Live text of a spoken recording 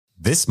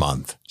This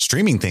month,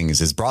 Streaming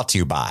Things is brought to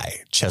you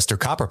by Chester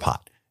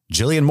Copperpot,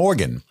 Jillian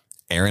Morgan,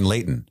 Aaron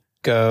Layton,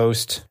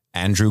 Ghost,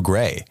 Andrew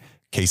Gray,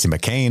 Casey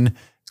McCain,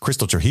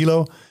 Crystal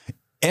Trujillo,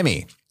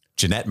 Emmy,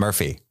 Jeanette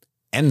Murphy,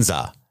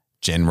 Enza,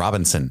 Jen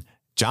Robinson,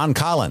 John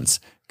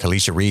Collins,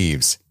 Kalisha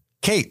Reeves,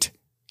 Kate,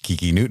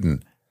 Kiki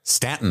Newton,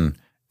 Stanton,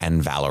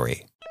 and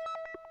Valerie.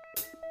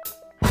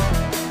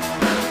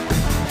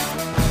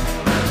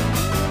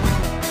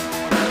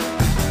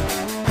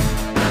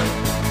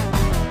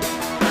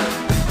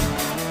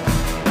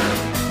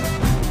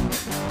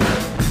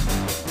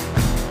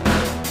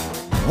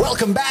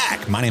 Welcome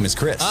back. My name is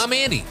Chris. I'm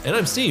Andy. and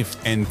I'm Steve.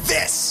 And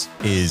this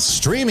is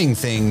Streaming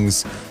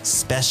Things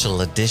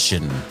Special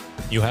Edition.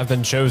 You have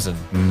been chosen.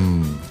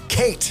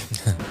 Kate,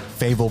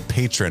 fabled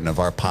patron of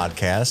our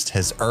podcast,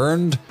 has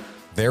earned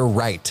their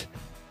right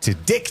to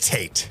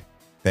dictate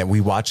that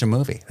we watch a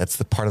movie. That's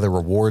the part of the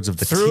rewards of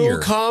the Through tier.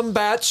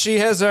 combat, she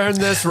has earned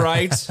this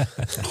right.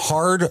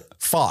 Hard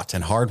fought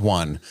and hard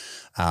won.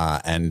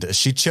 And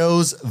she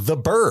chose The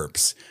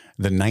Burbs,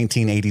 the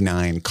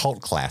 1989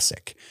 cult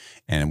classic.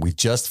 And we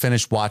just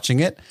finished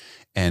watching it.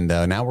 And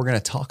now we're going to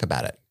talk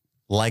about it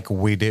like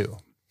we do.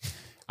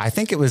 I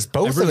think it was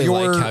both I really of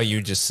your... like how you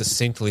just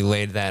succinctly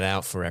laid that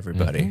out for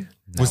everybody.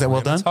 Mm-hmm. Was that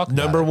well done?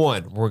 Number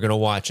one, we're going to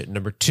watch it.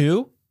 Number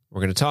two,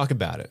 we're going to talk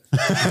about it.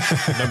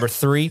 Number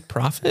three,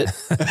 profit.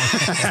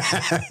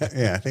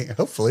 Yeah, I think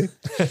hopefully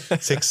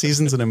 6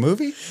 seasons in a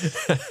movie.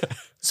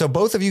 So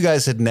both of you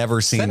guys had never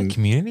Is that seen... a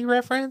community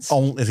reference?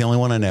 Oh, it's the only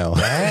one I know.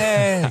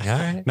 Dang, all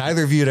right.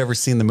 Neither of you had ever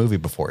seen the movie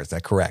before. Is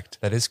that correct?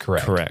 That is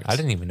correct. Correct. I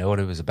didn't even know what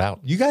it was about.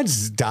 You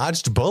guys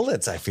dodged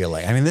bullets, I feel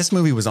like. I mean, this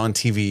movie was on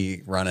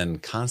TV running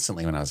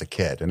constantly when I was a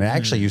kid, and it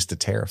actually used to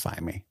terrify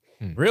me.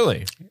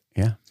 Really?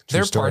 Yeah.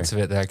 There are parts of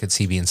it that I could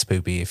see being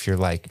spoopy if you're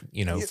like,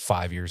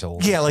 5 years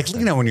old. Yeah, like,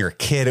 when you're a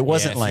kid, it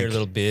wasn't Yeah, if like... you're a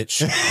little bitch.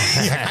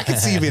 Yeah, I could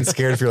see you being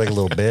scared if you're like a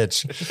little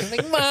bitch.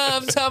 Like,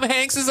 Mom, Tom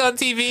Hanks is on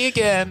TV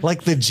again.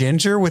 Like the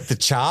ginger with the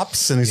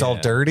chops, and he's all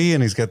Yeah. dirty,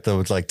 and he's got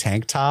the like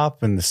tank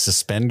top and the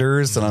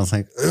suspenders, and I was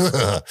like,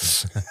 ugh.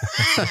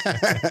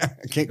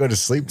 I can't go to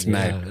sleep Yeah.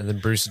 tonight. And then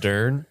Bruce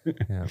Dern.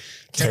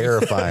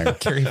 Terrifying.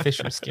 Carrie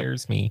Fisher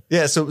scares me.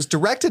 Yeah, so it was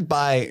directed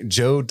by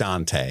Joe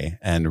Dante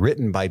and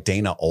written by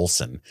Dana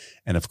Olson.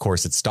 And of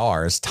course, it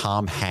stars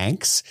Tom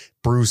Hanks,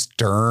 Bruce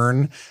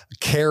Dern,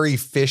 Carrie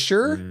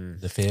Fisher,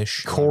 The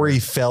fish. Corey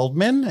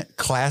Feldman,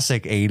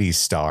 classic 80s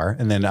star.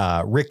 And then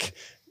Rick,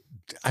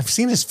 I've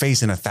seen his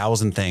face in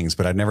 1,000 things,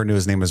 but I never knew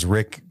his name was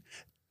Rick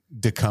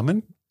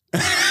DeCummin.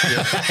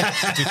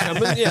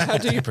 Yeah, how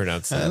do you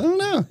pronounce I that? don't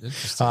know.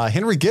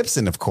 Henry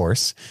Gibson, of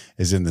course,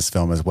 is in this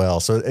film as well.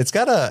 So it's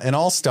got an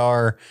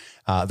all-star.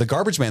 The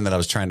garbage man that I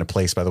was trying to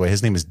place, by the way,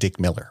 his name is Dick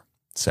Miller.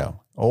 So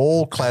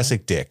old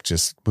classic Dick,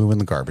 just moving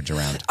the garbage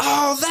around.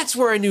 Oh, that's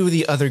where I knew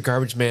the other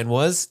garbage man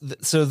was.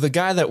 So the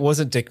guy that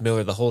wasn't Dick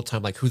Miller the whole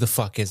time, like, who the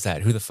fuck is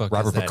that? Who the fuck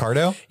Robert is that?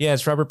 Picardo? Yeah,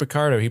 it's Robert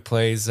Picardo. He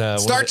plays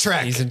Star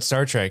Trek. He's in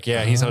Star Trek.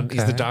 Yeah, he's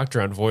the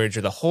doctor on Voyager.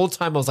 The whole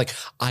time I was like,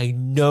 I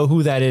know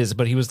who that is,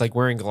 but he was like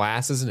wearing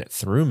glasses and it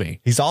threw me.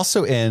 He's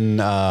also in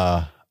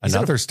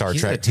another Star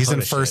he's in a Trek. He's ton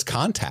in of First shit.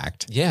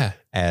 Contact Yeah.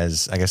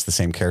 as, I guess, the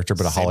same character,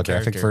 but a Same holographic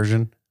character.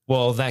 version.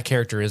 Well, that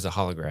character is a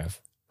hologram.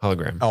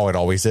 Oh, it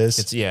always is?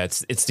 It's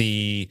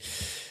the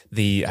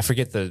I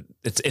forget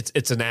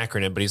it's an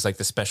acronym, but he's like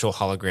the special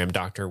hologram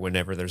doctor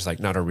whenever there's like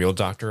not a real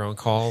doctor on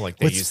call. Like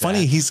they It's use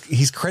funny. that.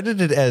 He's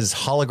credited as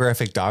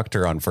holographic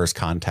doctor on First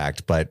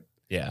Contact, but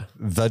Yeah.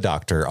 the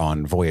doctor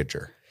on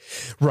Voyager.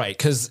 Right,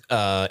 because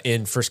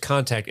in First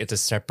Contact, it's a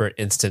separate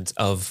instance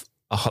of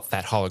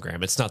that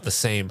hologram. It's not the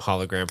same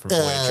hologram from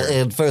Voyager.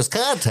 In First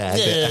Contact.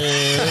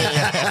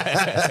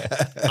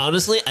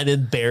 Honestly, I'm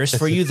embarrassed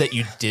for you that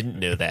you didn't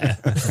know that.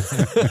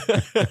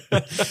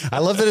 I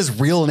love that his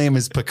real name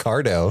is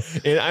Picardo.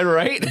 I'm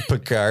right.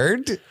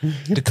 Picard?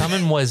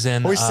 DeCummin was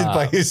in. Hoisted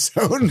by his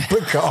own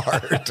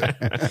Picard.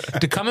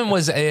 DeCummin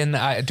was in.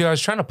 I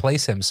was trying to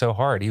place him so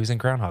hard. He was in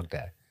Groundhog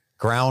Day.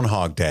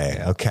 Groundhog Day.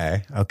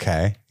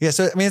 Okay. Yeah,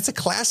 so I mean, it's a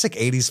classic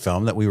 80s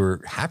film that we were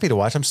happy to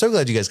watch. I'm so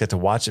glad you guys got to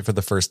watch it for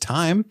the first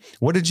time.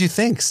 What did you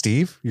think,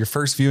 Steve? Your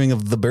first viewing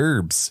of The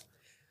Burbs?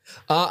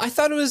 I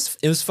thought it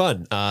was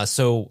fun.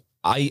 So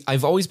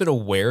I've always been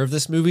aware of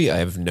this movie.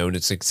 I've known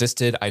it's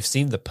existed. I've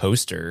seen the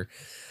poster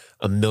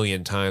a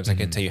million times. I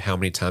can't tell you how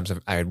many times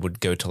I would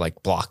go to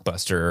like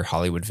Blockbuster or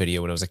Hollywood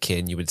Video when I was a kid,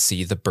 and you would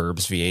see the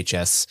Burbs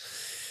VHS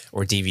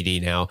or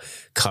DVD now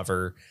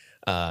cover.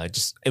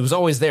 It was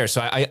always there.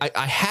 So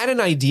I had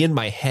an idea in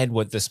my head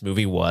what this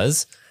movie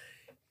was.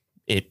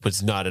 It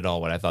was not at all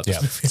what I thought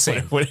this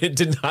movie was. It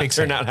did not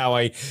turn out how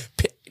I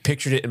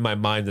pictured it in my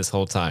mind this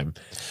whole time.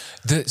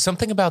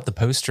 Something about the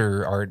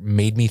poster art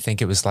made me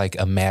think it was like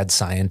a mad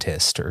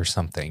scientist or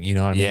something. You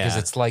know what I mean? Because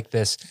it's like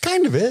this.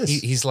 Kind of is.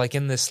 He's like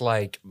in this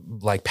like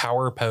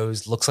power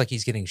pose. Looks like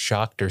he's getting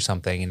shocked or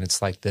something, and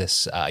it's like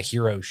this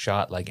hero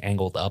shot like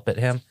angled up at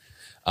him.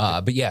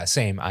 But yeah,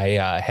 same.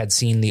 I had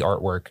seen the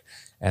artwork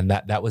and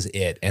that was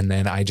it. And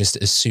then I just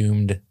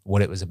assumed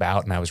what it was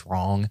about, and I was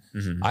wrong.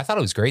 I thought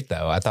it was great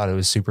though. I thought it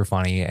was super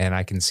funny, and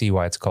I can see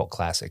why it's a cult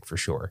classic for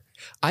sure.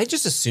 I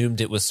just assumed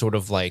it was sort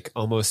of like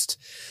almost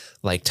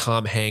like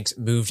Tom Hanks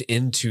moved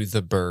into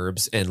the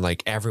Burbs and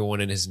like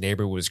everyone in his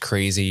neighborhood was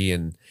crazy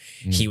and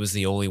he was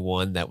the only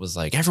one that was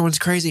like, everyone's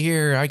crazy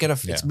here.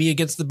 It's me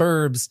against the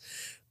Burbs.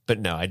 But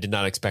no, I did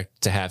not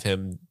expect to have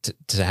him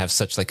to have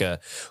such like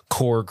a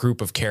core group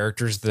of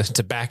characters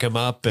to back him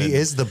up. And, He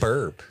is the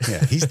Burb.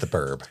 Yeah, he's the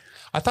Burb.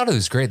 I thought it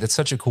was great. That's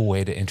such a cool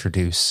way to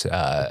introduce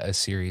a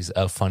series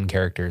of fun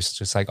characters.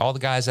 Just like all the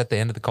guys at the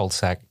end of the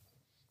cul-de-sac,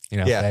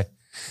 Yeah.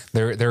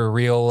 They're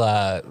real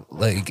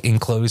like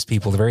enclosed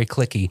people. They're very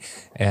cliquey,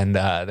 and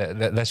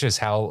that's just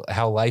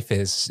how life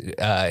is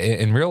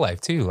in real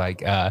life too. Like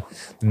the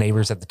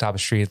neighbors at the top of the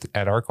street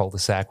at our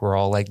cul-de-sac were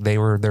all like they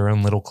were their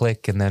own little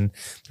clique, and then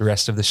the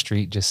rest of the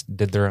street just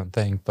did their own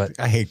thing. But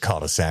I hate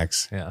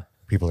cul-de-sacs. yeah,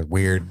 People are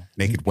weird,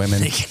 naked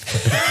women.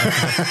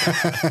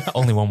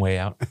 only one way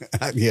out.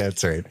 Yeah,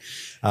 that's right.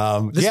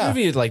 This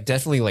movie like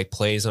definitely like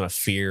plays on a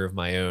fear of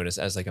my own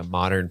as like a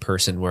modern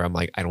person where I'm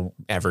like, I don't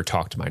ever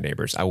talk to my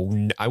neighbors. I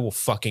will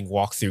fucking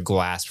walk through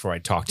glass before I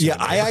talk to Yeah,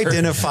 my I neighbor.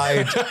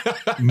 identified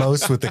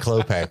most with the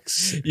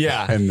Klopex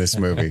in this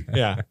movie.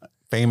 Yeah.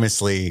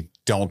 Famously,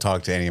 don't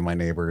talk to any of my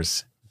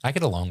neighbors. I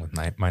get along with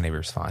my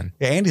neighbors fine.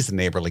 Yeah, Andy's a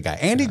neighborly guy.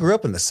 Andy grew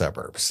up in the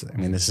suburbs. I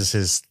mean, this is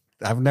his.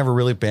 I've never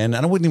really been,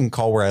 and I wouldn't even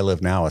call where I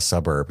live now a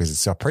suburb because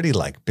it's a pretty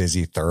like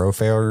busy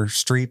thoroughfare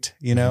street,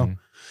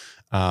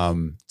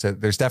 So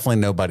there's definitely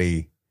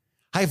nobody.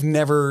 I've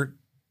never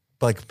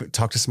like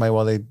talked to somebody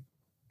while they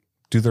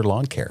do their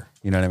lawn care.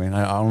 You know what I mean?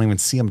 I don't even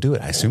see them do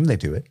it. I assume they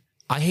do it.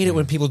 I hate it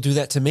when people do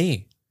that to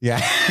me.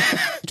 Yeah.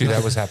 Dude,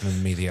 that was happening to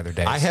me the other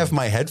day. I have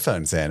my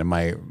headphones in, and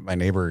my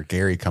neighbor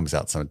Gary comes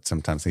out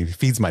sometimes. He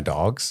feeds my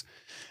dogs,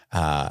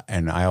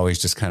 and I always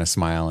just kind of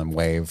smile and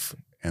wave,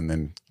 and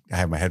then I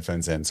have my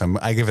headphones in, so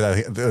I give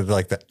it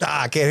like the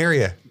I can't hear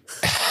you.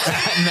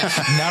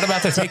 Not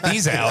about to take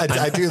these out.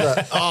 I do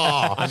the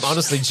I'm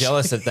honestly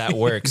jealous that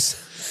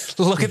works.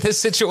 Look at this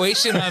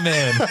situation I'm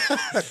in.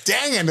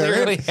 dang it,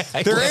 they're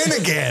in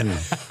again.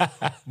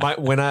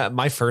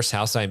 My first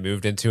house I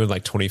moved into in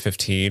like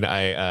 2015,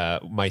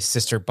 my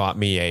sister bought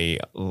me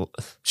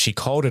she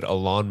called it a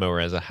lawnmower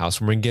as a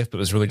housewarming gift, but it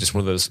was really just one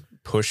of those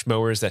push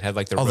mowers that had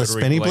like the rotary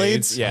spinny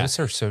blades? Yeah. Those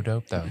are so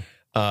dope though.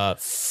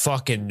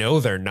 Fucking no,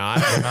 they're not.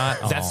 They're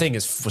not. That thing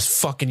was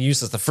fucking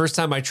useless. The first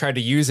time I tried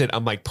to use it,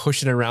 I'm like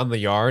pushing around the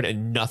yard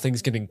and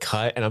nothing's getting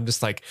cut, and I'm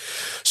just like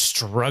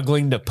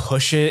struggling to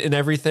push it and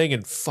everything.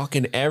 And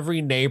fucking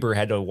every neighbor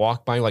had to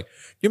walk by like,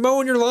 "You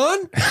mowing your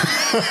lawn?"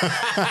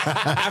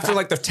 After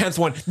like the 10th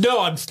one,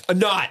 no, I'm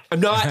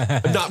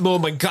not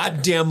mowing my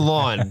goddamn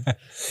lawn.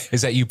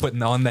 Is that you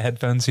putting on the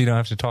headphones so you don't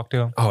have to talk to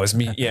them? Oh, it's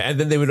me. Yeah, and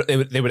then they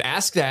would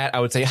ask that. I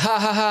would say, "Ha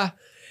ha ha."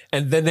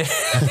 And then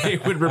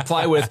they would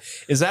reply with,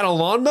 "Is that a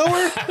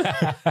lawnmower?"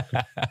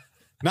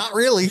 Not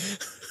really.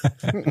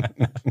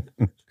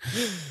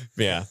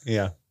 Yeah.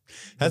 Yeah.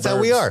 That's how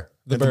we are.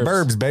 The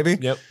Burbs, baby.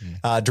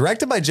 Yep.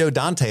 Directed by Joe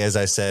Dante, as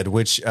I said,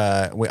 which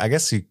I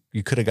guess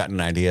you could have gotten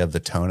an idea of the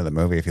tone of the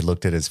movie if you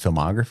looked at his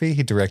filmography.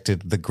 He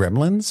directed The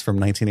Gremlins from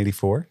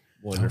 1984.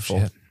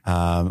 Wonderful.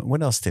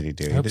 What else did he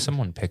do? I hope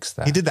someone picks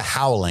that. He did The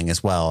Howling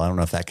as well. I don't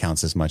know if that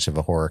counts as much of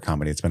a horror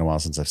comedy. It's been a while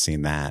since I've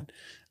seen that.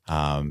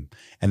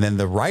 And then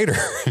the writer,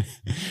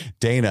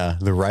 Dana,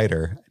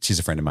 she's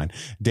a friend of mine,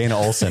 Dana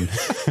Olson.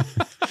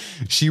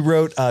 She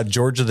wrote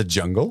George of the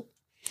Jungle.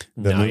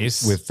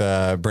 Nice. With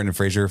Brendan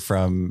Fraser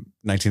from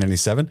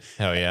 1997.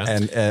 Hell yeah.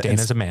 And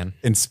Dana's a man.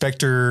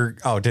 Inspector.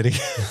 Oh, did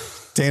he?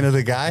 Dana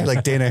the guy?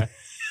 Like Dana.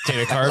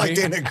 Dana Carvey. Like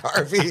Dana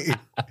Carvey.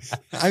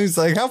 I was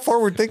like, how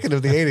forward thinking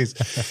of the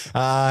 80s.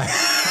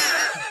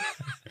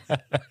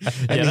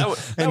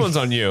 That one's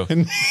on you.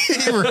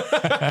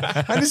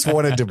 I just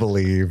wanted to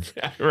believe.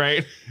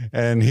 Right.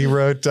 And he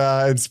wrote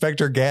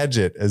Inspector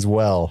Gadget as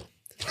well.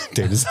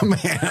 Dana's a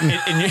man.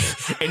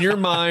 In your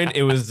mind,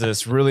 it was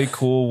this really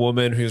cool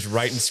woman who's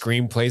writing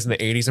screenplays in the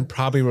 80s and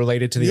probably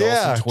related to the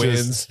Olsen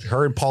twins. Just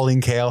her and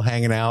Pauline Kael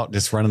hanging out,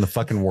 just running the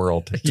fucking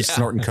world. Just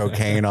snorting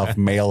cocaine off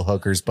male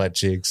hookers' butt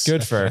cheeks.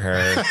 Good for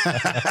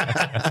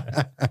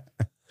her.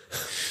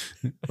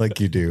 Like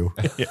you do.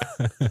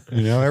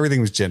 Yeah. Everything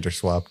was gender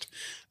swapped.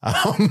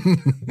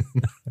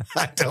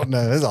 I don't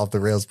know. This is off the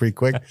rails pretty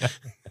quick.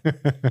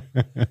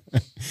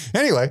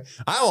 Anyway,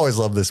 I always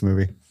loved this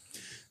movie.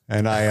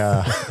 And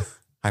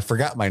I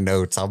forgot my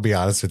notes. I'll be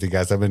honest with you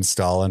guys. I've been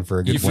stalling for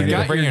a good window.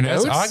 You forgot your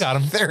notes? Oh, I got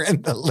them. They're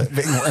in the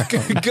living room.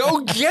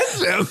 Go get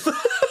them.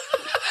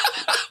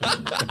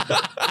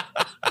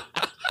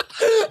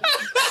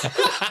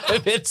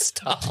 I've been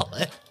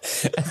stalling.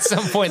 At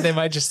some point, they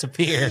might just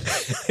appear.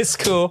 It's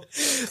cool.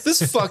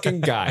 This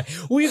fucking guy.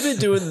 We've been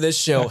doing this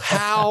show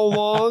how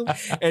long?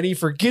 And he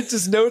forgets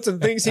his notes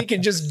and thinks he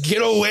can just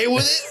get away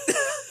with it?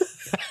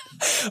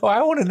 Well,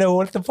 I want to know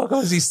what the fuck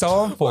was he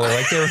stalling for?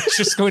 Like they were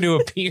just going to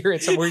appear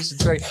at somewhere. He's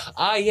just like,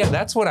 yeah,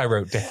 that's what I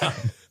wrote down.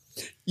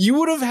 You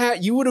would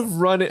have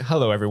run it.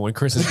 Hello, everyone.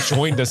 Chris has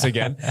joined us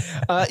again.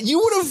 You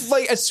would have,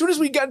 like, as soon as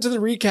we got into the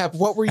recap,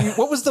 what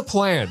was the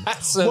plan?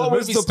 So what the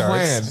was movie the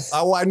plan?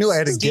 Oh, I knew I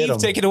had to get Steve, him.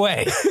 take it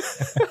away.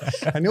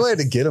 I knew I had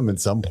to get him at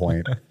some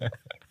point.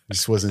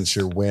 Just wasn't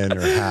sure when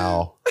or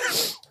how.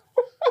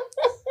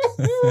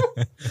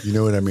 You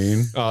know what I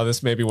mean? Oh,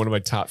 this may be one of my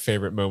top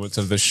favorite moments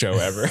of the show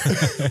ever.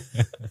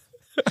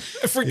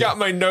 I forgot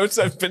my notes.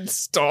 I've been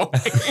stalling.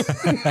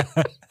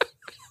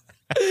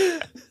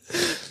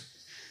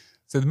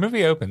 So the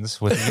movie opens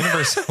with the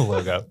Universal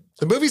logo.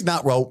 The movie's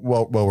not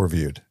well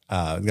reviewed.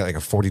 Got like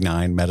a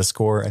 49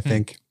 Metascore, I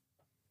think.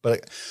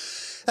 But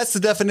that's the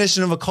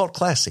definition of a cult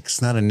classic.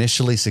 It's not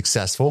initially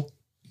successful.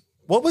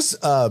 What was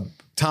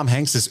Tom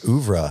Hanks's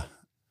oeuvre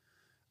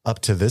up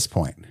to this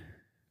point?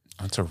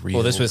 That's a real.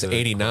 Well, this was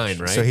 89,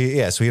 right? So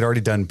he'd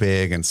already done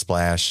Big and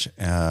Splash,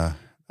 I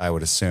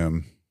would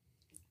assume.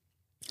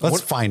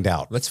 Let's find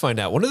out. Let's find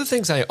out. One of the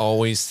things I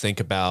always think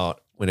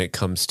about when it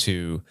comes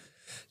to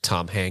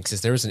Tom Hanks is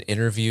there was an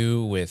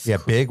interview with... Yeah,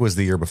 Big was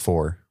the year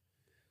before.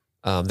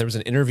 There was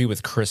an interview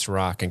with Chris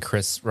Rock, and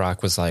Chris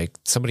Rock was like,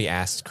 somebody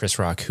asked Chris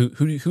Rock, who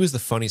is the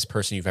funniest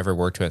person you've ever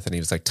worked with? And he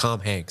was like,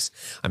 Tom Hanks.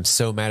 I'm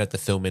so mad at the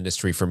film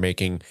industry for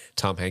making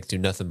Tom Hanks do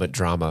nothing but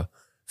drama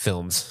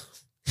films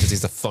because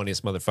he's the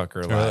funniest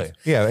motherfucker alive. Really?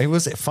 Yeah, it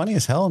was funny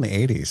as hell in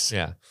the 80s.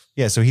 Yeah.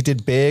 Yeah, so he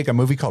did Big, a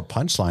movie called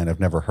Punchline I've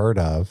never heard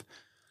of.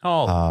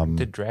 Oh,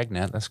 did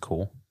Dragnet. That's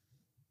cool.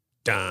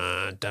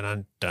 Dun, dun,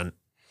 dun,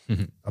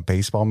 dun. A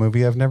baseball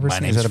movie I've never My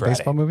seen. Name's Is that a Friday.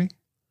 baseball movie?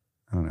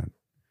 I don't know.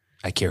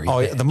 I carry. Oh,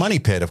 yeah, The Money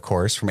Pit, of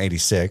course, from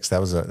 86. That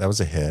was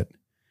a hit.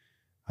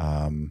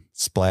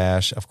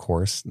 Splash, of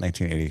course,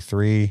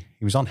 1983.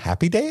 He was on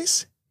Happy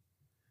Days.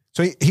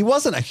 So he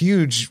wasn't a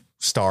huge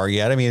star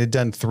yet. I mean, he'd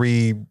done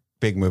 3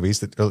 big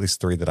movies, at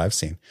least 3 that I've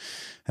seen.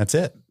 That's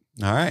it.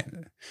 All right.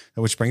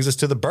 Which brings us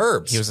to The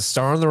Burbs. He was a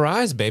star on the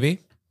rise, baby.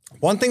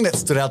 One thing that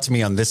stood out to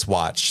me on this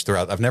watch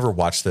throughout, I've never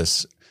watched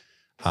this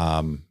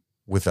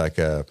with like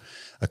a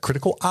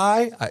critical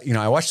eye.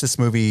 I watched this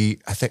movie.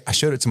 I think I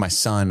showed it to my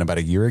son about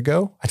a year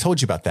ago. I told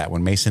you about that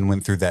when Mason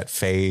went through that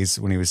phase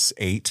when he was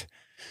 8,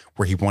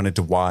 where he wanted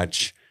to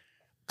watch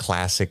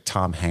classic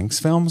Tom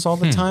Hanks films all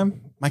the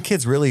time. My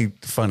kid's really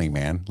funny,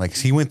 man. Like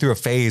he went through a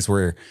phase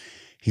where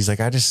he's like,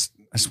 I just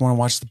want to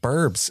watch The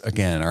Burbs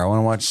again, or I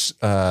want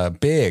to watch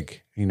Big.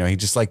 He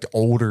just liked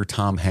older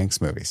Tom Hanks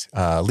movies.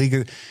 League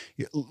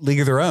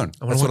of Their Own.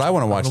 That's what I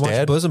want to watch,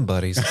 Dad. Bosom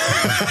Buddies.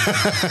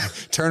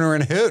 Turner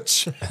and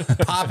Hooch.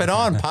 Pop it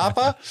on,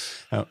 Papa.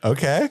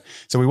 Okay.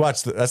 So we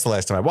watched, that's the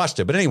last time I watched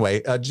it. But anyway,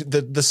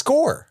 the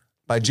score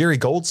by Jerry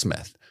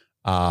Goldsmith,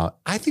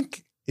 I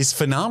think is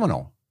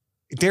phenomenal.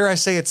 Dare I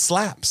say it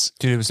slaps.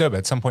 Dude, it was dope.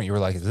 At some point you were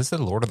like, is this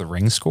the Lord of the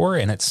Rings score?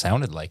 And it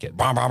sounded like it.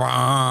 Bum, bum,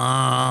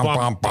 bum,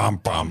 bum, bum,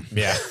 bum.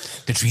 Yeah.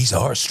 The trees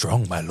are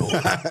strong, my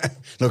lord.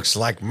 Looks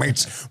like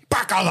meat's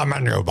back on the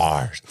menu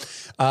bars.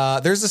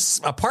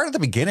 There's a part at the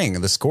beginning,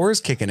 the score is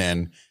kicking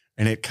in,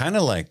 and it kind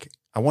of like,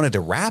 I wanted to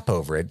rap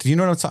over it. Do you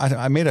know what I'm talking?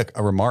 I made a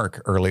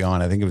remark early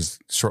on. I think it was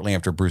shortly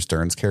after Bruce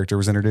Dern's character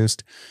was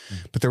introduced,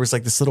 but there was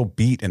like this little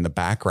beat in the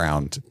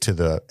background to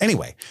the,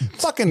 anyway,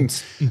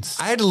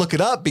 I had to look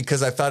it up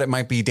because I thought it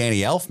might be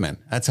Danny Elfman.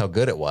 That's how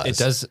good it was. It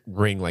does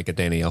ring like a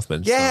Danny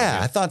Elfman Yeah,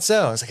 song. I thought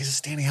so. I was like, is this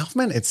Danny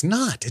Elfman? It's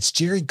not. It's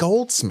Jerry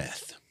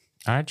Goldsmith.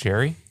 All right,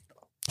 Jerry.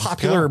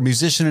 Popular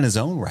musician in his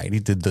own right. He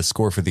did the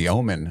score for The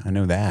Omen. I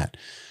know that.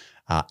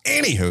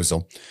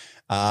 Anyhoozle.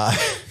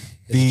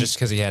 Just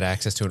because he had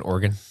access to an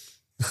organ.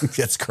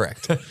 That's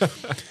correct.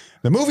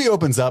 The movie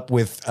opens up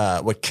with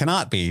what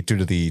cannot be, due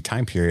to the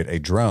time period, a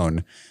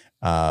drone,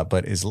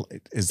 but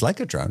is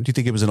like a drone. Do you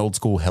think it was an old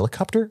school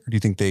helicopter? Or do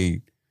you think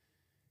they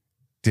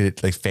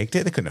faked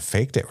it? They couldn't have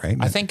faked it, right?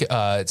 I think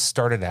it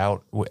started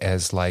out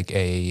as like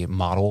a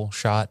model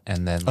shot,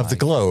 and then of the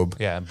globe.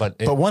 Yeah, but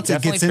once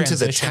it gets definitely into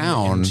the transitioned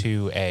town,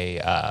 into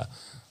a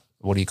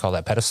what do you call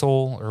that,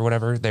 pedestal or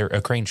whatever? They're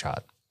a crane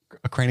shot.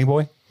 a cranny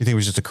boy. You think it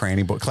was just a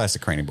cranny boy,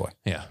 classic cranny boy?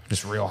 Yeah,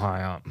 just real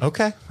high up.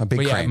 Okay, a big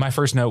But yeah, crane. my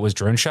first note was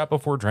drone shot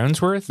before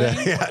drones were a thing.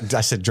 Yeah,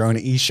 I said drone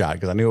e-shot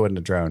because I knew it wasn't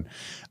a drone.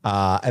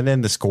 And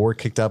then the score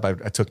kicked up. I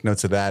took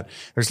notes of that.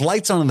 There's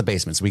lights on in the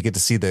basement, so we get to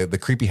see the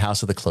creepy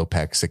house of the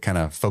Klopeks. It kind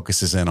of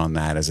focuses in on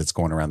that as it's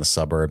going around the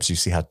suburbs. You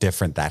see how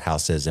different that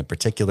house is in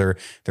particular.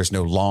 There's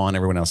no lawn.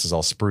 Everyone else is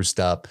all spruced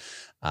up.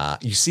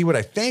 You see what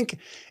I think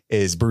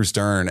is Bruce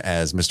Dern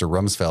as Mr.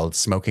 Rumsfeld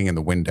smoking in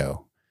the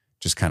window,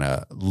 just kind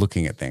of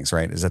looking at things,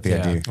 right? Is that the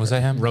idea? Was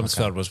that him?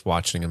 Rumsfeld was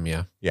watching him,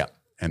 yeah. Yeah.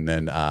 And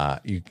then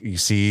you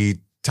see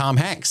Tom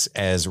Hanks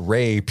as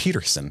Ray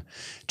Peterson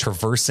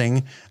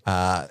traversing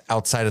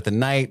outside at the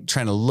night,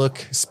 trying to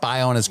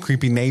spy on his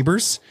creepy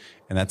neighbors.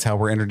 And that's how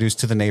we're introduced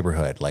to the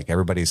neighborhood. Like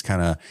everybody's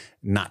kind of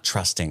not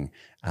trusting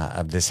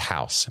of this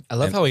house. I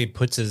love how he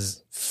puts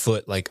his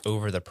foot like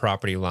over the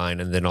property line,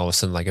 and then all of a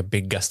sudden like a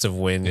big gust of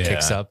wind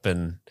kicks up,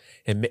 and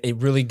it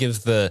really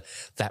gives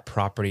that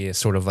property a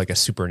sort of like a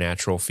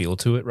supernatural feel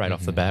to it right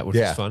off the bat, which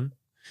is fun.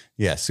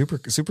 Yeah, super,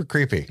 super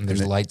creepy. And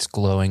there's lights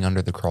glowing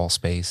under the crawl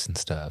space and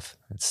stuff.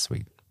 It's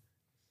sweet.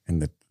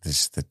 And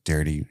This the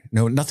dirty.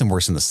 No, nothing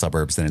worse in the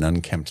suburbs than an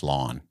unkempt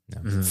lawn.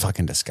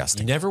 Fucking You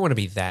disgusting. never want to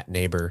be that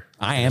neighbor.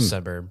 I in a am.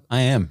 suburb.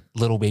 I am.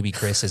 Little baby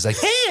Chris is like,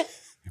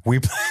 We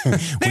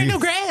there's no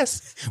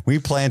grass. we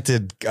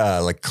planted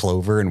like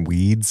clover and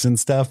weeds and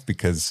stuff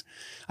because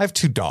I have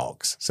 2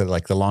 dogs, so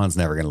like the lawn's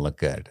never going to look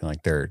good.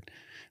 Like they're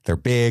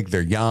big,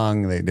 they're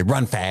young, they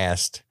run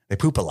fast, they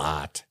poop a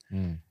lot.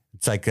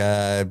 It's like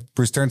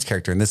Bruce Dern's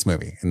character in this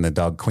movie, in the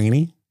dog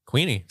Queenie.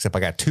 Except I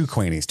got 2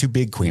 Queenies, 2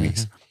 big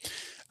Queenies.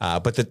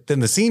 But then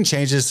the scene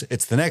changes.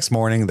 It's the next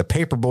morning. The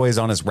paper boy is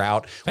on his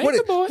route.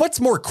 What's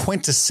more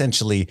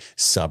quintessentially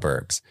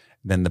suburbs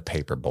than the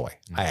paper boy?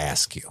 I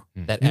ask you.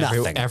 That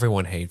Nothing.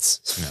 everyone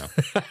hates.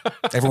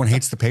 Everyone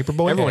hates the paper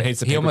boy. Everyone hates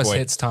the He paper almost boy.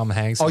 hits Tom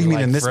Hanks. Oh, and, you mean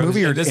like, in this throws-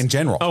 movie or this- in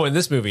general? Oh, in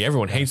this movie,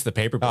 everyone hates the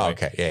paper boy. Oh,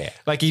 okay. Yeah.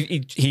 Like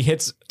he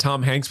hits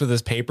Tom Hanks with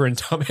his paper, and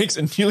Tom Hanks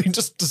immediately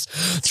just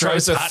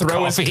tries to hot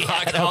throw his coffee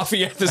hot at him.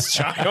 coffee at this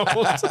child.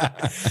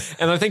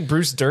 And I think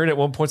Bruce Dern at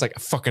one point's like, "I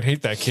fucking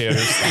hate that kid." Or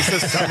he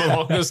says something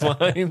along those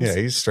lines. Yeah,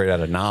 he's straight out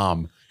of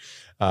Nam.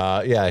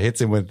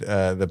 Hits him with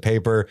the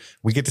paper.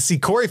 We get to see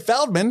Corey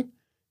Feldman.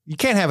 You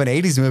can't have an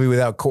 80s movie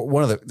without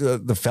one of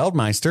the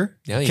Feldmeister.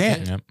 Yeah, you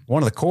can't. can.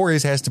 One of the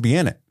Coreys has to be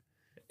in it.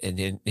 And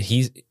then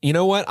he's, you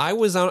know what? I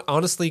was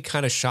honestly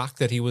kind of shocked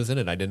that he was in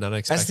it. I did not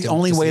expect. That's the him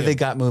only to way see they him.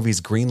 got movies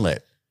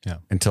greenlit. Yeah.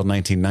 Until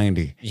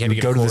 1990, You had to you'd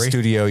get go to the Corey?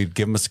 studio, you'd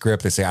give them a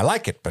script. They say, "I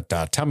like it, but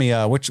tell me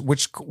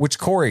which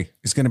Corey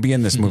is going to be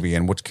in this movie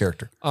and which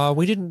character."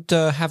 We didn't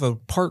have a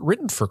part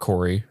written for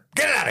Corey.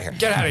 Get out of here!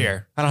 Get out of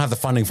here! I don't have the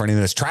funding for any of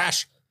this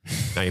trash.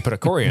 Now you put a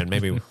Corey in,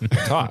 maybe we'll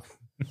talk.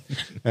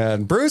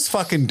 And Bruce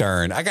fucking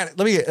Dern. Let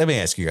me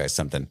ask you guys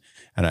something.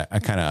 And I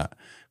kind of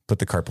put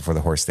the cart before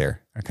the horse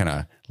there. I kind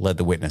of led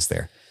the witness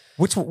there.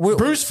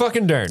 Bruce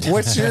fucking Dern.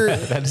 What's your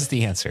That is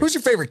the answer. who's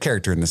your favorite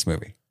character in this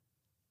movie?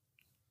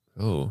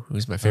 Oh,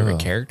 who's my favorite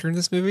character in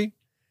this movie?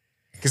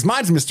 Because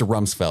mine's Mr.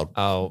 Rumsfeld,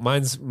 Oh,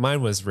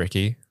 mine was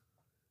Ricky.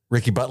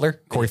 Ricky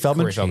Butler, Corey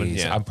Feldman. Corey Feldman. Jeez,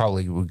 Yeah. I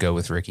probably would go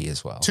with Ricky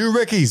as well. 2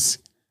 Rickies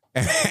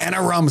and a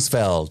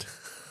Rumsfeld.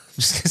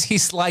 Just because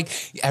he's like,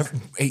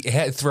 he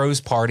throws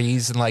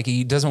parties and like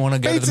he doesn't want to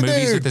go to Beats the a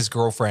movies dude. with his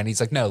girlfriend.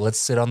 He's like, no, let's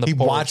sit on the He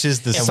porch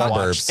watches the and suburbs.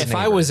 watch the If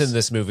I was neighbors. in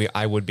this movie,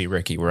 I would be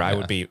Ricky, where I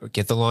would be,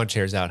 get the lawn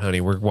chairs out,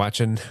 honey. We're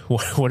watching,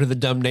 what are the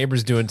dumb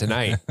neighbors doing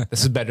tonight?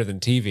 This is better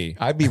than TV.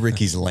 I'd be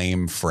Ricky's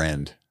lame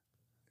friend.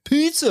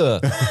 Pizza.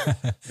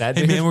 That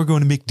dude. we're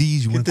going to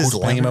McD's. You Get this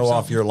lame-o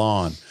off your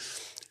lawn.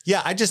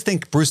 Yeah, I just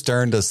think Bruce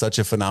Dern does such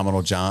a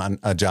phenomenal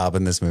job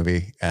in this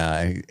movie.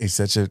 He's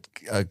such a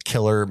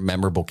killer,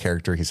 memorable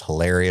character. He's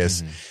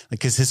hilarious.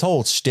 Because his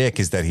whole shtick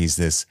is that he's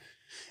this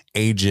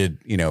aged,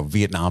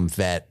 Vietnam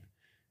vet,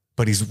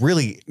 but he's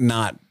really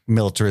not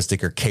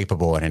militaristic or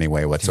capable in any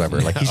way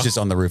whatsoever. Like he's just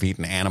on the roof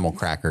eating animal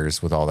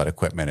crackers with all that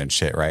equipment and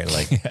shit, right?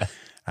 Like,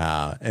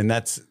 and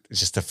that's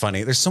just a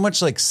funny. There's so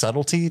much like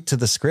subtlety to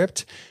the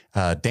script.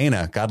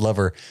 Dana, God love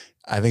her.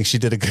 I think she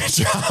did a good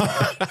job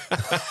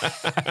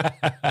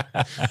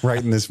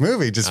writing this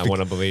movie. I want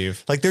to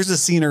believe. Like there's a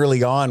scene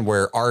early on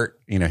where Art,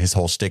 his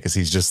whole shtick is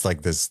he's just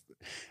like this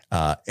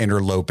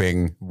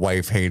interloping,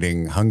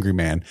 wife-hating, hungry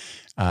man.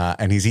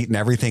 And he's eating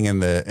everything in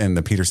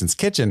the Petersons'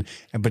 kitchen,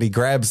 but he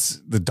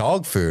grabs the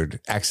dog food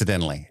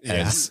accidentally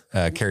as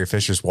Carrie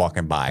Fisher's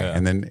walking by.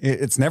 And then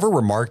it's never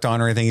remarked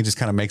on or anything. He just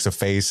kind of makes a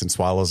face and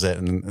swallows it,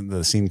 and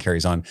the scene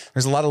carries on.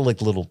 There's a lot of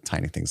like little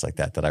tiny things like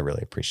that I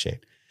really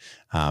appreciate.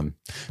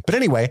 But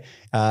anyway,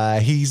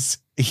 he's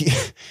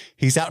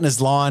out in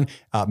his lawn.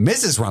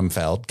 Mrs.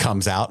 Rumfeld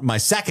comes out, my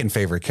second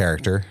favorite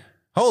character.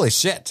 Holy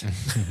shit.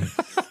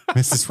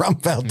 Mrs.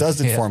 Rumfeld does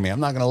it for me. I'm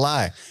not going to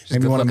lie.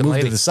 Made me want to move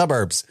to the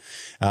suburbs.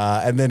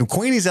 And then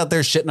Queenie's out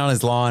there shitting on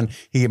his lawn.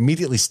 He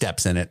immediately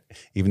steps in it,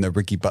 even though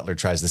Ricky Butler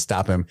tries to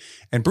stop him.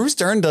 And Bruce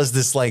Dern does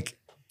this like,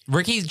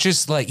 Ricky's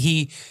just like,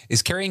 he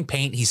is carrying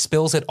paint. He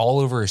spills it all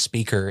over his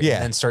speaker and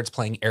then starts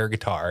playing air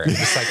guitar. And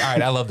just like, all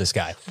right, I love this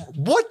guy.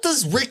 what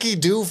does Ricky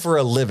do for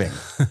a living?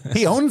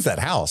 He owns that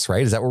house,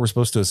 right? Is that what we're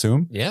supposed to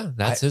assume? Yeah,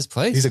 that's his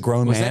place. He's a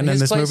grown Was that man in his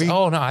this place? movie.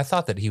 Oh no, I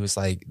thought that he was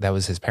like, that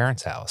was his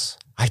parents' house.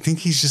 I think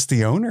he's just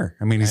the owner.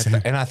 I mean, he's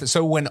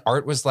So when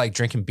Art was like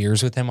drinking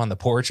beers with him on the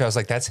porch, I was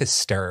like, that's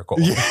hysterical.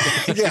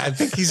 yeah, I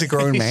think he's a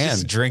grown He's man.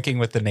 just drinking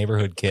with the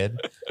neighborhood kid.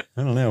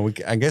 I don't know.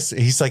 I guess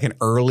he's like an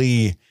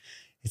early.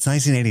 It's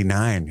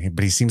 1989,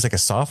 but he seems like a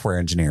software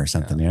engineer or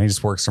something. He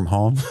just works from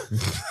home.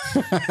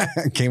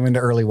 Came into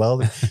early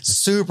wealth,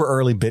 super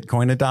early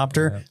Bitcoin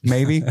adopter,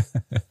 maybe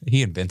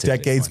He invented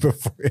decades Bitcoin.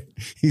 before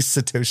he's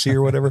Satoshi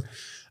or whatever.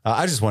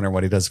 I just wonder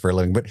what he does for a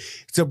living. But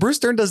so Bruce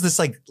Dern does this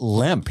like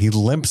limp. He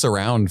limps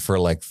around for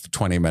like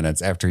 20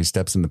 minutes after he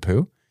steps in the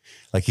poo.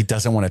 Like he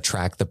doesn't want to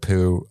track the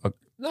poo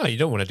No, you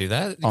don't want to do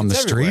that. on the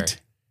It's everywhere.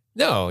 street.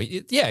 No,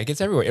 it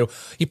gets everywhere.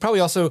 He probably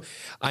also,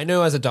 I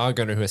know as a dog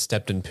owner who has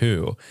stepped in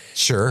poo.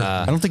 Sure.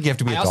 I don't think you have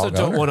to be a I dog also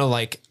don't owner. want to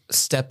like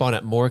step on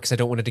it more because I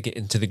don't want it to get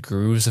into the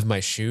grooves of my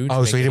shoe.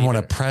 Oh, so he didn't want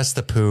to press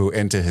the poo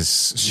into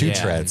his shoe Yeah,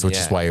 treads, which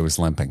is yeah. why he was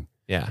limping.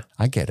 Yeah,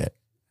 I get it.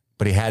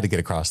 But he had to get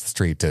across the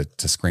street to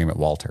scream at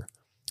Walter.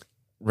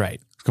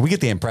 right. We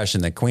get the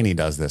impression that Queenie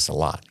does this a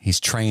lot.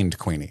 He's trained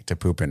Queenie to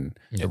poop in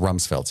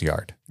Rumsfeld's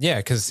yard. Yeah,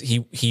 because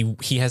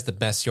he has the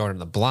best yard on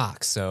the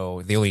block.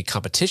 So the only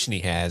competition he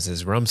has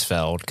is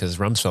Rumsfeld, because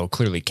Rumsfeld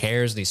clearly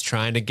cares and he's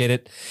trying to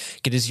get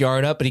his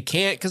yard up, but he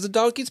can't because the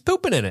dog keeps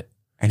pooping in it.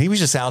 And he was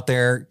just out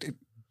there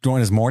doing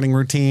his morning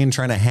routine,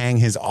 trying to hang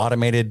his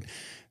automated,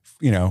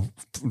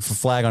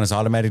 flag on his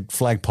automated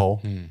flagpole.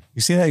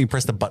 You see that? You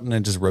press the button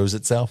and it just rose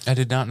itself. I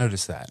did not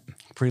notice that.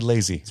 Pretty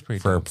lazy. It's pretty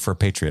for a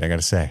Patriot, I got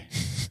to say.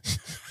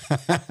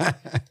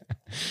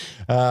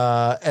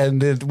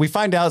 And then we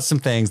find out some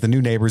things. The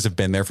new neighbors have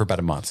been there for about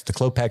a month. The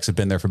Klopeks have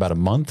been there for about a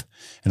month,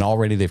 and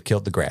already they've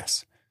killed the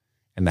grass.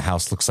 And the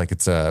house looks like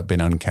it's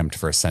been unkempt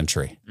for a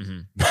century.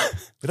 But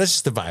that's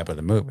just the vibe of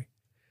the movie.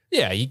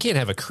 Yeah, you can't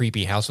have a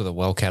creepy house with a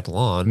well-kept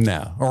lawn.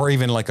 No. Or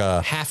even like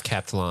a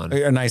half-kept lawn.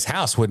 A nice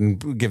house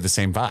wouldn't give the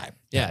same vibe.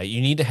 Yeah,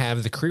 you need to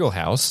have the Creole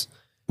house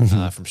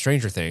from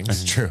Stranger Things.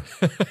 That's true.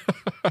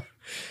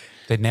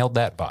 They nailed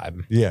that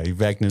vibe. Yeah, you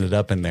vacuumed it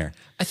up in there.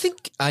 I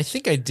think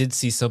I did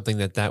see something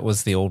that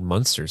was the old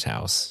Munsters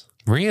house.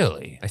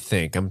 Really? I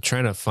think I'm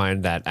trying to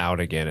find that out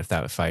again.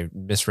 If I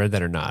misread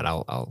that or not,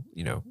 I'll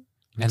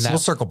And so we'll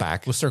circle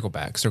back. Circle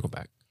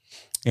back.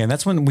 And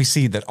that's when we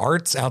see that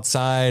Art's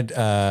outside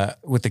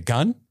with the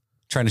gun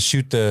trying to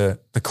shoot the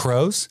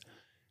crows.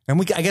 And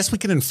I guess we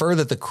can infer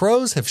that the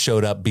crows have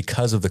showed up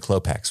because of the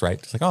Klopeks, right?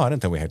 It's like, I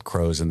didn't think we had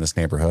crows in this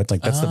neighborhood.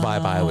 Like that's the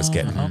vibe I was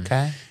getting.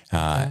 Okay.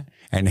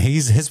 And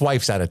his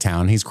wife's out of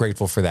town. He's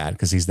grateful for that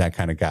because he's that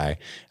kind of guy.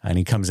 And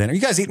he comes in, are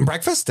you guys eating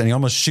breakfast? And he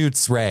almost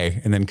shoots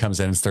Ray and then comes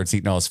in and starts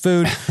eating all his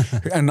food.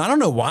 And I don't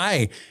know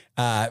why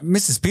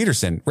Mrs.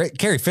 Peterson,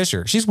 Carrie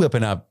Fisher, she's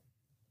whipping up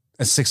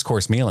a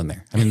 6-course meal in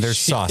there. I mean, there's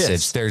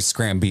sausage, there's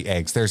scrambled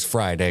eggs, there's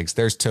fried eggs,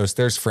 there's toast,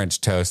 there's French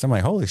toast. I'm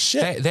like, holy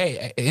shit.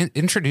 They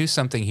introduced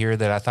something here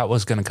that I thought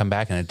was going to come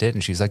back and it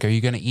didn't. She's like, are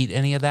you going to eat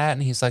any of that?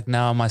 And he's like,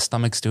 no, my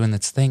stomach's doing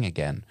its thing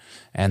again.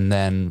 And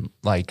then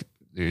like,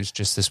 there's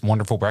just this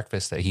wonderful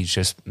breakfast that he's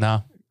just,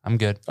 no, I'm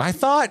good. I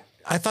thought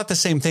the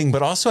same thing,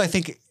 but also I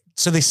think,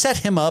 so they set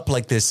him up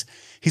like this.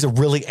 He's a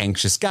really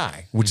anxious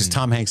guy, which is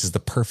Tom Hanks is the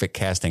perfect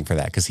casting for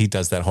that. Cause he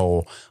does that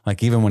whole,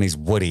 like, even when he's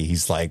Woody,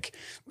 he's like,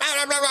 blah,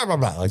 blah, blah, blah, blah,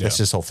 blah. Like that's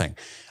his whole thing.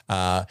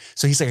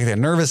 So he's like a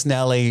nervous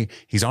Nelly.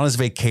 He's on his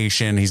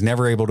vacation. He's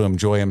never able to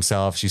enjoy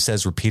himself. She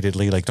says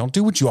repeatedly, like, don't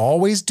do what you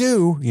always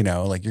do.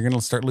 Like you're going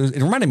to start losing.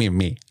 It reminded me of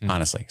me,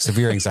 honestly,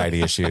 severe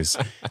anxiety issues.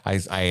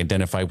 I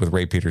identify with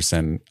Ray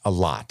Peterson a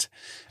lot.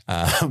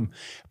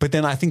 But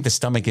then I think the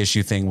stomach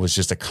issue thing was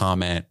just a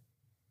comment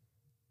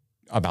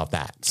about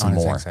that some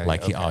more.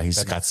 Like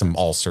he's got some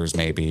ulcers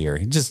maybe, or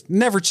he just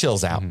never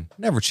chills out.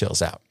 Never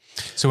chills out.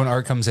 So when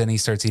Art comes in, he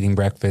starts eating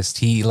breakfast.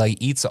 He like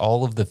eats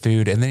all of the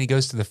food, and then he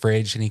goes to the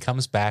fridge and he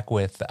comes back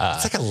with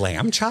it's like a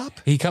lamb chop.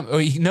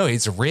 No,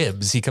 it's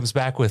ribs. He comes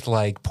back with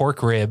like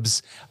pork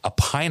ribs, a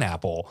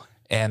pineapple,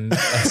 and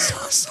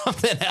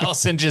something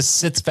else, and just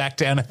sits back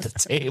down at the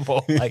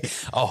table like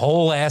a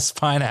whole ass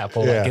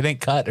pineapple. Yeah. Like it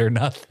ain't cut or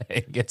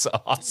nothing. It's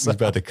awesome. He's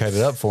about to cut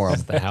it up for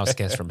him. The house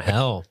guest from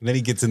hell. And then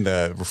he gets in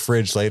the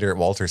fridge later at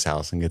Walter's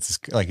house and gets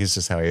it's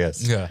just how he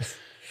is. Yeah.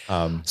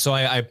 So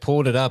I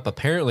pulled it up.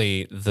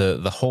 Apparently,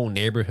 the whole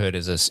neighborhood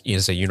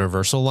is a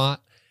Universal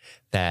lot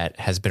that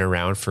has been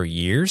around for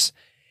years,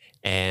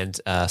 and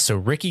so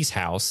Ricky's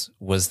house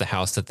was the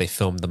house that they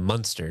filmed The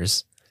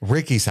Munsters.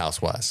 Ricky's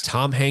house was.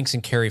 Tom Hanks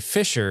and Carrie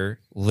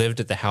Fisher lived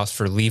at the house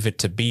for Leave It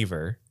to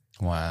Beaver.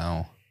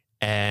 Wow.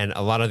 And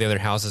a lot of the other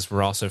houses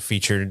were also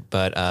featured,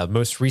 but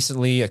most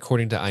recently,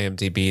 according to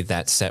IMDb,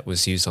 that set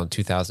was used on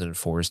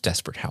 2004's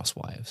Desperate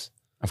Housewives.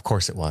 Of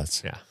course it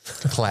was. Yeah.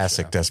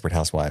 Classic Desperate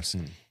Housewives.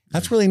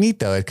 That's really neat,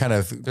 though. It kind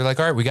of, They're like,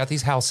 all right, we got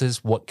these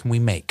houses. What can we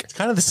make? it's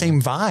kind of the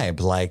same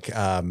vibe. Like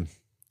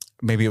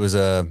maybe it was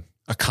a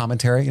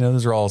commentary.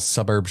 Those are all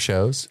suburb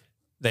shows.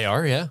 They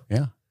are, yeah.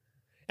 Yeah.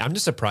 I'm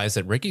just surprised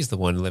that Ricky's the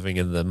one living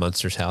in the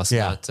Munsters house,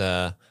 not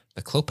the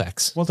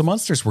Klopeks. Well, the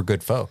Munsters were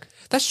good folk.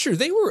 That's true.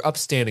 They were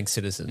upstanding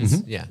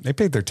citizens. Yeah. They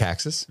paid their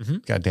taxes.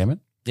 God damn it.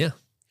 Yeah.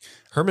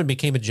 Herman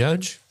became a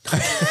judge.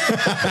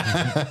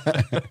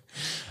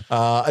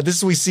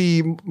 We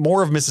see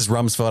more of Mrs.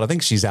 Rumsfeld. I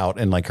think she's out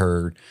in like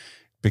her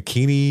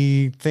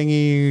bikini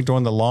thingy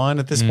doing the lawn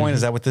at this point.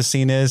 Is that what this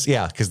scene is?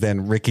 Yeah. Cause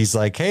then Ricky's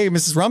like, hey,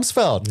 Mrs.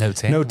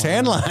 Rumsfeld, no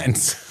tan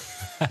lines.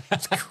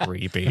 That's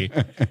creepy.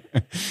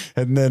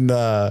 And then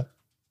Mr.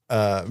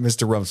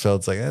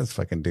 Rumsfeld's like, that's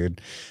fucking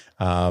dude.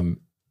 And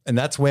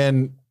that's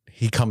when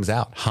he comes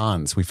out.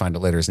 Hans, we find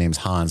out later his name's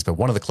Hans, but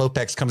one of the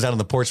Klopeks comes out on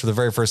the porch for the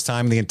very first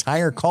time. The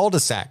entire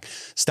cul-de-sac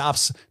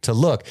stops to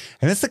look.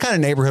 And it's the kind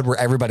of neighborhood where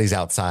everybody's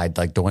outside,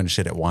 like doing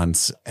shit at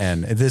once.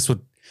 And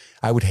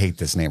I would hate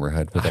this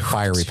neighborhood with a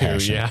fiery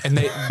passion. Yeah. And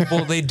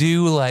they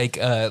do like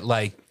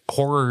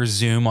horror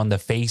zoom on the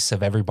face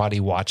of everybody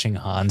watching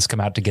Hans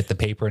come out to get the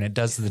paper, and it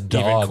does the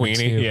dog Queenie,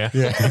 too. yeah.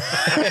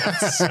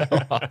 It's so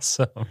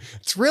awesome.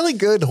 It's really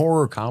good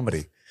horror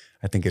comedy.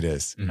 I think it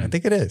is. I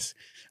think it is.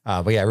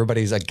 But yeah,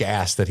 everybody's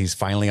aghast that he's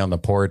finally on the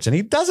porch, and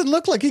he doesn't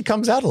look like he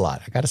comes out a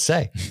lot. I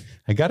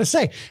gotta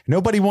say,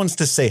 nobody wants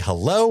to say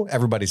hello.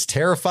 Everybody's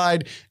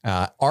terrified.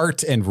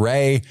 Art and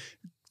Ray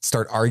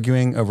start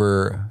arguing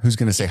over who's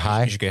going to say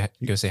hi. You should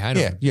go say hi to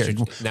him. Yeah.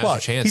 Now's Well, your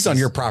chance. he's on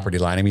your property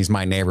line. I mean, he's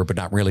my neighbor, but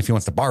not really. If he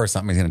wants to borrow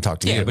something, he's going to talk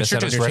to you. But you're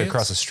just your right chance.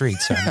 across the street.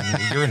 So I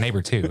mean, you're a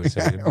neighbor too.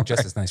 So it'd be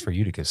just as nice for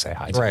you to go say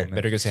hi. To him.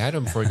 Better go say hi to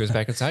him before he goes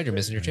back inside. You're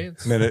missing your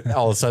chance. And then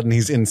all of a sudden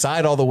he's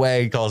inside all the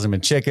way. He calls him a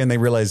chicken. They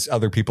realize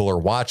other people are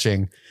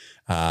watching.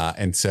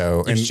 And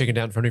so, You're just chicken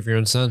out in front of your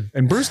own son.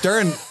 and Bruce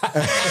Dern,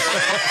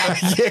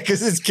 yeah, because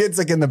his kid's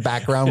like in the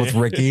background with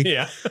Ricky.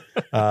 Yeah.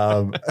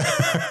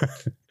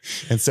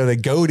 And so they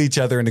goad each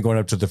other into going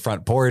up to the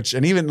front porch.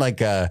 And even like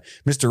Mr.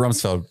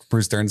 Rumsfeld,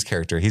 Bruce Dern's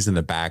character, he's in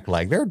the back,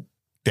 like they're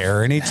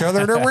daring each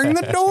other to ring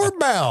the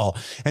doorbell.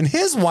 And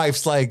his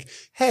wife's like,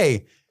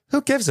 hey,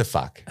 who gives a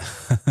fuck?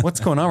 What's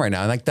going on right now?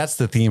 And like that's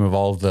the theme of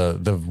all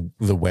the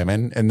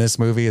women in this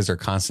movie is they're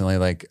constantly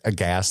like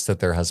aghast that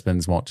their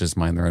husbands won't just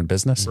mind their own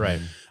business.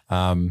 Right.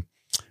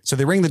 So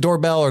they ring the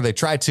doorbell or they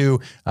try to.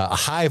 A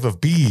hive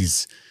of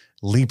bees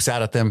leaps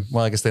out at them.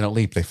 Well, I guess they don't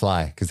leap, they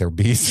fly because they're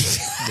bees.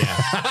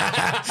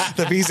 Yeah.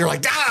 The bees are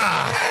like,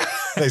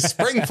 they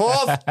spring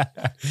forth.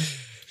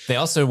 They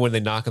also, when they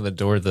knock on the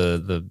door,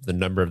 the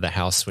number of the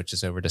house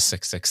switches over to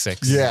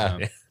 666.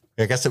 Yeah.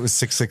 I guess it was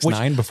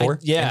 669 before.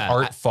 Yeah. And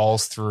Art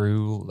falls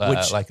through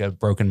like a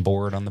broken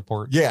board on the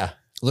porch. Yeah.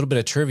 A little bit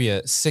of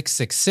trivia.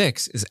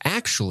 666 is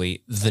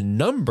actually the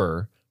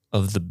number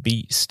of the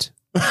beast.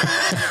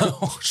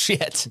 Oh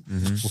shit!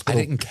 I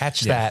didn't catch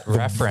that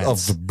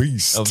reference Of the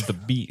beast. Of the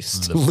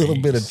beast. A little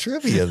bit of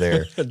trivia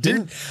there.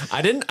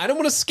 I don't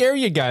want to scare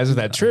you guys with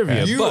that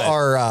trivia. You but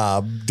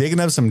are digging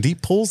up some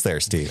deep pools there,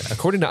 Steve.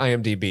 according to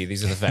IMDb,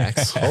 these are the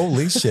facts.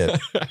 Holy shit.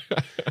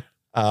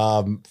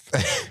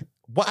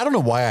 Well, I don't know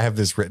why I have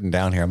this written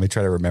down here. Let me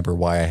try to remember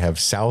why I have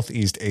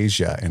Southeast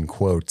Asia in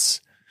quotes.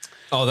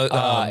 Oh,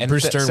 and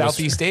Bruce Dern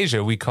Southeast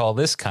Asia, we call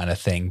this kind of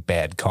thing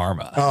bad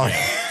karma. Oh,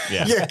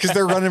 Yeah. yeah, because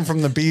they're running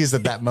from the bees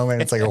at that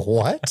moment. It's like,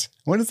 what?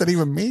 What does that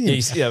even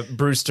mean?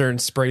 Bruce Dern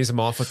sprays him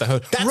off with the hose.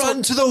 That's Run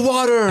what- to the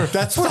water.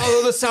 That's what-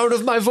 Follow the sound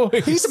of my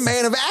voice. He's a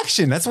man of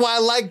action. That's why I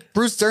like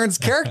Bruce Dern's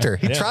character.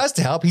 He tries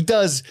to help. He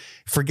does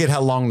forget how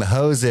long the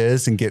hose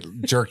is and get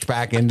jerked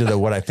back into the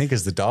what I think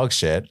is the dog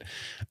shit.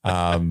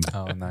 Nice.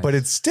 But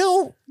it's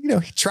still,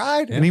 he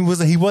tried and he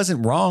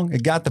wasn't wrong.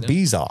 It got the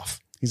bees off.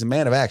 He's a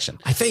man of action.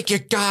 I think you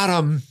got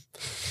him.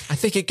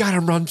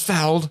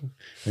 Rumsfeld.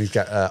 He's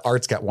got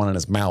Art's got one in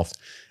his mouth.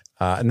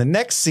 And the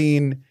next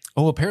scene,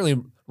 Oh,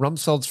 apparently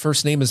Rumsfeld's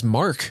first name is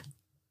Mark.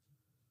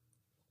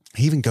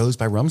 he even goes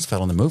by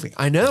Rumsfeld in the movie.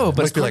 I know,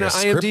 but Must be according like to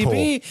a script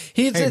IMDb,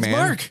 pull. it's man,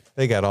 Mark.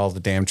 They got all the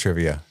damn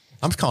trivia.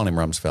 I'm calling him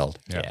Rumsfeld.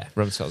 Yeah,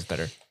 Rumsfeld's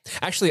better.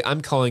 Actually, I'm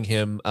calling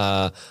him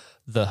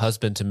the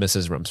husband to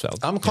Mrs. Rumsfeld.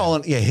 I'm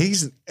calling,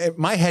 he's,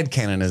 my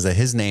headcanon is that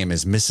his name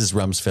is Mrs.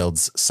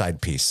 Rumsfeld's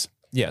side piece.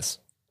 Yes.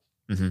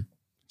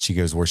 She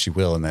goes where she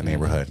will in that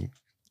neighborhood.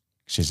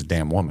 She's a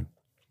damn woman.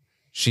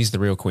 She's the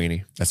real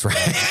Queenie. That's right.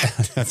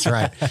 That's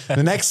right.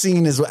 The next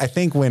scene is, I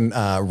think, when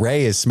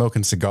Ray is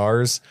smoking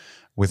cigars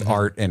with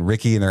Art and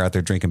Ricky, and they're out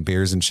there drinking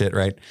beers and shit,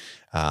 right?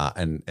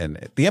 And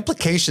the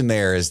implication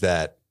there is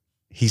that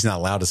he's not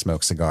allowed to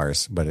smoke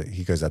cigars, but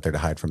he goes out there to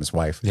hide from his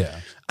wife. Yeah.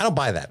 I don't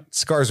buy that.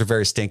 Cigars are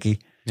very stinky.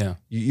 Yeah.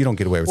 You don't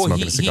get away with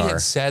smoking a he cigar.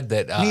 had said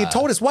that And he had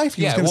told his wife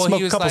he was going to smoke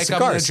he a was couple like, I'm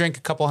going cigars. to drink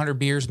a couple hundred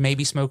beers,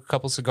 maybe smoke a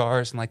couple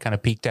cigars, and like kind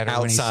of peeked at her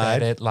when he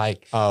Outside? said it.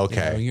 Like, Oh,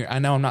 okay. I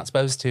know I'm not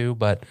supposed to,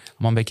 but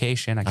I'm on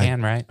vacation. I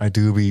can, right? I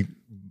do be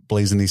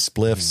blazing these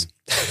spliffs.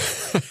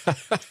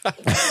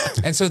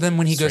 And so then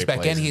when he goes Straight back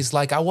in, blazing. he's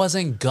like, I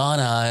wasn't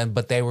gonna,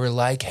 but they were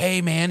like,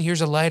 hey man,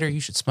 here's a lighter. You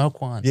should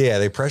smoke one. Yeah,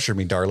 they pressured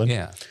me, darling.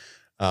 Yeah.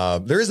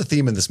 There is a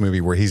theme in this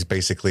movie where he's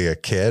basically a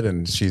kid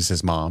and she's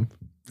his mom.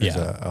 There's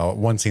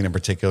one scene in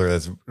particular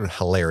that's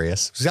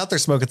hilarious. She's out there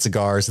smoking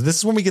cigars. This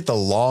is when we get the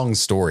long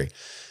story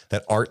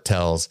that Art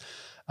tells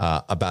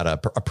about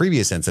a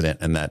previous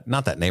incident in that,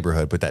 not that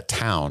neighborhood, but that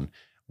town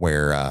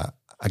where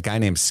a guy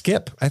named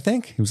Skip, I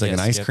think, he was like an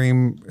ice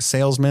cream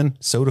salesman,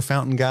 soda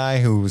fountain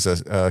guy who was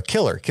a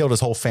killer, killed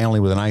his whole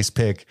family with an ice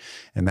pick.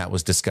 And that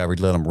was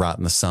discovered, let him rot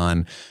in the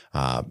sun.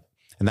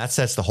 And that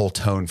sets the whole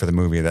tone for the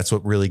movie. That's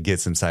what really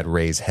gets inside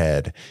Ray's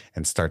head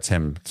and starts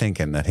him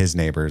thinking that his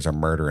neighbors are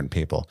murdering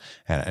people.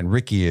 And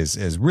Ricky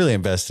is really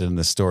invested in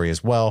this story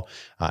as well.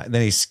 And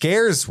then he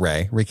scares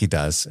Ray. Ricky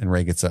does. And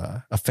Ray gets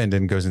offended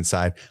and goes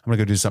inside. I'm going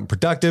to go do something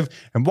productive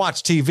and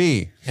watch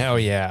TV. Hell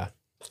yeah.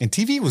 And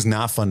TV was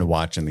not fun to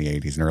watch in the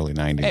 80s and early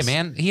 90s. Hey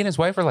man, he and his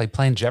wife were like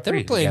playing Jeopardy.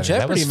 They were playing together.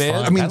 That Jeopardy, was man.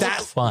 fun. I mean,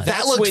 looked fun.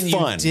 that looked when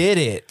fun. you did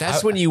it.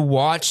 That's when you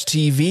watched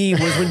TV,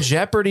 was when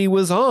Jeopardy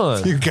was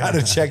on. You got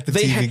to check the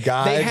TV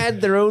guide. They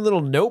had their own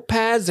little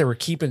notepads. They were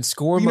keeping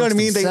score. You know what I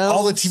mean? Themselves.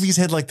 All the TVs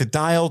had like the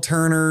dial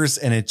turners,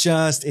 and it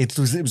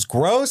was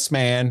gross,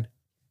 man.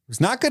 It was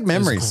not good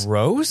memories.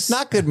 Gross.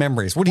 Not good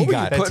memories. What do you were you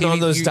got? putting TV on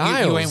those you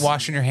dials? ain't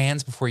washing your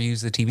hands before you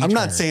use the TV. I'm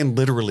not turner. saying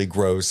literally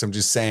gross. I'm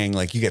just saying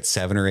like you get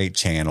 7 or 8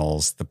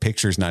 channels. The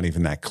picture's not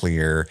even that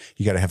clear.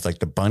 You got to have like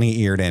the bunny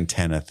eared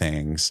antenna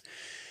things.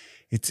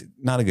 It's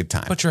not a good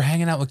time. But you're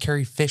hanging out with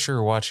Carrie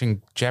Fisher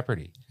watching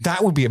Jeopardy.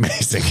 That would be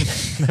amazing.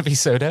 That'd be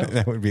so dope.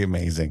 That would be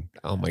amazing.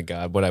 Oh my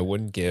God, what I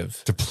wouldn't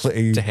give To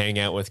play to hang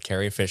out with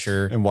Carrie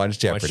Fisher and watch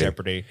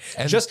Jeopardy.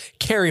 And just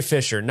Carrie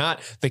Fisher,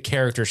 not the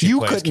character she You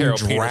plays. couldn't Carol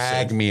drag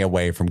Peterson. me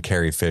away from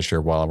Carrie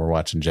Fisher while we're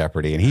watching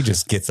Jeopardy, and he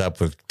just gets up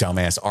with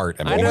dumbass art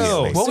immediately.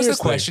 know. What was the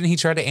Seriously. question he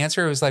tried to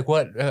answer? It was like,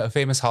 what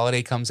famous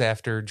holiday comes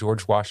after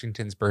George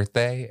Washington's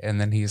birthday? And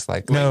then he's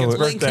like, No,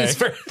 Lincoln's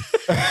birthday.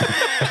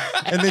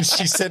 And then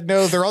she said,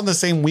 no, they're on the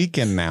same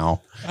weekend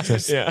now.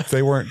 Yeah.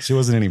 They weren't, she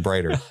wasn't any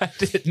brighter. I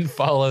didn't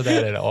follow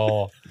that at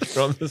all.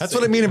 That's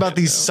what I mean about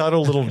these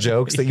subtle little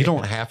jokes that you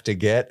don't have to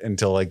get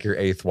until like your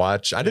eighth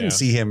watch. I didn't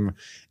see him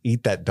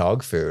eat that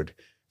dog food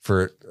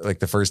for like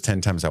the first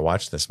 10 times I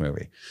watched this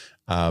movie.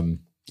 I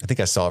think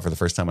I saw it for the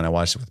first time when I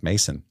watched it with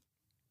Mason.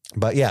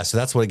 But yeah, so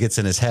that's what gets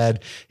in his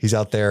head. He's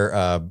out there.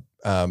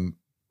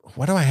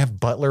 What do I have?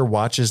 Butler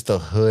watches The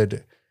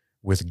Hood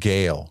with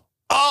Gail.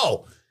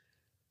 Oh,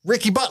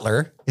 Ricky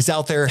Butler is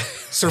out there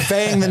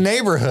surveying the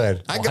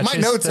neighborhood. My Watches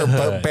notes the are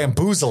hood.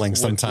 bambooling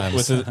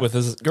sometimes. with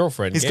his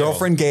girlfriend. His Gail.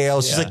 girlfriend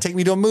Gail, she's Yeah. like, take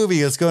me to a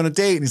movie. Let's go on a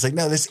date. And he's like,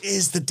 no, this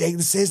is the date.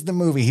 This is the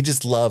movie. He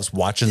just loves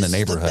watching the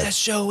neighborhood. Best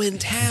show in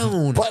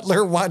town.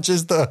 Butler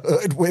watches The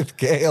Hood with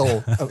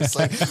Gail. I was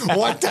like,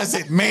 what does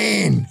it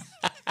mean?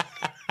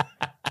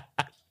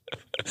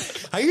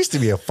 I used to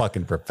be a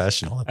fucking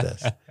professional at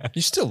this.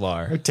 You still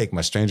are. I would take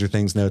my Stranger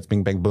Things notes,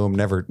 bing, bang, boom,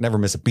 never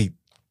miss a beat.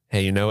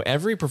 Hey, you know,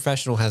 every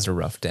professional has a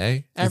rough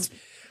day.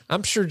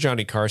 I'm sure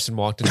Johnny Carson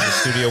walked into the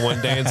studio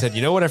one day and said,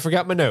 you know what? I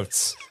forgot my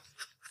notes.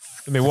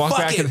 Let me walk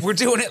back. And We're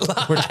doing it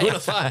live. we're doing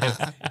it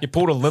live. You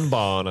pulled a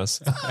Limbaugh on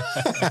us.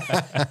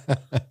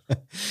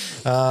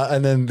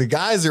 And then the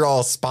guys are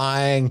all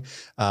spying.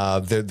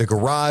 The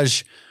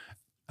garage,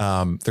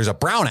 there's a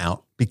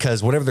brownout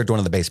because whatever they're doing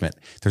in the basement,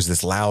 there's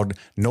this loud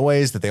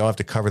noise that they all have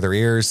to cover their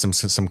ears.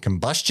 Some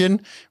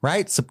combustion,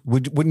 right?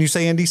 Wouldn't you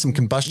say, Andy? Some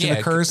combustion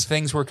occurs.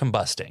 Things were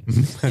combusting.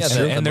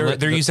 Yeah, and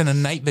they're using a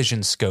night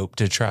vision scope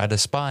to try to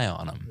spy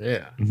on them.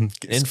 Yeah.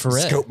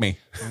 Infrared. Scope me.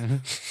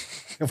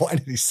 Why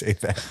did he say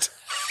that?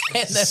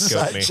 And then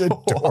Scope me. Such a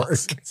dork.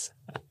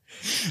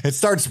 It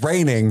starts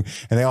raining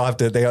and they all have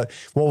to,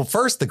 well,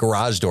 first the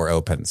garage door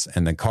opens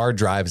and the car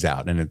drives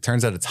out and it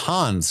turns out it's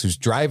Hans who's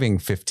driving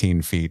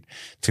 15 feet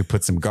to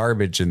put some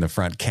garbage in the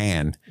front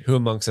can. Who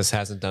amongst us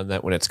hasn't done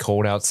that when it's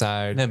cold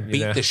outside? And then you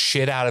beat know? the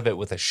shit out of it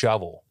with a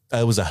shovel.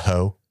 It was a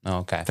hoe.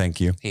 Okay. Thank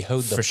you. He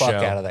hoed the For fuck show.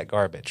 out of that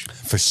garbage.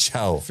 For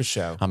show. For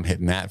show. I'm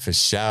hitting that for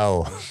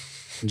show.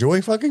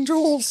 Enjoy fucking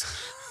Jules.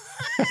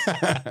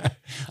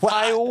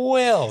 I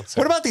will.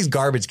 What about these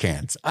garbage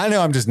cans? I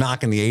know I'm just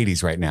knocking the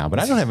 80s right now, but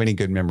I don't have any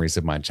good memories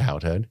of my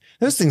childhood.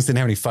 Those things didn't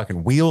have any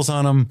fucking wheels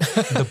on them.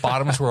 The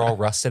bottoms were all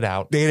rusted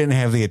out. They didn't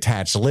have the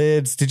attached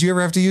lids. Did you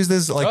ever have to use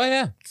this? Like Oh,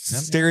 yeah.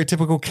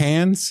 stereotypical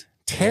cans?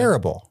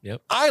 Terrible.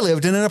 Yep. I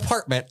lived in an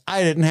apartment.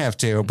 I didn't have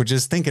to, but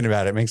just thinking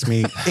about it makes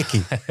me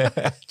icky.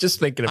 Just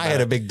thinking about I had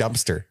it. a big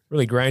dumpster.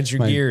 Really grinds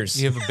your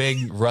gears. You have a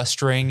big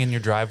rust ring in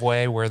your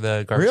driveway where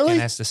the garbage Really?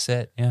 can has to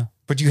sit. Yeah.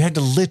 But you had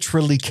to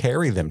literally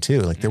carry them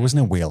too. Like there was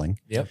no wheeling.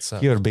 Yep. So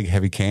You had a big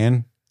heavy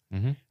can.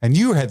 Mhm. And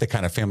you had the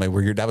kind of family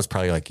where that was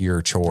probably like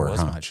your chore, it was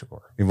huh? my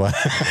chore. It was.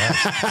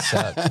 It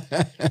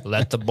sucked.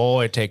 Let the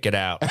boy take it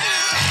out.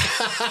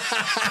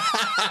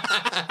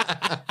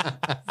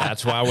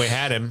 That's why we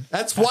had him.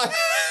 That's why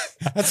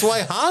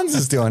Hans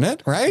is doing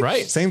it, right?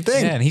 Right. Same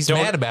thing. Yeah, and he's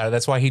Don't- mad about it.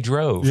 That's why he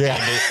drove.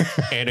 Yeah.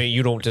 Anna,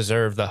 you don't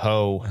deserve the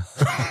hoe.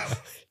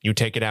 You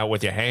take it out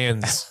with your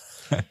hands.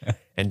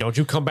 And don't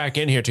you come back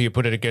in here till you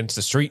put it against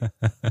the street.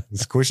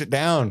 Squish it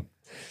down.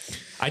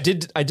 I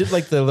did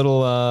like the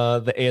little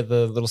the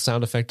little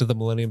sound effect of the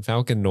Millennium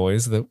Falcon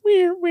noise. The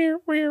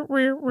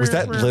Was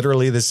that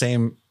literally the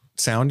same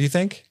sound, you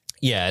think?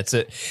 Yeah,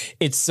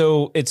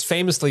 it's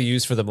famously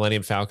used for the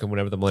Millennium Falcon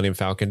whenever the Millennium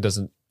Falcon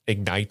doesn't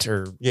ignite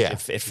or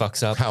if it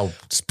fucks up. How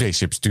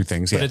spaceships do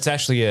things. But Yeah. it's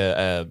actually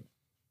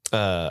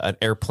an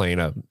airplane,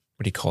 what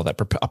do you call that?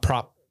 A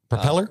prop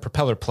Propeller?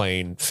 propeller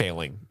plane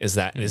failing is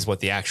what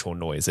the actual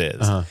noise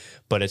is.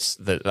 But it's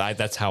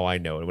that's how I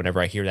know it. Whenever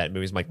I hear that in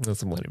movies, I'm like, that's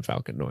the Millennium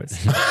Falcon noise.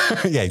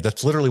 Yeah,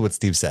 that's literally what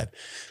Steve said.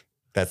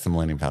 That's the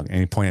Millennium Falcon. And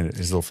he pointed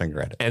his little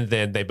finger at it. And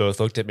then they both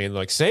looked at me and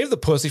like, save the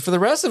pussy for the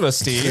rest of us,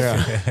 Steve.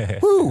 Yeah.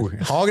 Woo,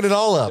 hogging it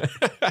all up.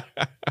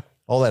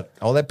 all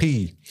that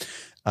pee.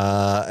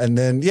 And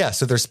then, yeah,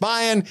 so they're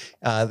spying.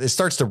 It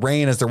starts to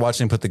rain as they're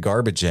watching him put the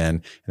garbage in.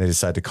 And they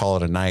decide to call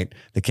it a night.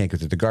 They can't go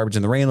through the garbage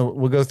in the rain.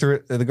 We'll go through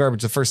it, the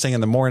garbage the first thing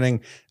in the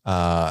morning.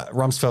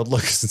 Rumsfeld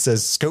looks and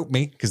says, scope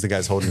me, because the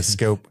guy's holding a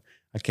scope.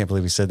 I can't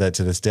believe he said that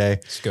to this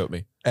day. Scope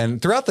me.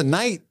 And throughout the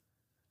night,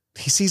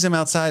 he sees him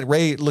outside.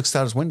 Ray looks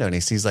out his window and he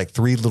sees like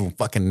 3 little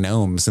fucking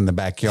gnomes in the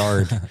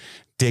backyard,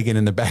 digging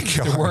in the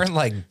backyard. They're wearing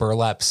like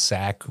burlap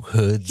sack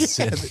hoods.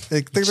 Yeah, and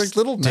they're like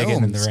little digging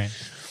in the gnomes. rain.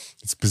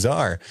 It's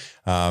bizarre.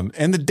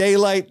 In the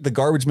daylight, the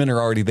garbage men are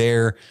already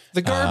there.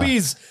 The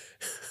Garbies.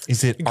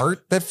 Is it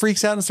Art that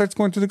freaks out and starts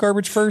going through the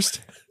garbage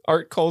first?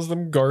 Art calls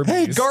them Garbies.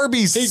 Hey,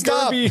 Garbies, Hey,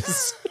 stop.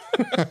 Garbies.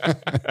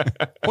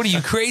 What are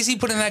you, crazy?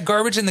 Putting that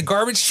garbage in the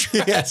garbage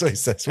truck? Yeah, that's what he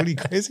says. What are you,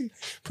 crazy?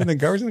 Putting the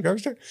garbage in the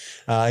garbage truck?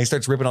 He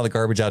starts ripping all the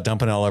garbage out,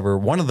 dumping it all over.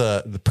 One of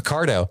the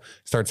Picardo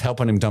starts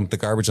helping him dump the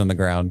garbage on the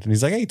ground. And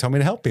he's like, hey, you told me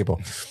to help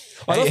people.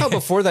 I love how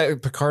before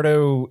that,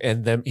 Picardo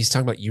and them, he's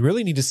talking about, you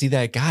really need to see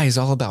that guy. He's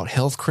all about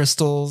health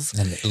crystals.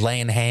 And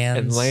laying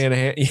hands.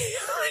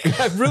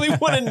 I really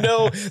want to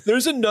know.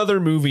 There's another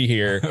movie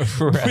here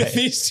with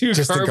these two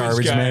Just the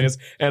garbage guys,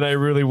 and I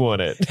really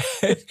want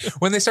it.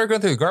 When they start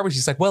going through the garbage,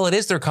 he's like, well, it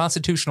is their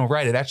constitutional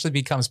right. It actually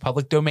becomes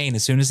public domain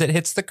as soon as it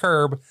hits the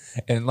curb.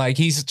 And like,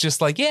 he's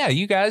just like, yeah,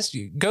 you guys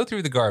go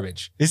through the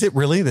garbage. Is it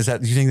really? Do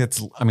you think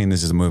that's, I mean,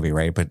 this is a movie,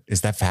 right? But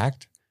is that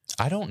fact?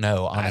 I don't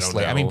know,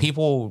 honestly. I don't know. I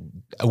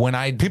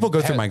mean, people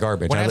go through my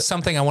garbage. When I have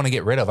something I want to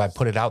get rid of, I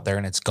put it out there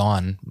and it's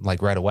gone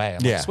like right away.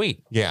 I'm like,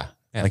 sweet. Yeah.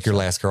 Like your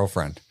last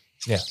girlfriend.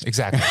 Yeah,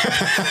 exactly.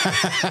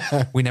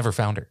 We never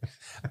found her.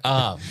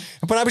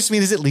 But I just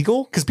mean, is it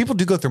legal? Because people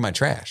do go through my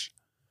trash.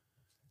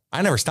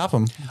 I never stop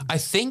them. I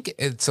think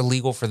it's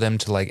illegal for them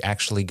to like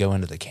actually go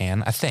into the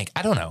can. I think.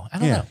 I don't know. I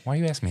don't know. Why are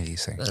you asking me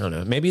these things? I don't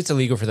know. Maybe it's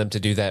illegal for them to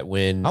do that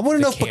when I want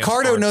to know if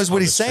Picardo knows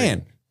what he's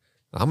saying.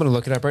 I'm going to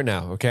look it up right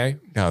now. Okay.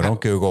 No,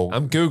 don't Google.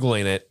 I'm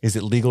Googling it. Is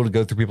it legal to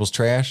go through people's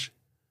trash?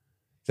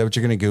 Is that what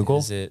you're going to Google?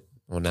 Is it?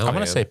 Well, now I'm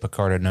going to say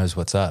Picardo knows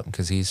what's up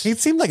because he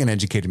seemed like an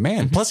educated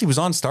man. Plus, he was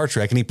on Star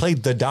Trek and he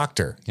played the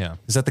Doctor. Yeah.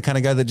 Is that the kind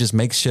of guy that just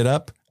makes shit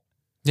up?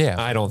 Yeah.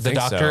 I don't think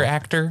the Doctor so.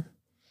 actor.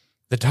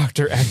 The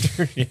Doctor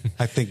actor. Yeah.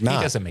 I think not.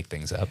 He doesn't make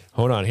things up.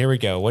 Hold on. Here we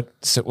go.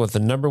 What's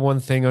the number one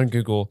thing on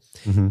Google?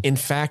 In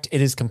fact,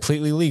 it is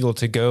completely legal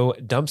to go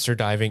dumpster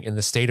diving in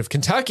the state of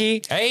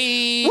Kentucky.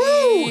 Hey.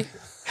 Woo!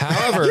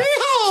 However,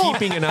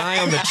 keeping an eye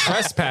on the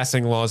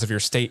trespassing laws of your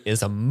state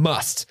is a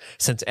must.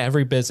 Since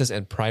every business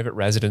and private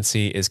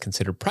residency is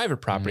considered private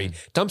property,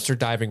 dumpster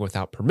diving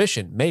without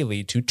permission may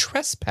lead to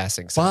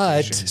trespassing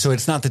But, citations. so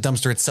it's not the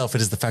dumpster itself,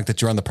 it is the fact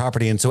that you're on the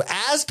property. And so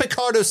as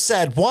Picardo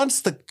said,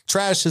 once the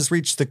trash has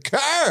reached the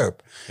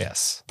curb,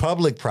 Yes.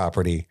 public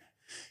property,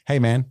 hey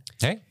man,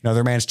 Hey.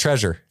 another man's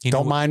treasure.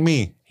 Don't mind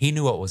me. He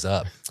knew what was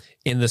up.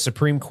 In the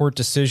Supreme Court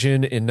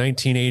decision in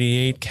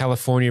 1988,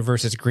 California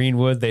versus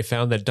Greenwood, they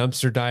found that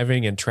dumpster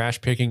diving and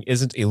trash picking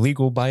isn't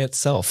illegal by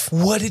itself.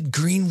 What did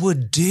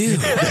Greenwood do?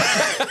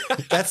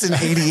 That's in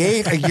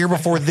 88, a year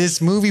before this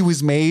movie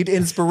was made.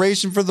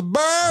 Inspiration for the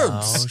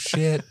Burbs. Oh,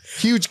 shit.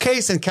 Huge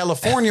case in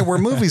California where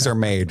movies are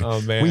made. Oh,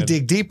 man. We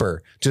dig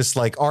deeper, just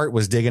like Art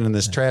was digging in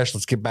this trash.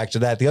 Let's get back to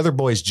that. The other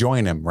boys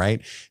join him,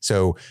 right?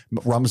 So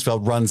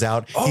Rumsfeld runs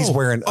out. He's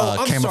wearing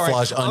I'm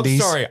camouflage sorry.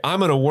 undies. I'm sorry.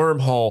 I'm in a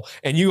wormhole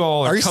and you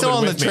all are you coming still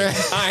on with the me. train?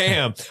 I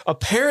am.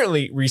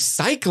 Apparently,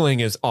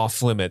 recycling is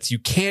off limits. You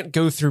can't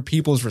go through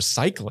people's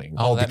recycling.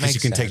 Oh, that because you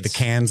makes can take the sense.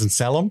 cans and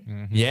sell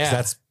them?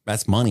 Yeah.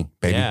 That's money,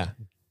 baby. Yeah.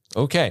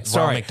 Okay. Ronald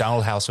Sorry.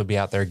 McDonald House would be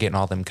out there getting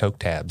all them Coke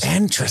tabs.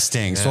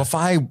 Interesting. So if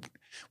I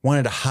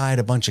wanted to hide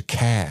a bunch of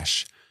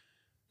cash,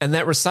 And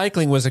that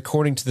recycling was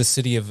according to the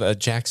city of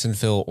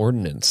Jacksonville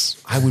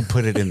ordinance. I would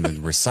put it in the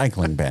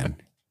recycling bin,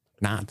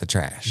 not the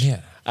trash.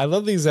 Yeah. I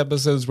love these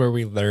episodes where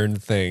we learn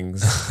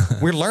things.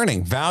 We're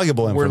learning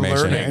valuable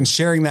information learning. and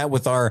sharing that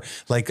with our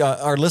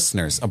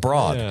listeners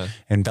abroad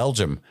in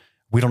Belgium.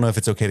 We don't know if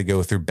it's okay to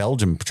go through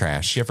Belgium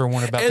trash. You ever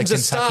wonder about Enza, the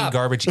Kentucky stop.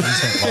 garbage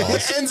easement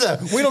laws?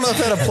 Enza, we don't know if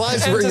that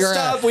applies where Enza, you're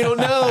stop. at. We don't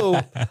know.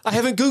 I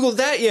haven't Googled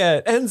that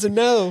yet. Enza,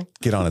 no.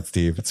 Get on it,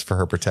 Steve. It's for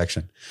her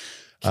protection.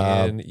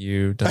 Can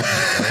you dump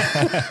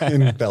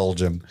In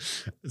Belgium.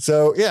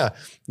 So yeah.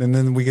 And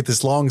then we get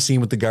this long scene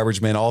with the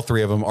garbage men, all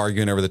three of them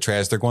arguing over the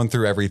trash. They're going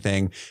through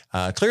everything.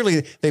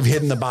 Clearly they've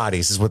hidden the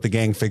bodies is what the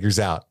gang figures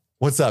out.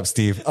 What's up,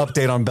 Steve?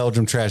 Update on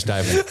Belgium trash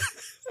diving.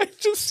 I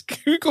just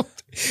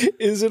Googled,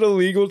 is it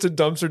illegal to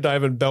dumpster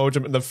dive in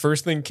Belgium? And the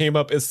first thing came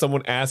up is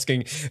someone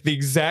asking the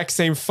exact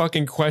same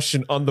fucking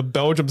question on the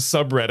Belgium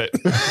subreddit.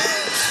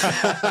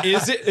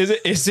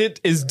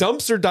 Is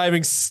dumpster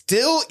diving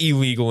still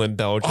illegal in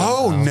Belgium?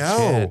 Oh, no.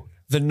 shit.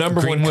 The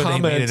number Greenwood one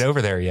ain't made comment. it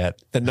over there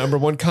yet. The number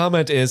one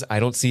comment is, I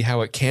don't see how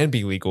it can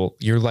be legal.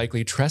 You're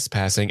likely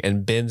trespassing,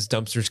 and bins,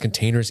 dumpsters,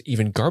 containers,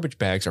 even garbage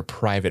bags are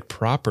private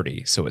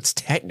property. So it's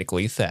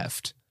technically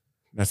theft.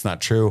 That's not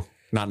true.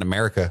 Not in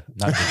America.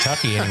 Not in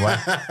Kentucky anyway.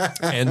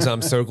 And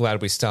I'm so glad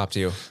we stopped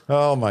you.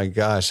 Oh my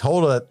gosh.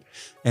 Hold it.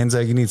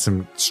 Enza, you need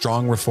some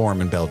strong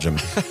reform in Belgium.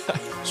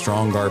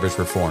 Strong garbage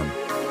reform.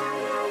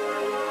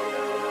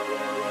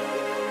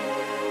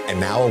 And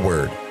now a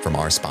word from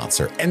our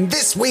sponsor. And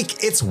this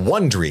week, it's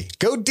Wondery.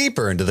 Go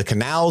deeper into the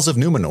canals of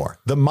Numenor,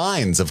 the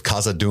mines of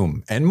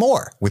Khazad-dûm, and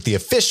more with the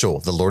official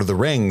The Lord of the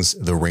Rings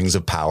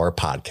of Power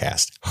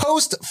podcast.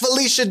 Host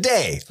Felicia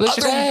Day.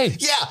 Felicia Day.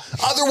 Yeah,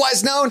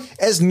 otherwise known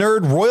as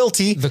Nerd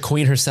Royalty. The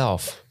queen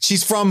herself.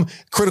 She's from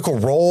Critical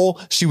Role.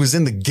 She was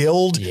in The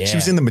Guild. Yeah. She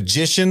was in The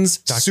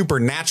Magicians,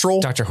 Supernatural.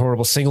 Dr.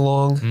 Horrible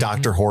sing-along.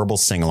 Dr. Horrible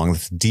sing-along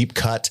with deep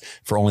cut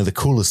for only the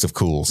coolest of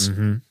cools.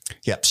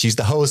 Yep, she's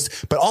the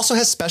host, but also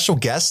has special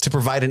guests to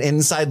provide provide an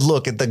inside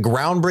look at the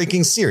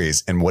groundbreaking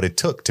series and what it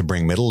took to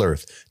bring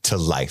Middle-earth to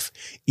life.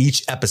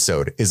 Each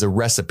episode is a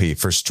recipe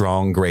for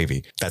strong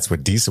gravy. That's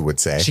what Disa would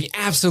say. She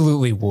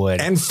absolutely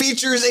would. And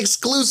features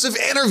exclusive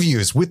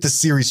interviews with the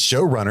series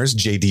showrunners,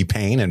 J.D.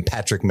 Payne and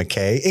Patrick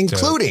McKay,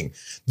 including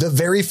the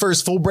very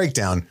first full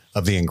breakdown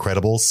of the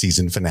incredible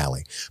season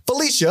finale.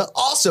 Felicia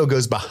also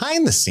goes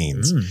behind the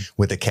scenes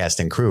with the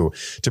cast and crew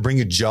to bring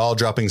you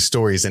jaw-dropping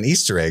stories and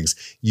Easter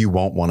eggs you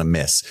won't want to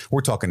miss.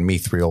 We're talking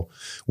Mithril.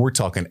 We're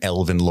talking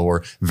Elven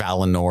lore,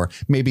 Valinor,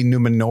 maybe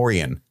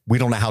Numenorian. We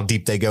don't know how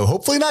deep they go.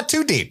 Hopefully not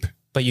too deep.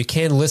 But you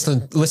can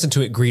listen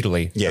to it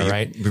greedily. Yeah, all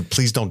right.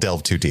 Please don't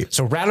delve too deep.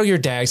 So rattle your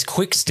dags,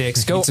 quick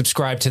sticks, go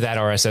subscribe to that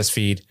RSS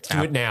feed.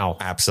 Do it now.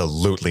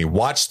 Absolutely.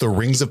 Watch The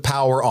Rings of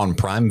Power on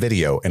Prime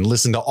Video and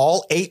listen to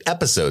all 8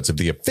 episodes of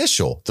the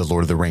official The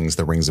Lord of the Rings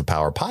of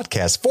Power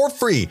podcast for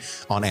free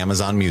on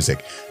Amazon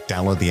Music.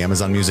 Download the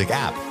Amazon Music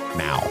app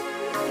now.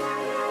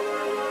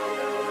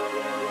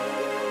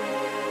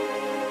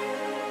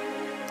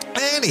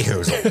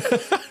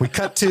 Anywho, we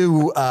cut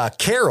to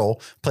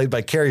Carol, played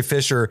by Carrie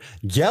Fisher,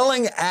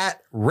 yelling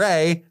at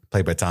Ray,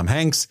 played by Tom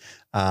Hanks.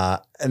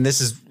 And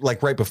this is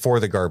like right before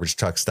the garbage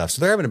truck stuff.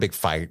 So they're having a big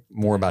fight,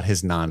 more about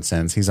his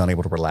nonsense. He's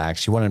unable to relax.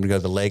 She wanted him to go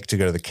to the lake, to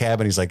go to the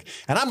cabin. He's like,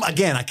 and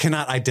I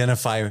cannot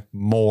identify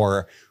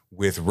more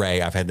with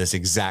Ray. I've had this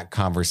exact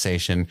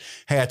conversation.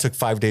 Hey, I took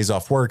 5 days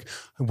off work.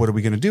 What are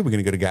we going to do? We're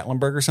going to go to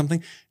Gatlinburg or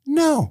something?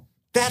 No.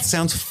 That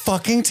sounds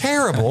fucking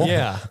terrible.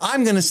 Yeah.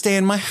 I'm going to stay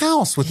in my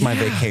house with my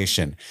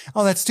vacation.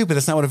 Oh, that's stupid.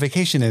 That's not what a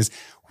vacation is.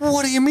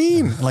 What do you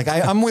mean? Like,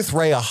 I'm with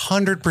Ray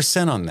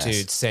 100% on this.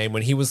 Dude, same.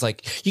 When he was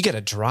like, you got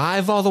to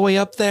drive all the way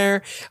up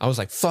there. I was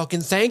like,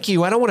 fucking thank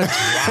you. I don't want to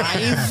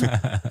drive.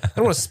 I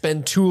don't want to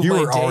spend 2 of my days.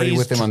 You were already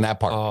with him on that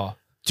part. Oh,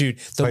 dude,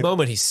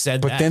 moment he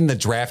said that. But then the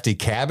drafty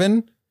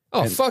cabin.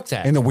 Oh, fuck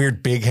that. And the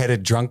weird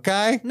big-headed drunk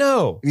guy.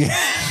 No. Yeah.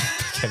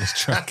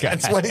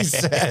 That's what he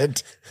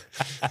said.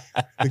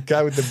 The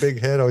guy with the big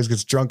head always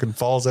gets drunk and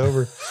falls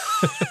over.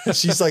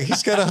 She's like,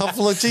 he's got a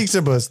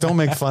Hufflepuff. Don't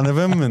make fun of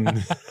him. And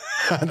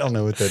I don't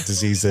know what that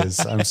disease is.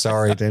 I'm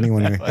sorry to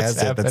anyone who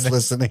has it that's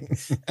listening.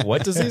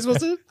 What disease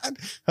was it?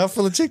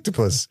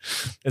 Hufflepuff.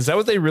 Is that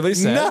what they really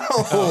said? No.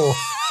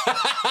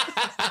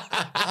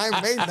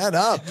 I made that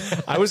up.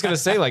 I was going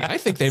to say, like, I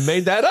think they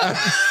made that up.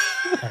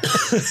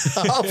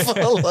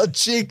 Hufflepuff.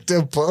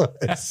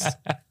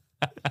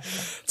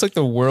 It's like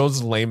the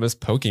world's lamest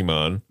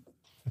Pokemon.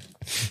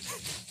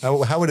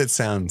 How would it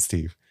sound,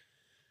 Steve?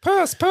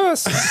 Puss. Why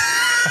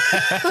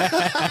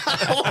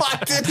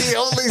did he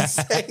only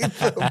say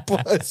the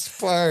puss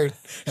part?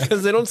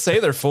 Because they don't say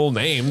their full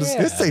names.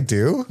 Yeah. Yes, they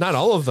do. Not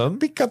all of them.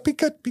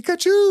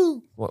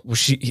 Pikachu. Well,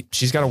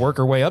 she's got to work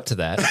her way up to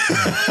that.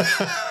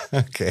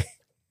 Okay.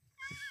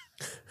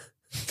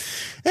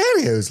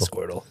 Anywho,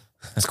 Squirtle.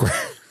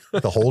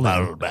 The whole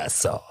name.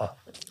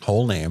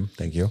 Whole name.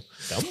 Thank you.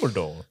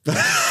 Dumbledore.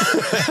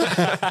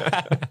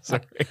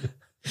 Sorry.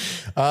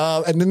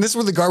 And then this is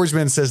where the garbage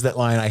man says that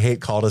line, I hate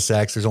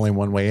cul-de-sacs. There's only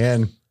one way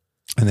in.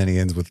 And then he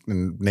ends with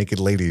naked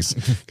ladies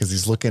because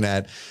he's looking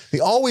at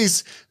the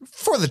always,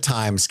 for the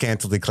time,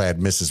 scantily clad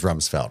Mrs.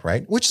 Rumsfeld,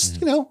 right? Which is,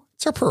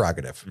 it's her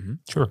prerogative. Mm-hmm.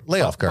 Sure.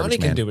 Lay off garbage Bonnie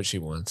man. can do what she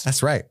wants.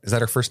 That's right. Is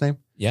that her first name?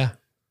 Yeah.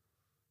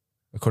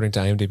 According to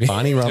IMDb.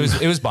 Bonnie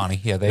Rumsfeld. It was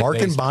Bonnie. Yeah. Mark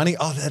and Bonnie.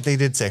 Oh, they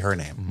did say her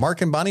name.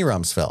 Mark and Bonnie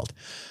Rumsfeld.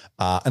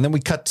 And then we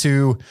cut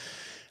to,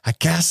 I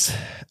guess,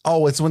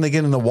 it's when they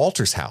get in the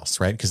Walters house,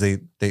 right? Because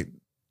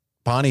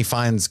Bonnie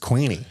finds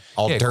Queenie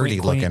all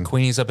dirty looking.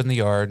 Queenie's up in the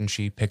yard and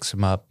she picks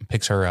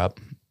her up,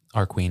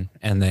 our queen,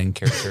 and then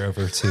carries her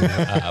over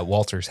to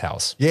Walter's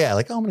house. Yeah,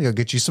 like, I'm going to go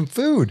get you some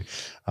food.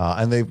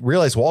 And they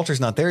realize Walter's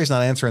not there. He's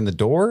not answering the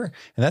door.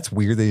 And that's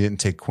weird. They didn't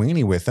take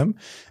Queenie with them.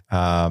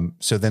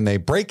 So then they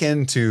break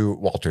into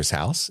Walter's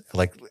house.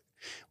 Like,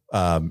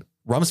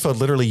 Rumsfeld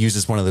literally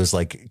uses one of those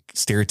like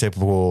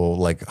stereotypical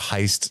like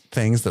heist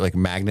things that like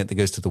magnet that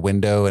goes to the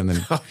window and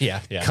then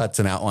cuts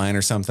an outline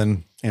or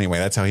something. Anyway,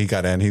 that's how he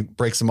got in. He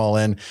breaks them all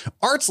in.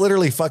 Art's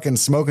literally fucking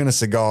smoking a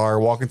cigar,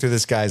 walking through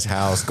this guy's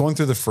house, going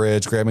through the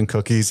fridge, grabbing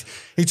cookies.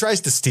 He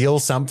tries to steal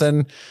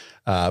something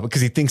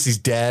because he thinks he's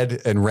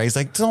dead. And Ray's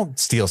like, don't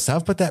steal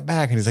stuff, put that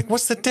back. And he's like,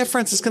 what's the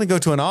difference? It's going to go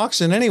to an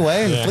auction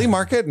anyway, in the flea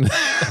market. And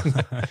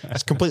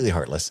it's completely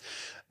heartless.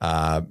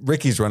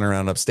 Ricky's running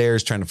around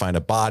upstairs trying to find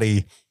a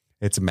body.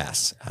 It's a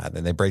mess.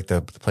 Then they break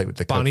the plate with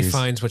the Bonnie cookies.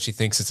 finds what she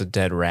thinks is a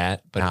dead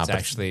rat, but it's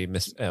actually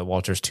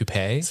Walter's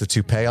toupee. It's a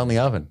toupee on the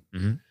oven.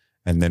 Mm-hmm.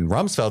 And then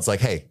Rumsfeld's like,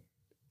 hey,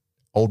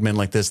 old men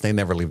like this, they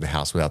never leave the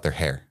house without their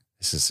hair.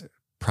 This is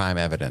prime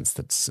evidence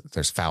that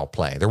there's foul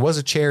play. There was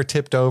a chair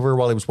tipped over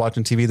while he was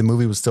watching TV. The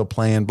movie was still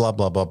playing, blah,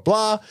 blah, blah,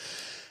 blah.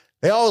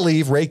 They all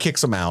leave. Ray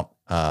kicks them out,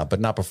 but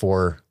not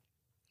before...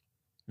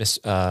 Was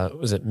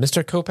it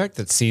Mr. Kopech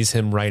that sees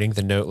him writing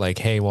the note like,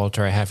 hey,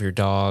 Walter, I have your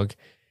dog.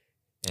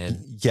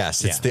 And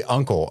yes, it's the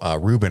uncle,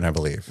 Reuben, I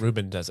believe.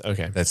 Reuben does.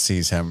 Okay. That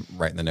sees him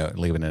writing the note and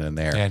leaving it in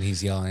there. And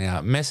he's yelling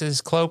out,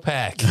 Mrs.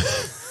 Klopek.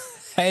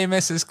 Hey,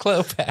 Mrs.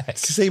 Klopek.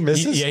 Does he say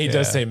Mrs.? He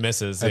does say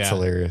Mrs. That's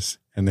hilarious.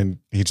 And then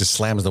he just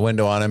slams the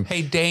window on him.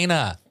 Hey,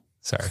 Dana.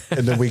 Sorry.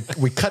 And then we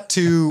cut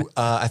to,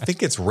 I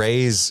think it's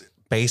Ray's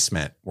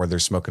basement where they're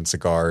smoking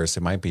cigars.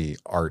 It might be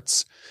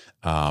Art's.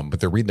 But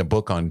they're reading a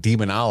book on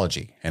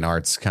demonology, and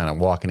Art's kind of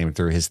walking him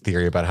through his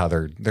theory about how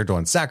they're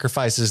doing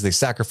sacrifices. They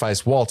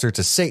sacrifice Walter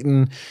to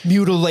Satan.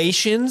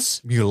 Mutilations,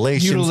 Ray.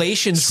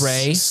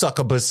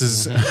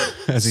 Succubuses,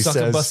 as he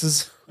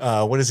says.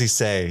 What does he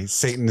say?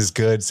 Satan is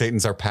good.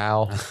 Satan's our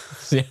pal.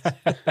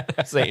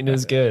 Satan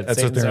is good. That's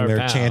Satan's what they're in there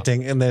pal.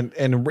 chanting.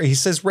 And he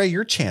says, Ray,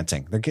 you're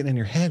chanting. They're getting in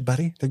your head,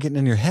 buddy. They're getting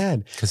in your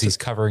head. Because he's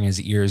covering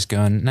his ears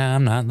going, nah,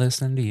 I'm not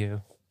listening to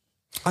you.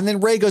 And then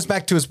Ray goes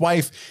back to his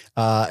wife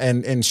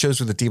and shows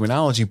her the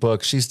demonology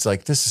book. She's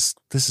like, this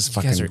is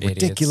fucking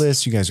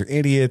ridiculous. You guys are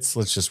idiots.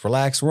 Let's just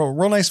relax.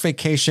 Real nice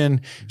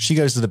vacation. She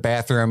goes to the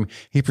bathroom.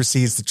 He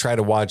proceeds to try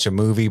to watch a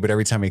movie, but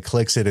every time he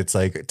clicks it, it's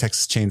like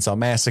Texas Chainsaw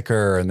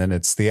Massacre, and then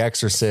it's The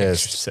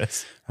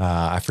Exorcist.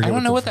 I forget. I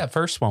don't know what that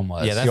first one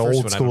was. Yeah, that the first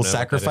old one, I school don't know what that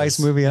sacrifice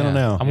is. movie. I don't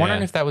know. I'm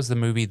wondering if that was the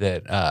movie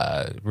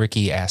that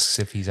Ricky asks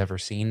if he's ever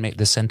seen,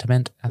 The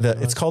Sentiment.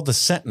 It's called The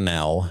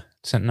Sentinel.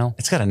 Sentinel.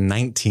 It's got a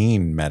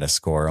 19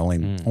 Metascore,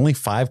 only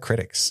 5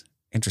 critics.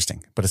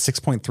 Interesting, but a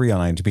 6.3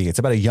 on IMDb. It's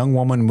about a young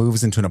woman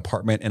moves into an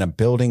apartment in a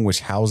building which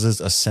houses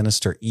a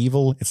sinister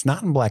evil. It's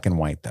not in black and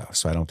white though,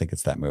 so I don't think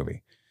it's that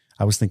movie.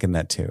 I was thinking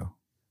that too.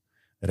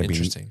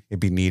 Interesting.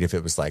 It'd be neat if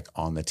it was like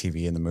on the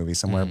TV in the movie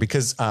somewhere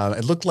because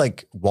it looked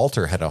like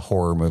Walter had a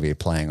horror movie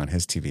playing on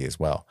his TV as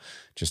well,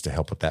 just to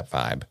help with that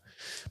vibe.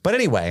 But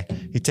anyway,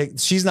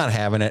 she's not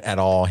having it at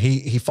all.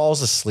 He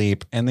falls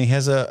asleep and he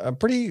has a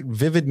pretty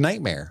vivid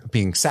nightmare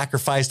being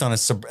sacrificed on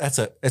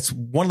it's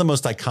one of the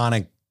most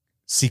iconic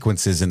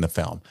sequences in the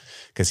film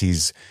because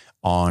he's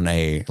on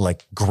a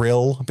like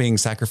grill being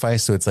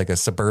sacrificed. So it's like a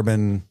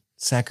suburban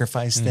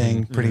sacrifice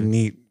thing. Pretty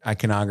neat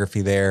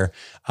iconography there.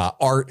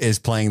 Art is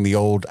playing the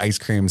old ice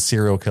cream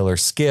serial killer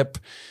Skip.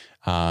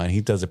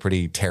 He does a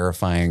pretty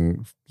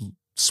terrifying,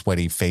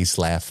 sweaty face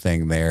laugh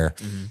thing there.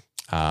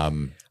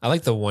 I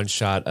like the one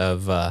shot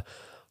of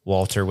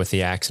Walter with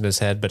the axe in his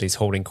head, but he's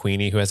holding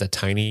Queenie, who has a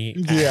tiny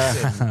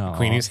axe in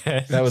Queenie's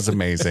head. That was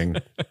amazing.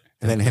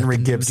 And then Henry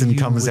Gibson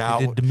comes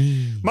out.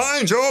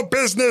 Mind your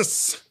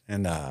business.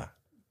 And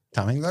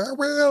Tommy, there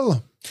will.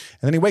 And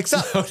then he wakes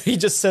up. He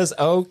just says,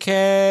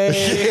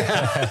 okay.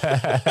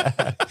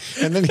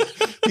 And then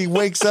he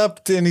wakes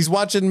up and he's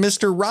watching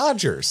Mr.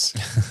 Rogers.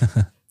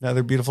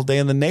 Another beautiful day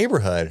in the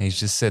neighborhood. He's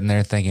just sitting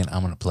there thinking,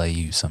 I'm going to play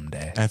you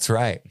someday. That's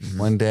right.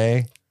 One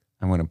day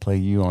I'm going to play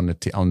you on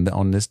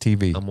on this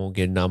TV. I'm going to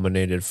get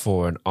nominated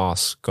for an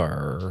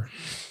Oscar.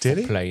 Did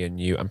he? Playing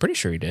you. I'm pretty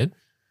sure he did.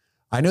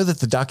 I know that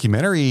the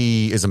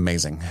documentary is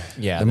amazing.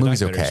 Yeah. The movie's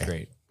documentary's okay.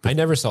 great. I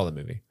never saw the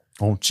movie.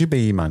 Won't you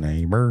be my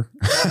neighbor?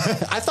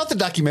 I thought the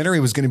documentary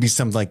was going to be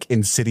some like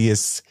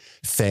insidious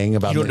thing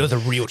about. You don't know the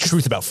real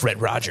truth about Fred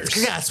Rogers.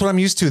 Yeah, that's what I'm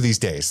used to these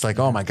days. Like,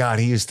 oh my God,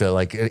 he used to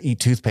like eat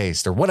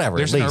toothpaste or whatever.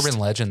 There's an urban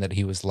legend that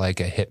he was like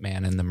a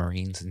hitman in the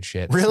Marines and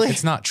shit. Really?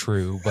 It's not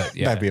true, but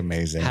yeah. That'd be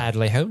amazing.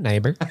 Hadley ho,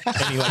 neighbor. And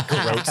he like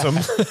garrotes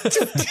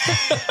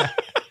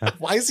him.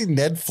 Why is he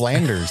Ned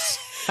Flanders?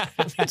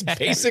 That's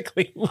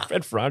basically who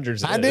Fred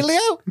Rogers is. Hi,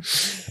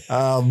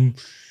 Dilio.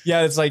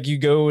 Yeah, it's like you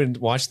go and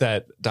watch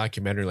that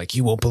documentary, like,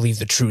 you won't believe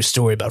the true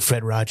story about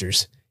Fred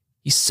Rogers.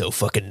 He's so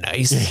fucking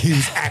nice.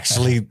 He's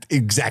actually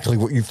exactly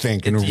what you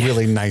think and a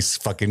really nice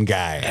fucking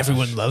guy.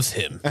 Everyone loves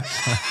him.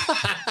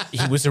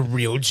 He was a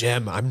real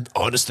gem. I'm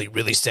honestly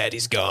really sad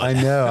he's gone.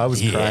 I know. I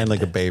was crying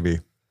like a baby.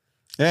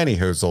 Any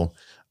hoozle.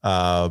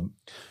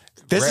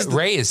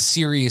 Ray is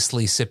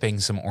seriously sipping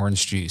some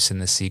orange juice in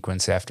the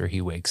sequence after he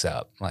wakes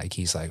up. Like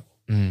he's like,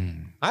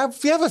 I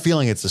have a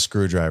feeling it's a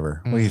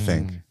screwdriver. What do you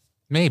think?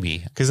 maybe.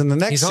 Because in the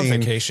next He's on scene,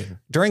 vacation.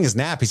 during his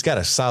nap, he's got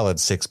a solid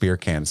 6 beer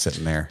cans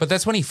sitting there. But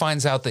that's when he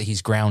finds out that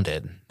he's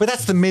grounded. But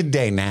that's the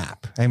midday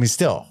nap. I mean,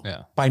 still.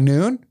 Yeah. By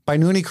noon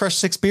he crushed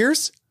 6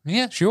 beers?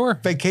 Yeah, sure.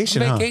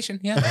 Vacation, huh? Vacation,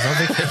 yeah.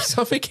 He's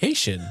on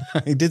vacation.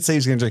 He did say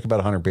he's going to drink about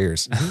 100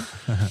 beers.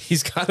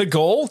 He's got a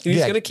goal. He's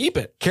Yeah. going to keep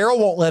it. Carol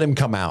won't let him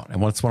come out.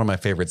 And it's one of my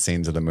favorite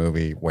scenes of the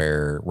movie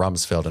where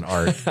Rumsfeld and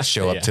Art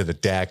show up to the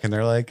deck and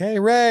they're like, hey,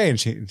 Ray. And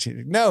she,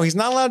 no, he's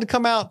not allowed to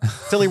come out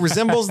till he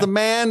resembles the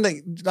man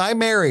that I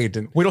married.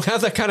 And We don't have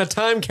that kind of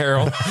time,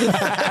 Carol.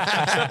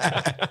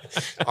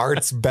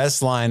 Art's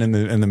best line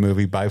in the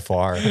movie by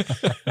far.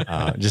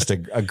 Just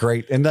a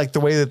great, and like the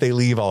way that they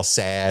leave all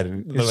sad.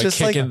 And They're it's like just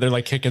kicking, like, they're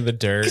like kicking the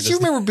dirt. because you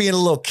remember being a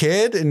little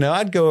kid and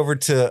I'd go over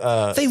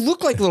to, They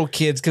look like little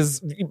kids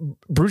because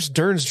Bruce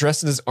Dern's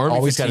dressed in his army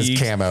always got his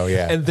fatigues, camo.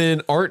 Yeah. and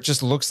then Art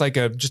just looks like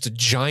just a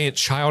giant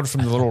child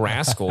from the Little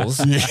Rascals.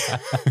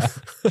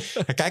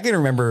 Like I can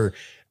remember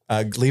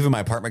leaving my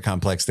apartment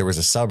complex. There was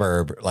a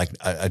suburb like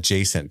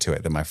adjacent to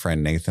it that my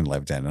friend Nathan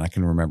lived in. And I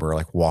can remember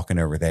like walking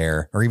over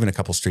there or even a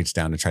couple streets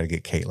down to try to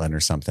get Caitlin or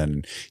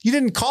something. You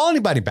didn't call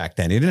anybody back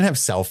then. You didn't have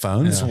cell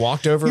phones. Just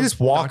walked over. You just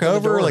walk knocked on the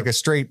over door. like a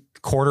straight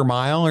quarter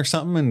mile or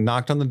something and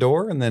knocked on the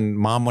door. And then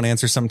mom would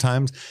answer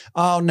sometimes.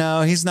 Oh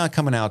no, he's not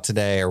coming out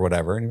today or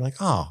whatever. And you're like,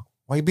 oh,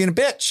 Why are you being a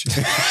bitch?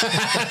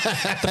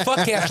 The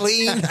fuck,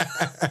 Kathleen?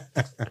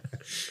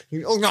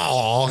 Oh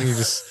no! You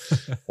just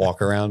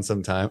walk around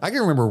sometime. I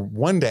can remember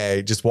one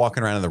day just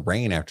walking around in the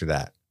rain after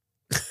that.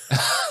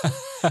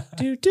 I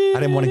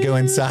didn't want to go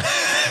inside.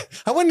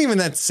 I wasn't even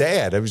that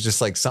sad. It was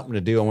just like something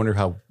to do. I wonder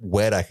how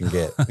wet I can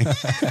get.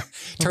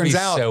 Turns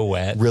out so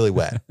wet. Really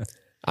wet.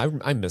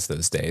 I miss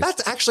those days.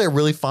 That's actually a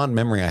really fond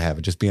memory I have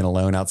of just being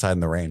alone outside in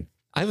the rain.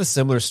 I have a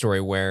similar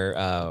story where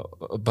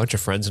a bunch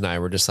of friends and I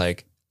were just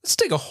like, let's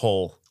dig a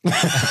hole.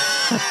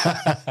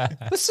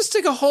 Let's just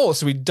dig a hole.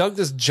 So we dug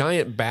this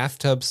giant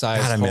bathtub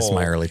sized hole. God, I miss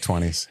my early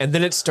 20s. And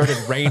then it started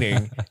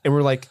raining, and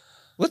we're like,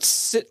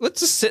 let's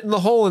just sit in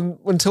the hole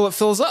until it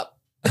fills up.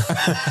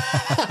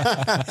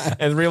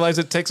 And realize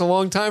it takes a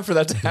long time for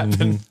that to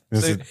happen.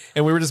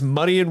 And we were just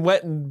muddy and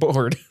wet and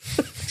bored.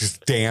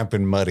 Just damp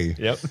and muddy.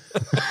 Yep.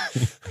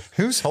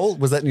 Whose hole?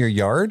 Was that in your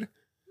yard?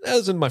 That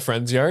was in my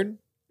friend's yard.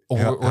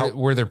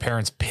 Were their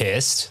parents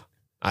pissed?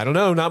 I don't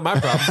know. Not my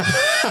problem.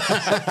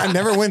 I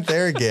never went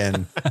there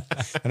again.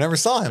 I never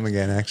saw him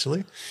again,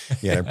 actually.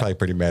 Yeah, they're probably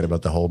pretty mad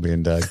about the hole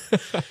being dug.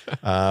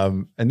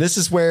 And this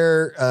is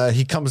where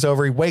he comes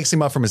over. He wakes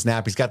him up from his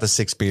nap. He's got the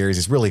 6 beers.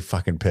 He's really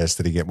fucking pissed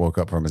that he woke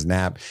up from his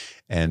nap.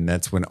 And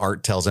that's when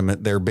Art tells him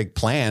that their big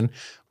plan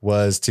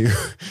was to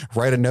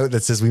write a note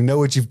that says, "We know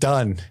what you've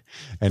done,"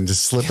 and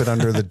just slip it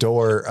under the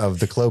door of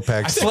the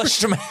Klopex. I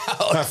flushed him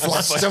out. I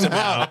flushed him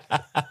out.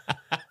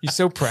 He's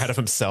so proud of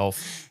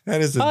himself.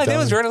 That is All I did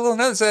was write a little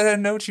note that said, "I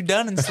know what you've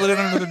done," and slid it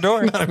under the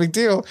door. Not a big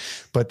deal.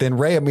 But then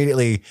Ray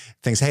immediately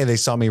thinks, hey, they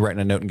saw me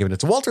writing a note and giving it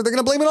to Walter. They're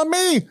going to blame it on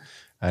me.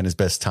 In his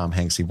best Tom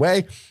Hanksy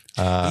way.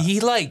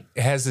 He like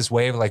has this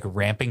way of like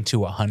ramping to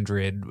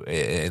 100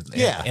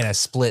 in a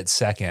split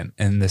second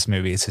in this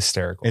movie. It's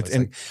hysterical. It's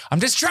like, I'm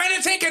just trying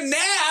to take a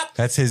nap.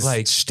 That's his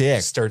like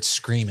shtick. Starts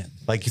screaming.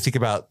 Like you think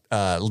about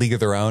League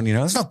of Their Own,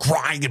 there's no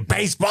crying in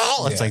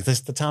baseball. It's like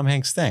this the Tom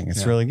Hanks thing.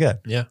 It's really good.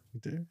 Yeah.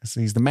 So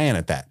he's the man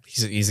at that.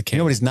 He's a king. You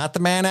know what he's not the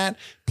man at?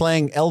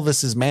 Playing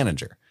Elvis's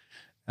manager.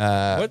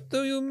 What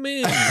do you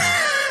mean?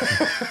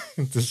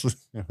 This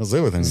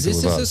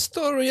is a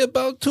story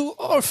about 2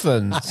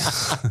 orphans.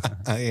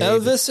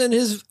 Elvis and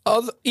his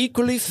other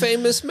equally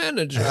famous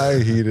manager. I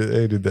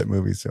hated that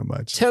movie so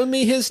much. Tell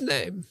me his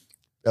name.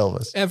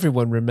 Elvis.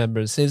 Everyone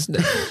remembers his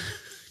name.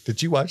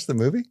 Did you watch the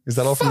movie? Is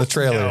that all from the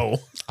trailer? No.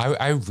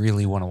 I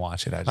really want to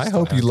watch it. I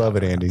hope you love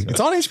it, Andy. It's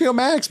on HBO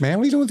Max, man.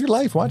 What are you doing with your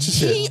life? Watch this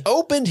shit. He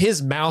opened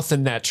his mouth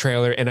in that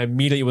trailer and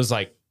immediately was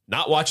like,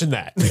 not watching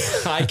that.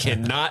 I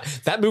cannot.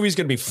 That movie's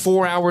going to be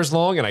 4 hours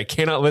long, and I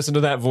cannot listen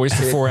to that voice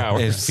for 4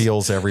 hours. It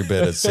feels every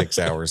bit of 6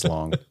 hours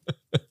long.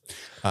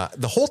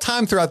 The whole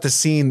time throughout the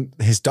scene,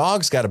 his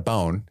dog's got a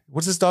bone.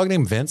 What's his dog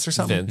name? Vince or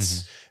something?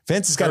 Vince.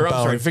 Vince has got a bone.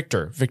 I'm sorry,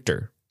 Victor.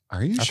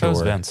 Are you I sure? thought it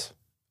was Vince.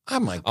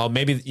 I'm like, oh,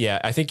 maybe. Yeah,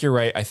 I think you're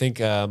right. I think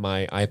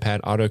my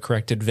iPad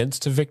auto-corrected Vince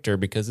to Victor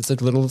because it's a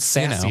little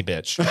sassy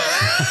bitch.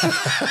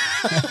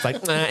 It's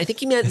like, I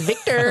think you meant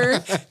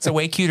Victor. It's a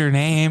way cuter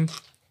name.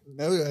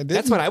 no, I didn't.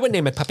 That's what I would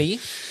name a puppy.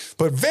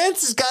 But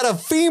Vince has got a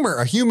femur,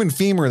 a human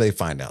femur, they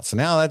find out. So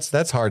now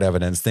that's hard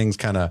evidence. Things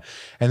kind of,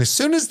 and as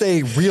soon as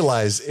they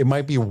realize it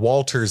might be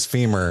Walter's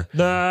femur,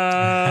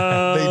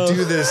 No. they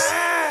do this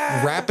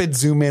rapid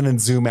zoom in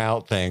and zoom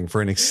out thing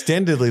for an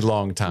extendedly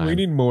long time. We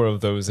need more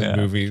of those in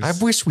movies. I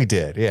wish we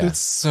did. Yeah. It's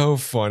so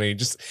funny.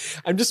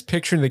 I'm just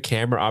picturing the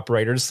camera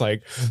operator just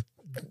like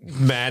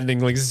maddening,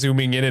 like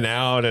zooming in and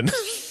out. And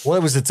well,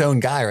 it was its own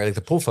guy, right? Like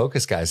the pull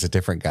focus guy is a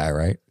different guy,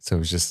 right? So it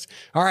was just,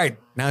 all right,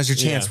 now's your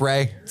chance,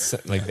 Ray.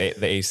 like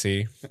the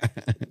AC.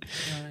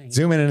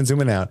 Zoom in and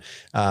zooming out.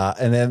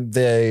 And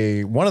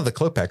then one of the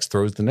Klopex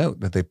throws the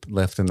note that they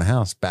left in the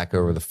house back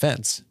over the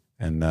fence.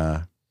 And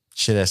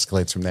shit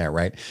escalates from there,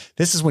 right?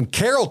 This is when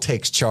Carol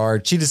takes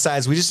charge. She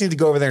decides we just need to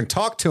go over there and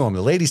talk to him.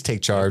 The ladies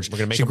take charge. We're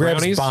gonna make she grabs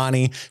brownies?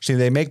 Bonnie.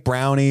 They make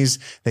brownies.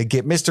 They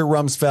get Mr.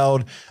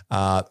 Rumsfeld.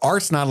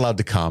 Art's not allowed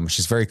to come.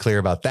 She's very clear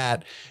about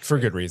that. For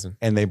good reason.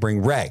 And they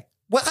bring Ray.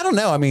 Well, I don't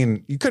know. I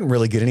mean, you couldn't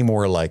really get any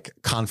more like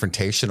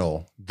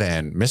confrontational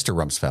than Mr.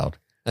 Rumsfeld.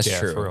 That's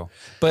true. For real.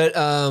 But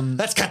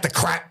Let's cut the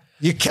crap.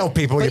 You kill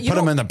people. You put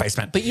them in the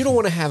basement. But you don't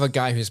want to have a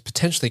guy who's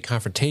potentially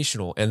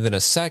confrontational and then a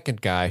second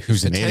guy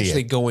who's an potentially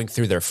idiot. going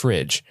through their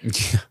fridge.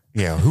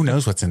 Yeah, who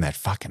knows what's in that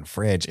fucking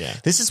fridge? Yeah.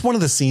 This is one of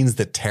the scenes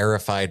that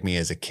terrified me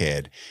as a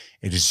kid.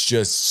 It is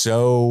just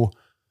so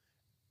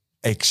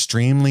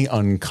extremely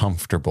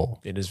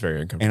uncomfortable. It is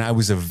very uncomfortable. And I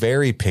was a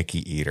very picky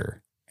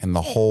eater. And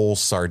the whole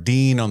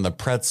sardine on the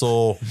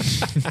pretzel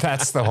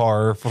That's the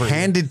horror for you.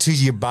 handed to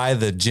you by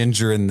the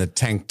ginger in the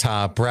tank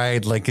top,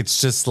 right? Like, it's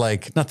just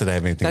like, not that I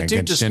have anything That dude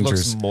against just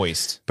gingers. looks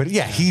moist. But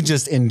yeah, he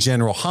just in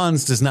general,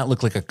 Hans does not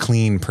look like a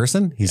clean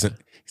person.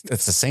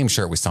 That's the same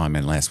shirt we saw him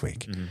in last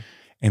week. Mm-hmm.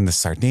 And the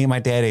sardine, my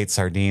dad ate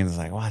sardines.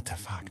 Like, what the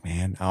fuck,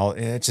 man?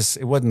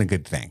 It wasn't a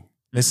good thing.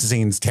 This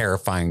scene's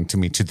terrifying to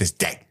me to this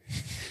day.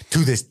 To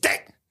this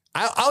day.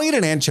 I'll eat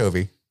an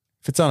anchovy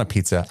if it's on a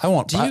pizza. I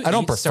won't. I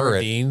don't prefer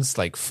sardines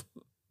like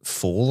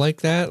full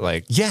like that?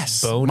 Like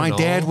Yes, bone my and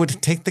dad all?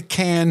 would take the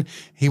can.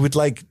 He would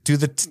like do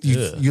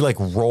you like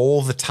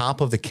roll the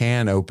top of the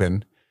can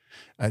open.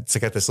 It's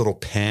got this little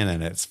pin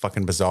and it's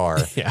fucking bizarre.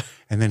 Yeah.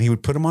 And then he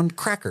would put them on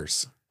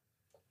crackers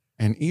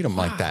and eat them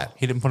like that.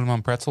 He didn't put them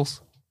on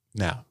pretzels?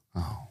 No.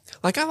 Oh.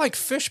 Like I like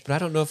fish, but I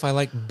don't know if I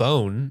like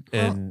bone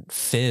and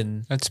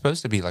fin. It's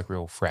supposed to be like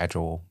real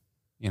fragile,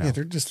 you know. Yeah,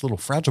 they're just a little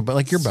fragile, but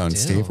like your bones,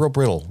 Still. Steve. Real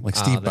brittle, like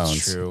Steve That's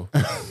bones. true.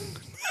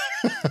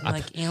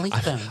 Like Ellie's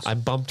bones. I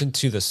bumped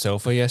into the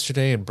sofa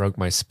yesterday and broke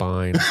my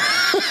spine.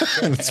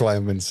 That's why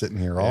I've been sitting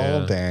here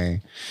all Yeah.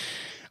 day.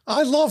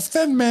 I love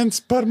Thin Mints,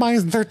 but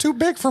they're too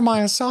big for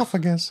my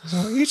esophagus.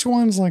 So each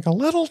one's like a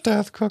little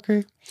death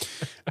cookie.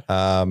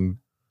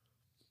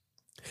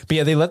 But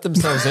yeah, they let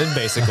themselves in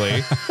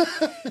basically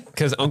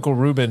because Uncle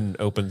Reuben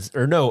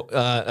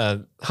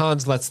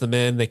Hans lets them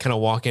in. They kind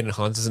of walk in and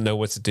Hans doesn't know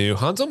what to do.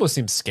 Hans almost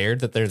seems scared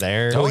that they're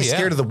there. Oh, he's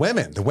scared of the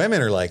women. The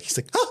women are like, he's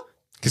like, oh,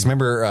 because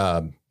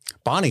remember,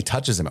 Bonnie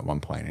touches him at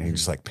one point and he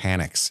just like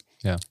panics.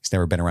 Yeah. He's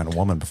never been around a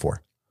woman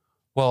before.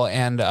 Well,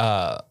 and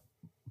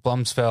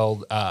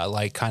Blumsfeld,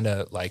 like kind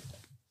of like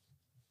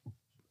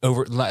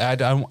over. I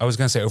was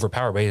going to say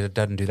overpowered, but he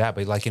doesn't do that.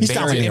 But like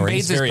domineering.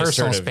 invades his Very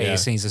personal assertive,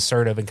 space, and he's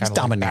assertive and kind of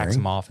like domineering. backs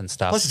him off and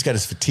stuff. Plus, he's got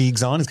his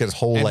fatigues on. He's got his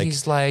whole and like.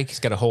 he's like, He's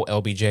got a whole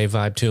LBJ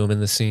vibe to him in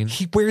the scene.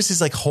 He wears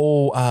his like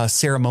whole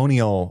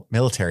ceremonial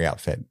military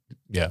outfit.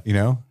 yeah, You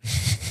know.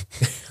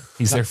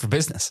 he's there for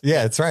business.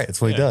 Yeah, that's right.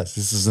 That's what he does.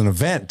 This is an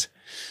event.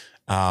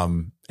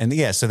 And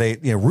yeah, so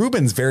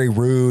Reuben's very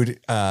rude,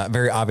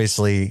 very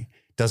obviously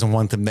doesn't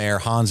want them there.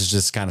 Hans is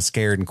just kind of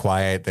scared and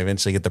quiet. They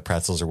eventually get the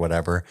pretzels or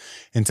whatever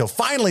until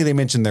finally they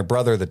mention their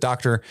brother, the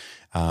doctor.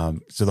 So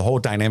the whole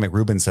dynamic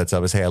Reuben sets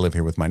up is, hey, I live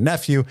here with my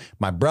nephew.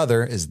 My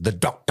brother is the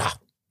doctor.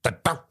 The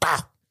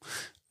doctor.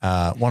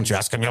 Why don't you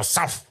ask him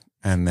yourself?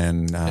 And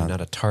then And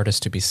not a TARDIS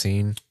to be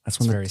seen. That's It's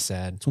when very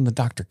sad. that's when the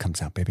doctor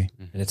comes out, baby.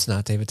 And it's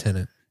not David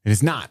Tennant. It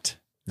is not.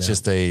 It's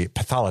just a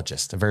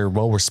pathologist, a very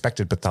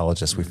well-respected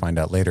pathologist. We find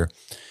out later.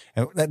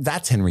 And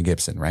that's Henry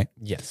Gibson, right?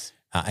 Yes.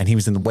 And he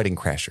was in the Wedding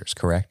Crashers,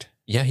 correct?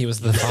 Yeah, he was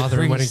the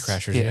father of Wedding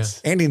Crashers.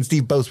 Yes. Andy and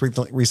Steve both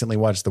recently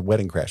watched the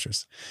Wedding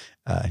Crashers.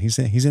 He's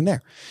in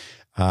there.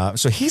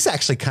 So he's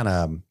actually kind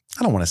of,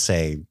 I don't want to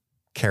say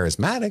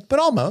charismatic, but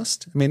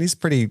almost. I mean, he's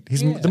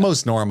the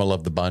most normal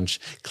of the bunch.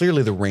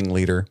 Clearly the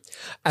ringleader.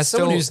 As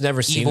someone who's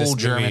never seen evil this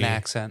German movie,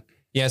 accent.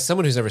 Yeah, as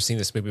someone who's never seen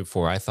this movie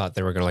before, I thought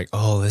they were going to like,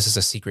 oh, this is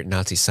a secret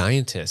Nazi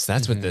scientist.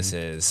 That's what this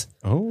is.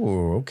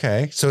 Oh,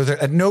 okay. So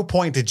at no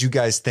point did you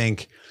guys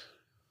think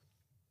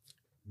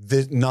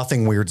that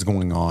nothing weird's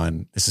going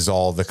on? This is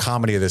all the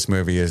comedy of this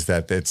movie is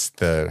that it's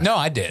the... No,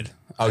 I did.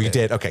 Oh, you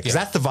did? Okay. Because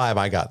that's the vibe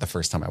I got the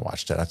first time I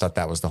watched it. I thought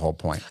that was the whole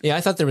point. Yeah,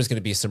 I thought there was going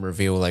to be some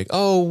reveal like,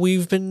 oh,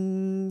 we've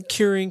been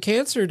curing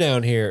cancer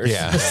down here.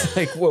 Yeah.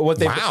 Like what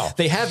they Wow.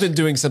 They have been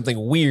doing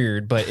something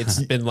weird, but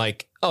it's been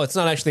like, oh, it's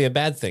not actually a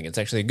bad thing. It's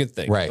actually a good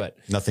thing. Right. But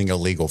Nothing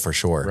illegal for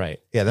sure. right.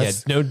 Yeah,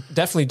 that's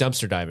definitely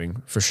dumpster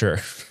diving for sure.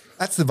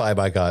 that's the vibe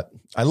I got.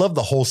 I love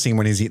the whole scene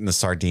when he's eating the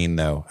sardine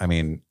though. I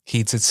mean, He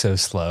eats it so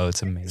slow.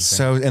 It's amazing.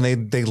 so, and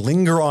they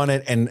linger on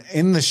it, and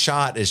in the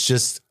shot is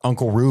just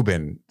Uncle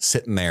Reuben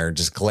sitting there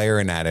just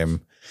glaring at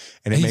him,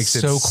 and it He's makes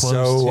it so so,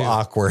 close, too.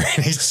 awkward.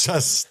 And he's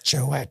just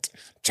chew it.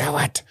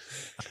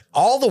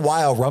 All the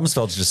while,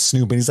 Rumsfeld's just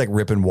snooping. He's like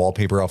ripping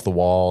wallpaper off the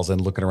walls and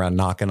looking around,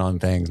 knocking on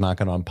things,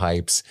 knocking on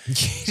pipes. He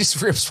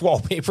just rips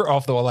wallpaper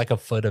off the wall, like a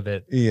foot of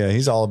it. Yeah,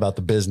 he's all about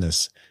the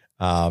business.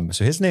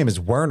 So his name is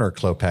Werner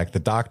Klopek, the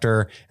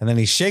doctor. And then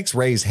he shakes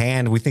Ray's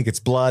hand. We think it's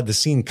blood. The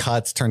scene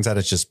cuts. Turns out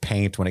it's just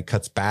paint when it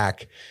cuts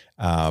back.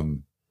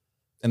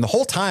 And the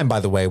whole time, by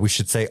the way, we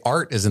should say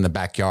Art is in the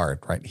backyard,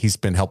 right? He's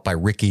been helped by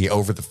Ricky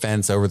over the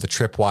fence, over the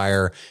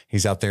tripwire.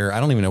 He's out there. I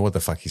don't even know what the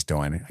fuck he's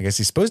doing. I guess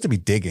he's supposed to be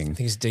digging I think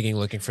he's digging,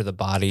 looking for the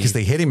body. because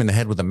they hit him in the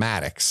head with a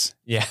Maddox.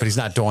 Yeah. But he's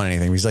not doing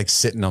anything. He's like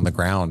sitting on the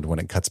ground when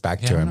it cuts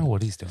back Yeah, to I don't him. know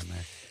what he's doing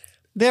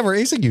there.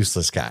 He's a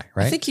useless guy,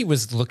 right? I think he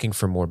was looking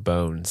for more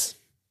bones.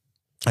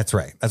 That's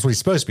right. That's what he's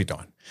supposed to be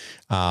doing.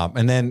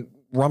 And then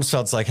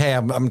Rumsfeld's like, hey,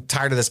 I'm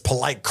tired of this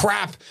polite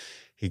crap.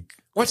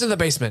 What's in the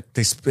basement?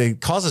 He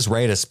causes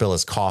Ray to spill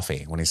his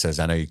coffee when he says,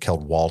 I know you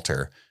killed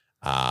Walter.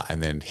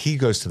 And then he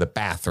goes to the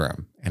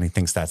bathroom and he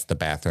thinks that's the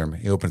bathroom.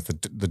 He opens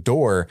the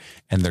door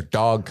and their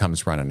dog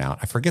comes running out.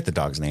 I forget the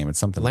dog's name. It's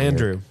something Landrew.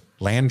 Weird.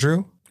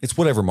 Landrew? It's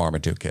whatever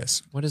Marmaduke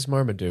is. What is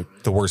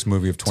Marmaduke? The worst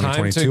movie of Time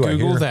 2022. to I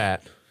Google hear.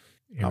 that.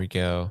 Here we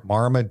go.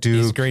 Marmaduke.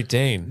 He's a Great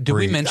Dane. Did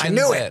we Breed. mention I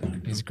knew that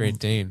He's a Great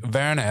Dane.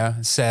 Werner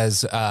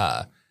says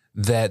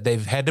that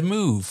they've had to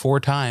move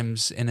 4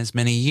 times in as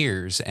many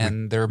years,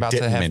 and they're about to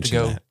didn't have to mention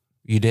go. that.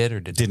 You did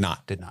or did Did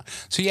not. Did not.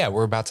 So yeah,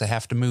 we're about to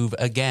have to move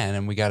again,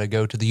 and we got to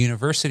go to the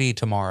university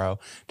tomorrow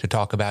to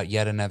talk about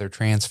yet another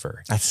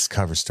transfer. That's his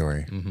cover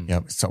story.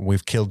 Yep. So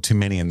we've killed too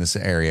many in this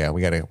area.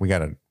 We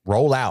gotta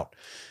roll out.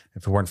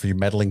 If it weren't for you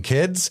meddling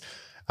kids.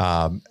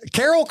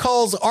 Carol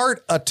calls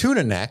Art a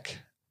tuna neck.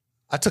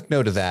 I took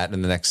note of that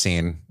in the next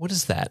scene. What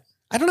is that?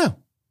 I don't know.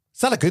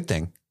 It's not a good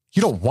thing.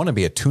 You don't want to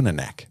be a tuna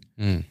neck.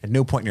 At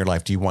no point in your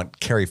life do you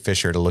want Carrie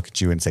Fisher to look at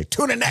you and say,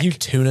 tuna neck. You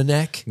tuna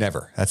neck?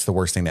 Never. That's the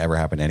worst thing to ever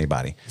happen to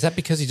anybody. Is that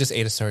because he just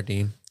ate a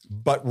sardine?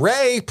 But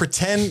Ray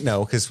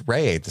because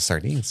Ray ate the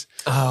sardines.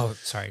 Oh,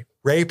 sorry.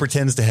 Ray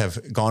pretends to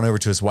have gone over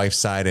to his wife's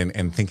side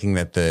and thinking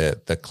that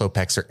the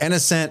Klopeks are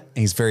innocent.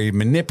 He's very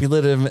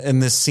manipulative in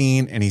this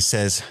scene. And he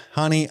says,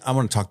 honey, I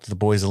want to talk to the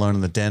boys alone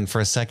in the den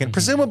for a second,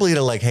 presumably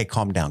to like, hey,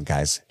 calm down,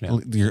 guys. Yeah.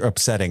 You're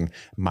upsetting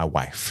my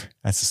wife.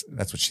 That's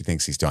what she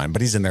thinks he's doing.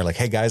 But he's in there like,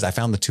 hey, guys, I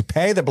found the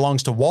toupee that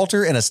belongs to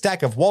Walter and a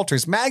stack of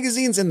Walter's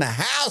magazines in the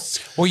house.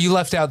 Well, you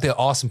left out the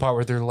awesome part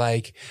where they're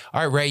like,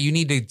 all right, Ray, you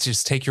need to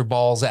just take your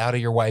balls out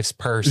of your wife's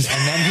purse.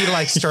 And then he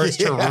like starts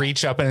to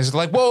reach up and is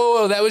like,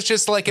 whoa, that was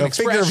just like an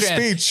figure of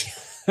expression. speech.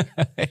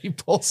 He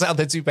pulls out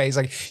the toupee. He's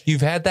like,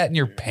 you've had that in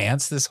your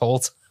pants this whole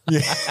time.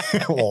 Yeah.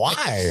 Why?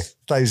 I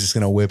thought he was just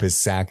going to whip his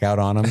sack out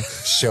on him,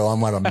 show him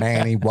what a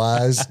man he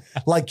was,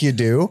 like you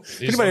do.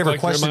 Anybody ever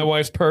questioned my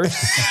wife's purse?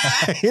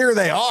 Here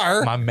they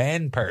are. My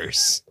man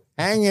purse.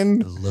 Hanging.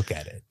 Look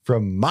at it.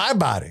 From my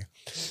body.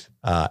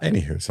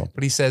 Anywho, so.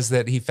 But he says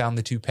that he found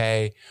the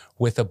toupee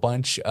with a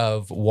bunch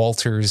of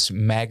Walter's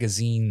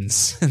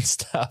magazines and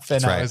stuff.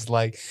 And I was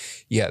like,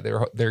 yeah,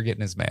 they're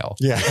getting his mail.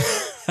 Yeah.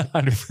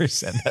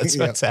 100%. That's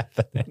what's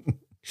happening.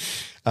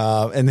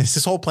 And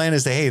this whole plan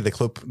is that, hey, the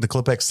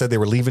Klopeks said they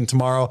were leaving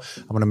tomorrow.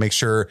 I'm going to make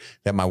sure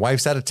that my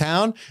wife's out of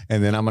town,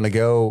 and then I'm going to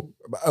go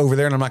over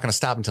there, and I'm not going to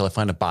stop until I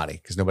find a body,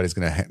 because nobody's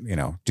going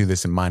to, do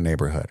this in my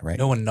neighborhood, right?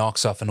 No one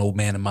knocks off an old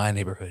man in my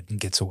neighborhood and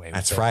gets away with it.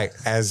 That's right.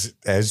 As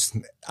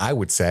I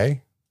would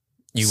say,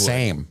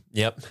 same.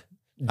 Yep.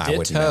 I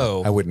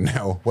wouldn't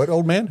know. What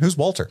old man? Who's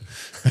Walter?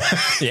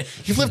 Yeah.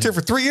 You've lived here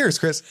for 3 years,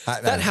 Chris.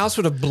 That house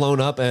would have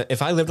blown up.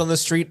 If I lived on the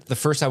street, the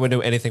first I would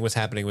know anything was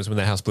happening was when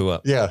that house blew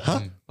up. Yeah.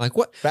 Huh? Like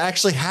what? That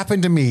actually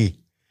happened to me.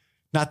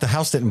 Not the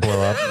house didn't blow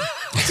up. I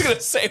was going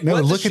to say, no,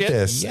 what look the at shit?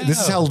 this. Yo.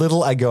 This is how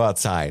little I go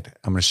outside.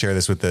 I'm going to share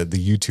this with the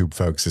YouTube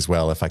folks as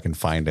well, if I can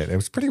find it. It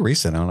was pretty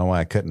recent. I don't know why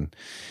I couldn't.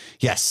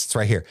 Yes, it's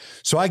right here.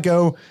 So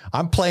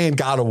I'm playing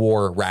God of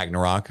War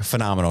Ragnarok, a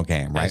phenomenal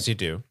game, right? As you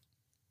do.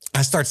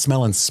 I start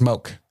smelling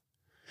smoke.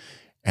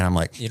 And I'm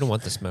like, you don't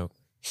want the smoke.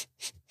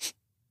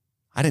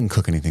 I didn't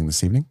cook anything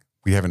this evening.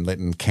 We haven't lit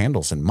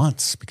candles in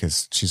months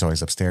because she's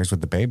always upstairs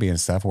with the baby and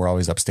stuff. We're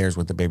always upstairs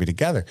with the baby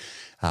together.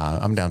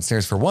 I'm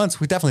downstairs for once.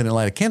 We definitely didn't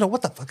light a candle.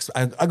 What the fuck?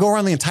 I go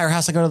around the entire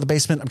house. I go to the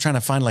basement. I'm trying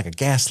to find like a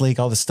gas leak,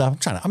 all this stuff.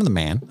 I'm the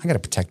man. I got to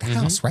protect the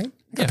house, right?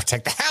 I got to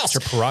protect the house.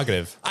 It's your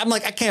prerogative. I'm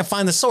like, I can't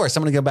find the source.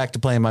 I'm going to go back to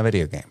playing my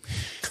video game.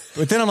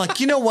 But then I'm like,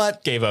 you know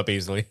what? Gave up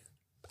easily.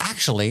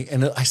 Actually,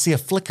 and I see a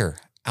flicker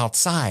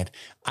outside.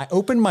 I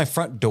open my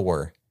front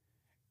door,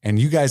 and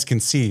you guys can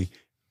see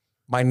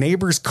my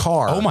neighbor's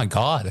car. Oh my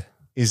God.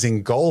 Is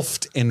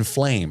engulfed in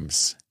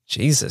flames.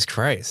 Jesus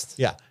Christ.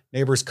 Yeah.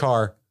 Neighbor's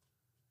car.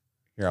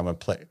 Here, I'm going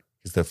to play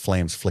because the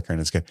flames flickering.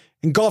 It's good.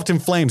 Engulfed in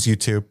flames,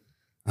 YouTube.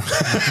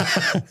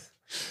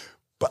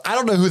 But I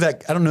don't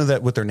know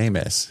what their name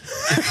is.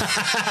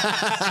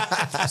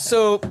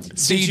 So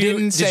did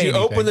you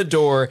open the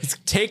door,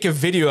 take a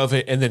video of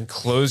it, and then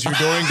close your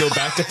door and go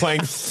back to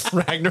playing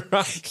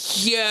Ragnarok?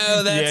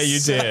 Yeah,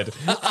 you did.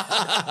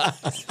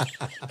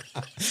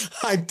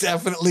 I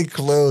definitely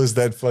closed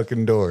that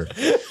fucking door.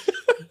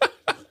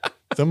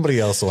 Somebody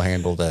else will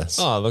handle this.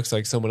 Oh, it looks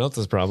like someone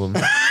else's problem.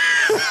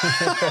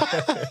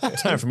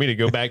 Time for me to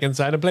go back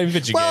inside and play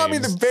video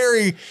games.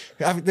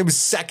 There was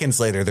seconds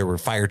later, there were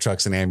fire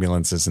trucks and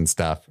ambulances and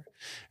stuff,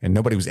 and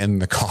nobody was in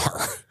the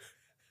car.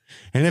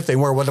 And if they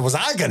were, what was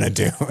I going to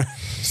do?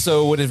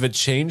 So would it have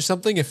changed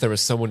something if there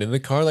was someone in the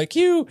car like,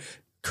 you,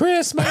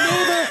 Chris, my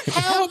neighbor,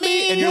 help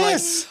me. And you're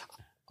like,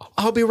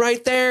 I'll be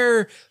right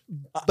there,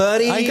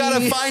 buddy. I got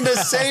to find a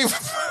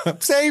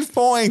safe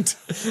point.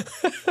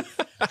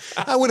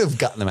 I would have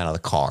gotten them out of the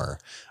car.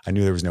 I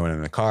knew there was no one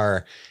in the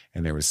car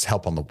and there was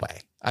help on the way.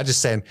 I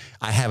just said,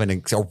 I have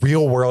a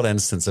real world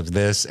instance of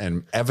this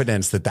and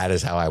evidence that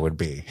is how I would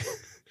be.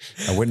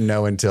 I wouldn't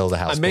know until the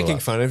house. I'm making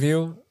fun of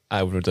you.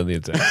 I would have done the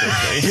exact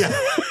same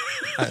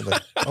thing.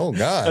 Like, oh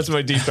God. That's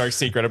my deep dark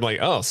secret. I'm like,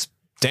 oh,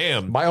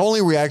 damn. My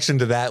only reaction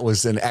to that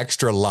was an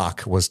extra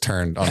lock was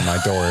turned on my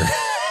door.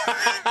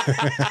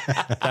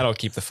 That'll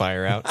keep the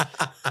fire out.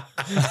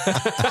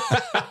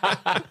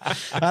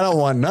 I don't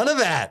want none of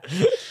that.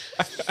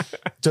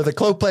 So the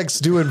Klopeks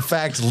do in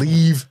fact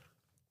leave,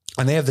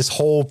 and they have this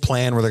whole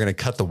plan where they're going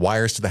to cut the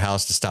wires to the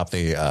house to stop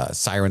the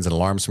sirens and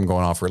alarms from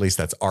going off, or at least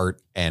that's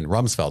Art and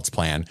Rumsfeld's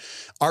plan.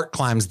 Art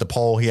climbs the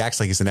pole. He acts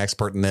like he's an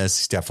expert in this.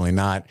 He's definitely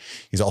not.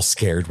 He's all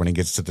scared when he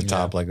gets to the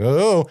top, like,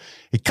 oh,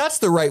 he cuts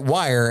the right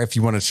wire if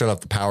you want to shut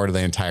off the power to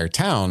the entire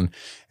town,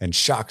 and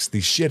shocks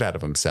the shit out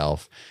of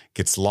himself,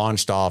 gets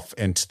launched off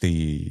into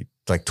the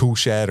tool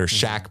shed or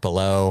shack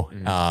below.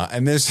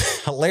 And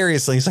there's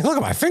hilariously, he's like, look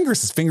at my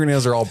fingers. His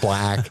fingernails are all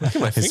black. Look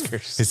at my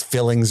fingers. His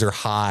fillings are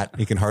hot.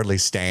 He can hardly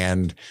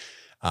stand.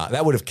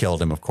 That would have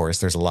killed him, of course.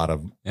 There's a lot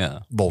of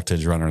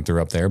voltage running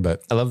through up there,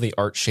 but I love the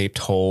art-shaped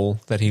hole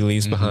that he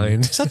leaves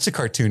behind. Such a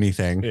cartoony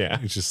thing. Yeah.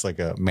 It's just like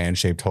a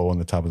man-shaped hole in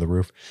the top of the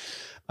roof.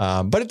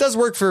 But it does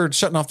work for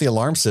shutting off the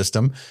alarm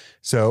system.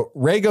 So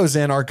Ray goes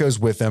in, Art goes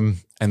with him,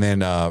 and then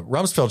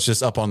Rumsfeld's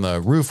just up on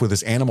the roof with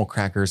his animal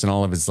crackers and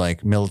all of his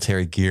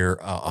military gear,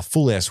 a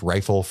full-ass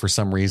rifle for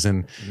some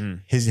reason.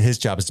 His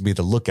job is to be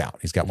the lookout.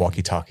 He's got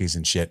walkie-talkies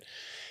and shit.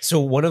 So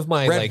one of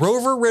my Red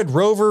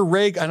Rover,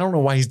 Rig. I don't know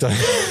why he's done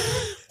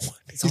it.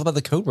 It's all about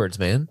the code words,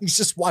 man. He's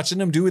just watching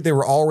them do what they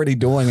were already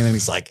doing. And then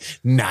he's like,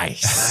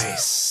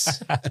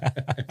 nice.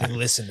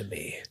 Listen to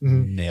me.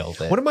 Nailed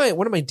it.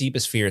 One of my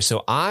deepest fears.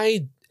 So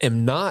I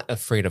am not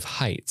afraid of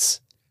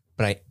heights,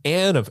 but I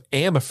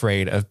am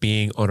afraid of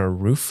being on a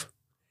roof,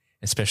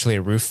 especially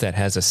a roof that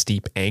has a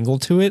steep angle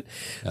to it.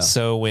 Yeah.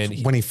 So when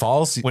he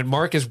falls, when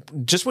Mark is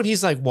just when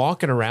he's like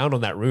walking around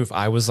on that roof,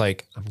 I was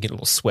like, I'm getting a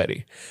little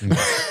sweaty.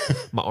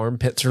 My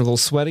armpits are a little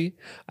sweaty.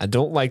 I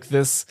don't like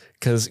this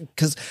because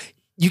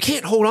you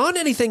can't hold on to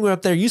anything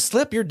up there. You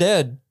slip, you're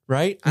dead.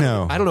 Right?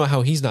 No. I don't know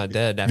how he's not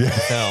dead after he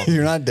fell.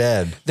 You're not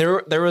dead.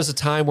 There was a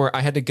time where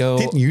I had to go.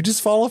 Didn't you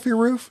just fall off your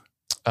roof?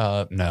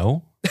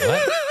 No.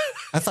 What?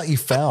 I thought you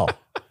fell.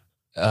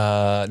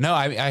 No,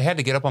 I had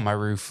to get up on my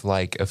roof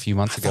like a few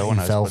months ago when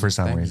I fell for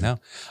some reason.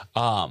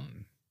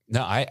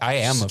 No, I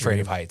am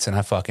afraid of heights and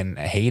I fucking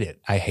hate it.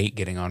 I hate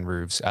getting on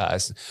roofs.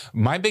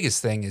 My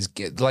biggest thing is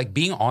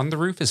being on the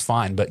roof is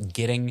fine, but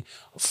getting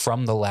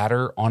from the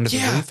ladder onto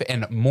the roof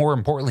and more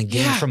importantly,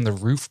 getting from the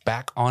roof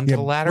back onto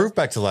the ladder. Roof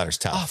back to the ladder's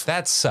tough.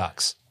 That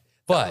sucks.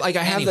 But I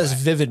have this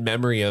vivid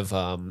memory of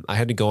I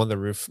had to go on the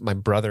roof. My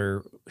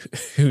brother,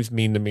 who's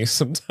mean to me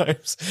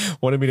sometimes,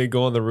 wanted me to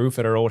go on the roof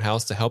at our old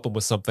house to help him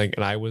with something,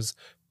 and I was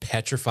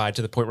petrified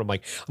to the point where I'm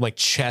like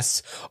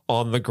chest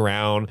on the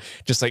ground,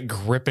 just like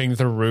gripping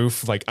the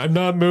roof, like I'm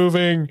not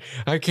moving,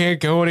 I can't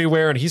go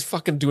anywhere, and he's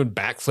fucking doing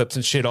backflips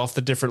and shit off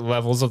the different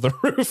levels of the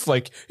roof,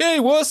 like, hey,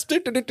 what's do?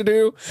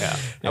 Yeah,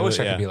 I wish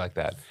I could be like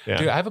that. Yeah.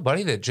 Dude, I have a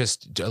buddy that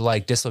just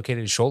like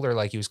dislocated his shoulder,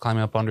 like he was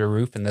climbing up under a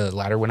roof and the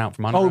ladder went out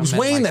from under him. Oh, it was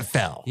Wayne that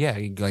fell. Yeah,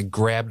 he like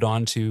grabbed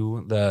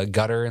onto the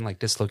gutter and like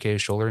dislocated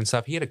his shoulder and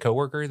stuff. He had a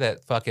coworker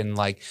that fucking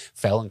like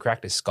fell and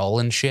cracked his skull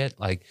and shit.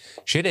 Like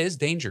shit is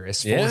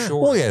dangerous for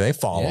sure. Well, yeah, they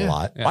fall a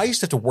lot. Yeah. I used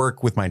to have to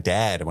work with my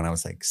dad when I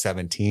was like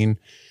 17,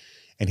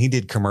 and he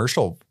did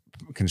commercial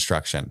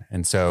construction.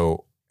 And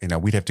so,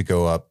 we'd have to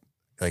go up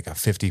like a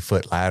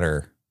 50-foot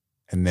ladder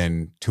and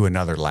then to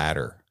another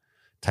ladder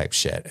type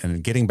shit.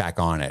 And getting back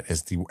on it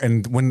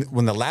and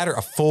when the ladder,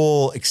 a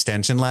full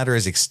extension ladder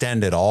is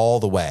extended all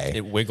the way,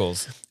 it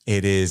wiggles.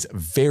 It is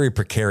very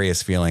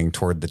precarious feeling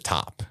toward the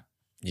top.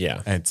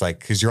 Yeah. And it's like,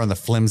 because you're on the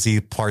flimsy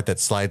part that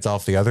slides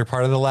off the other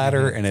part of the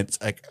ladder. Mm-hmm. And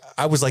it's like,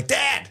 I was like,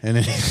 Dad. And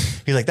then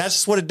he's like, that's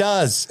just what it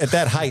does at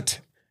that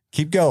height.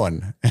 Keep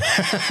going.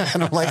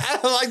 And I'm like, I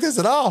don't like this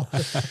at all.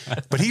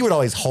 But he would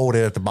always hold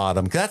it at the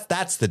bottom.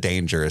 That's the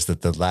danger, is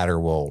that the ladder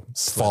will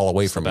fall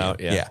away from you.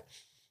 Yeah.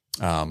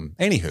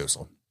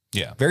 Anywho.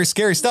 Yeah. Very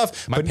scary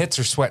stuff. My pits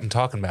are sweating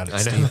talking about it.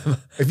 I know.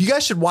 If you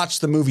guys should watch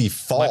the movie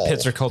Fall. My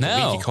pits are called the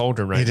leaky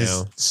cauldron right now. It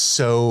is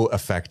so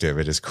effective.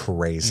 It is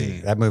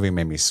crazy. That movie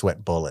made me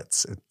sweat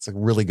bullets. It's a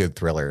really good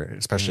thriller,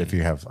 especially if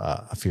you have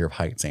a fear of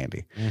heights,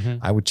 Andy.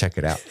 I would check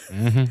it out.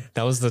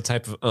 That was the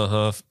type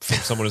of from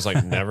someone who's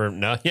like, never,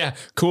 no, yeah,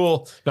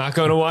 cool. Not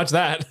going to watch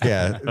that.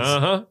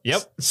 Yeah.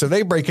 Yep. So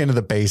they break into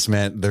the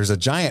basement. There's a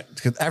giant,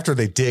 after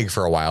they dig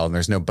for a while and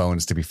there's no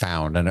bones to be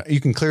found. And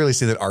you can clearly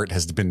see that Art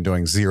has been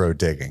doing zero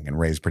digging. And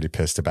Ray's pretty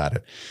pissed about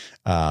it.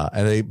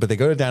 But they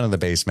go down in the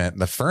basement.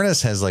 The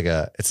furnace has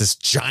it's this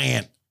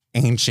giant,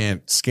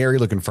 ancient, scary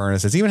looking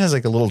furnace. It even has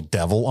like a little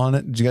devil on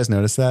it. Did you guys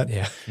notice that?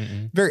 Yeah.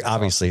 Very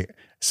obviously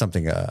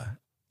something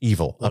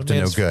evil, up to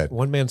no good.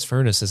 One man's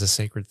furnace is a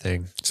sacred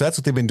thing. So that's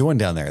what they've been doing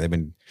down there. They've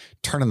been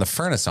turning the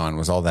furnace on,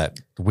 was all that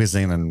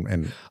whizzing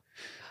and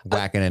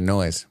whacking and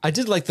noise. I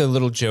did like the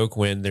little joke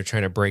when they're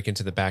trying to break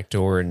into the back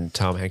door and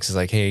Tom Hanks is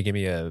like, hey, give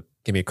me a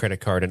credit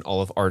card, and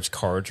all of Art's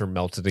cards are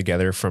melted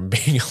together from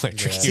being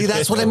electrocuted. See,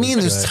 that's what I mean.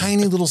 There's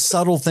tiny little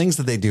subtle things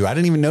that they do. I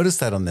didn't even notice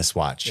that on this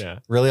watch. Yeah.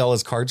 Really, all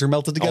his cards are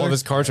melted together? All of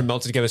his cards are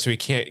melted together, so he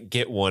can't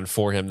get one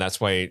for him.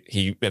 That's why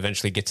he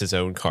eventually gets his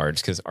own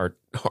cards, because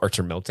Art's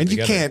are melted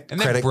together. And you can't.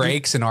 And then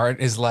breaks, and Art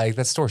is like,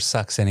 that store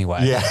sucks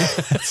anyway. Yeah.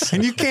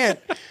 And you can't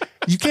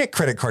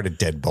credit card a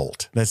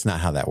deadbolt. That's not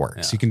how that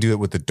works. Yeah. You can do it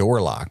with the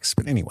door locks.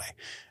 But anyway.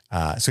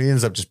 So he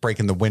ends up just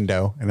breaking the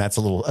window, and that's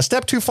a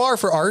step too far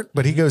for Art,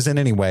 but he goes in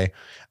anyway.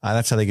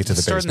 That's how they get to the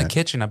basement. Start in the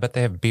kitchen. I bet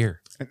they have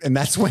beer. And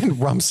that's when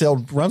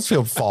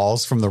Rumsfeld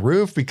falls from the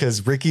roof,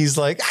 because Ricky's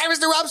like, "Hi,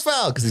 Mr.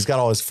 Rumsfeld," because he's got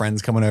all his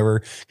friends coming over,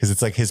 because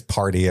it's like his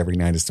party every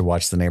night is to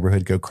watch the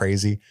neighborhood go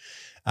crazy.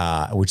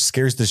 Which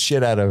scares the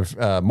shit out of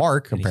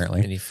Mark,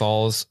 apparently. And he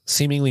falls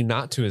seemingly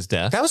not to his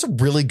death. That was a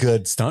really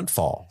good stunt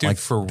fall. Dude,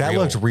 for that real.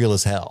 looked real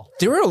as hell.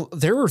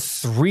 There were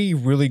 3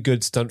 really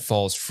good stunt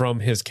falls from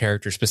his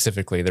character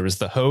specifically. There was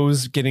the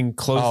hose getting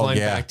clotheslined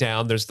back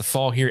down. There's the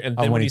fall here, and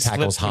then when he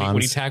tackles Hans,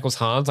 when he tackles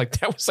Hans, like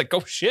that was like,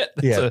 oh shit,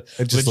 that's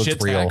it just legit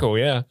looked real. tackle.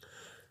 Yeah,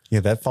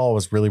 that fall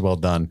was really well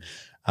done.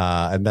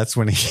 And that's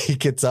when he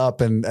gets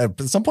up, and at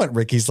some point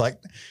Ricky's like,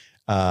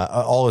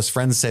 all his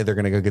friends say they're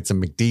going to go get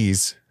some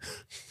McD's.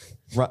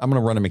 I'm going to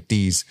run a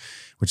McD's,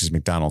 which is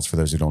McDonald's for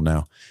those who don't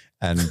know.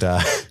 And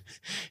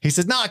he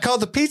says, "No, I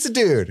called the pizza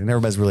dude." And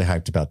everybody's really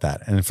hyped about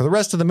that. And for the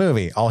rest of the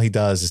movie, all he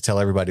does is tell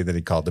everybody that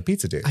he called the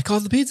pizza dude. I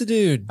called the pizza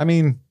dude. I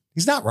mean,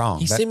 He's not wrong.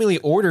 He seemingly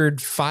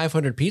ordered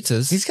 500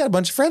 pizzas. He's got a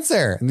bunch of friends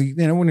there. And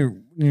you know, when you're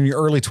in your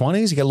early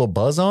 20s, you got a little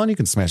buzz on, you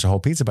can smash a whole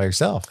pizza by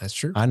yourself. That's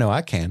true. I know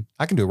I can.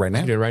 I can do it right now.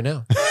 I can do it right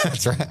now.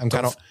 That's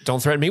right.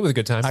 Don't threaten me with a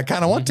good time. I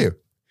kind of want to.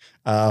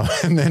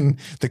 And then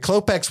the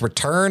Klopeks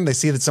return. They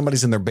see that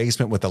somebody's in their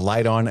basement with the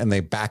light on, and they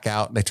back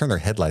out. They turn their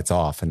headlights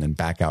off and then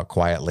back out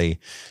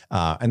quietly.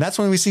 And that's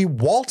when we see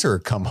Walter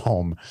come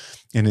home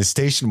in his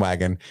station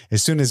wagon.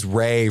 As soon as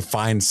Ray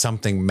finds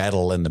something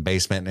metal in the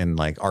basement, and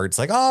like Art's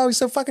like, oh, he's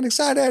so fucking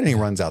excited. And he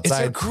runs outside.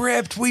 It's a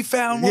crypt. We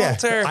found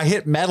Walter. Yeah, I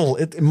hit metal.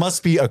 It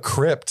must be a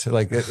crypt.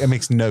 Like it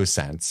makes no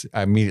sense.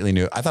 I immediately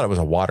knew. I thought it was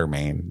a water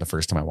main the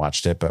first time I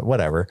watched it, but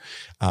whatever.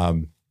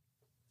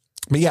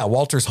 But yeah,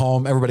 Walter's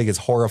home. Everybody gets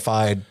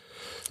horrified.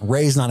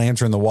 Ray's not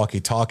answering the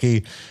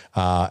walkie-talkie.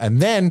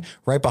 And then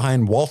right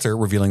behind Walter,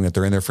 revealing that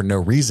they're in there for no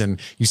reason,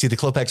 you see the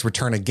Klopeks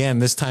return again,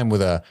 this time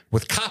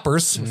with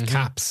coppers. With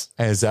cops.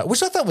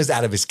 Which I thought was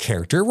out of his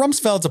character.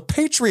 Rumsfeld's a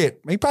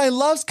patriot. He probably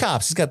loves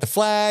cops. He's got the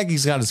flag.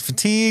 He's got his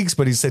fatigues,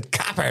 but he said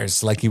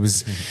coppers like he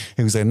was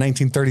a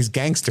 1930s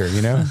gangster,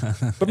 you know?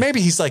 But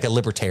maybe he's like a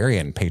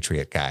libertarian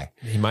patriot guy.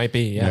 He might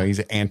be, yeah. You know, he's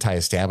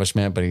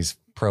anti-establishment, but he's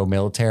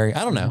pro-military.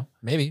 I don't know.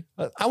 Maybe.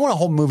 I want a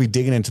whole movie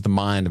digging into the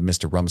mind of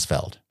Mr.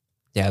 Rumsfeld.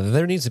 Yeah,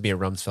 there needs to be a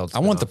Rumsfeld spin-off. I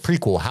want the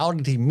prequel. How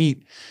did he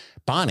meet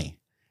Bonnie?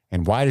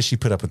 And why does she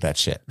put up with that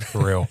shit?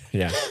 For real.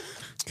 Yeah.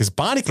 Because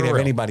Bonnie can have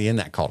anybody in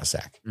that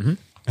cul-de-sac. In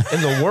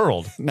the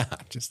world. Nah,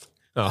 just...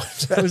 Oh,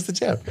 that was the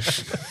joke.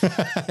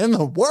 In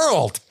the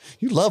world.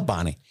 You love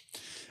Bonnie.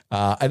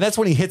 And that's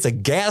when he hits a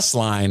gas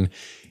line.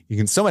 You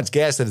can so much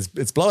gas that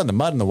it's blowing the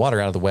mud and the water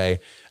out of the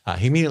way.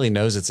 He immediately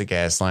knows it's a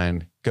gas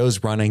line,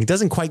 goes running. He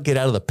doesn't quite get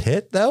out of the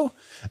pit, though.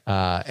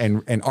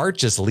 And Art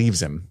just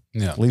leaves him.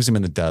 Yeah. Leaves him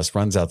in the dust,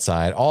 runs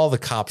outside. All the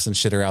cops and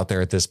shit are out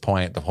there at this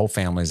point. The whole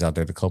family's out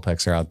there. The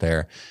Klopeks are out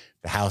there.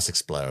 The house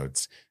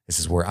explodes. This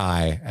is where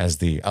I, as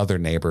the other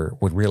neighbor,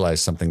 would realize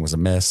something was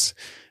amiss.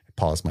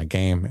 Pause my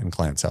game and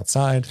glance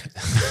outside.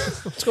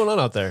 What's going on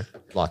out there?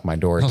 Lock my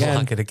door again.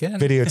 Lock it again.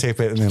 Videotape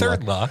it. And then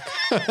Third lock.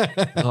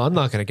 Oh, I'm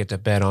not going to get to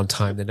bed on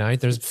time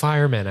tonight. There's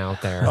firemen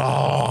out there. Oh,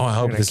 I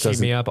hope this keep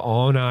doesn't. me up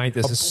all night.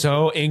 This is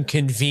so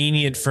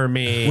inconvenient for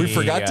me. We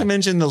forgot to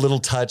mention the little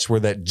touch where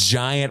that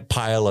giant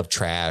pile of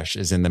trash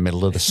is in the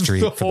middle of the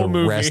street for whole the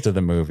movie. rest of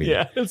the movie.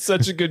 Yeah, it's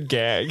such a good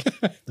gag.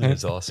 That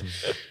was awesome.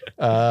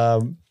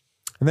 And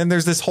then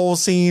there's this whole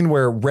scene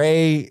where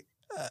Ray,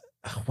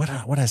 what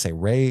did I say?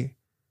 Ray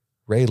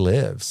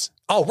lives.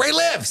 Oh, Ray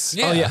lives.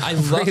 Oh yeah, I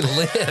love Ray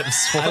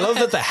lives. I love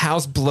that the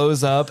house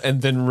blows up and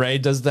then Ray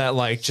does that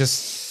like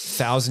just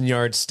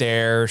 1,000-yard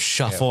stare,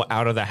 shuffle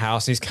out of the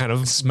house. He's kind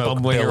of Smoke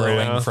bumbling billowing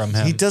around. from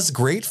him. He does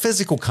great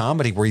physical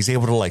comedy where he's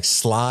able to like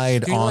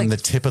slide He, on like, the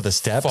tip of the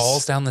steps.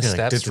 Falls down the Yeah,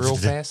 like, steps real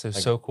fast. It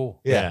was so cool.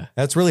 Yeah,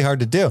 that's really hard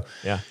to do.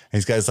 Yeah. And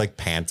he's got his like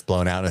pants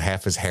blown out and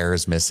half his hair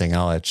is missing,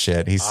 all that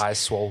shit. He's Eyes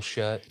swole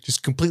shut.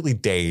 just completely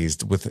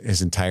dazed with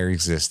his entire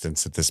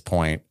existence at this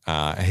point.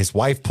 His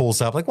wife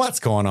pulls up like, what's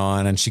going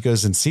on? And she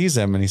goes and sees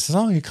him and he says,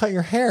 oh, you cut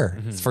your hair.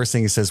 It's the first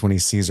thing he says when he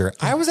sees her.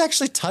 I was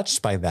actually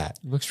touched by that.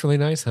 Looks really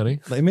nice, honey.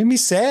 It made me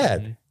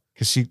sad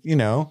because she, you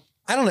know,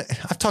 I don't know.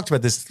 I've talked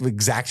about this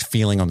exact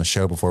feeling on the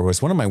show before. It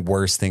was one of my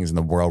worst things in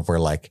the world where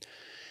like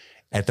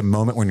at the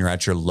moment when you're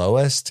at your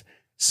lowest,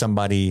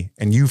 somebody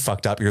and you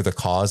fucked up, you're the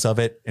cause of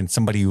it. And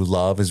somebody you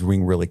love is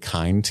being really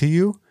kind to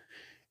you.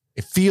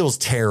 It feels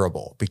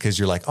terrible because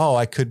you're like, oh,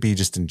 I could be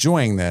just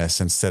enjoying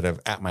this instead of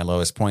at my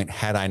lowest point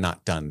had I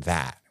not done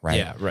that. Right.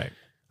 Yeah, right.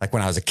 Like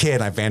when I was a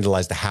kid, I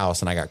vandalized the house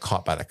and I got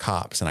caught by the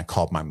cops and I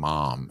called my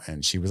mom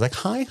and she was like,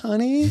 hi,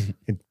 honey.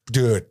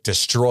 Dude,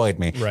 destroyed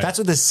me. Right. That's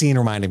what this scene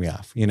reminded me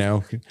of, you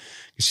know?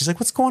 She's like,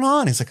 what's going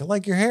on? He's like, I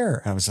like your hair.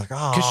 And I was like,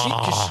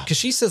 oh. Because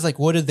she says like,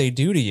 what did they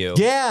do to you?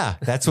 Yeah,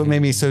 that's what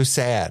made me so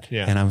sad.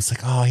 Yeah. And I was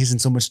like, oh, he's in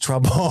so much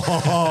trouble.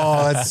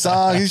 Oh, that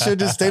sucks. He should have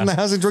just stayed in the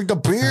house and drink the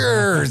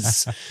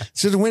beers.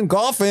 Should have went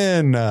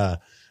golfing.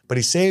 But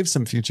he saved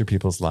some future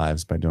people's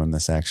lives by doing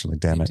this, actually.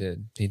 Damn it.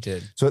 He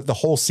did. So the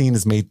whole scene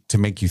is made to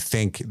make you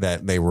think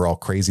that they were all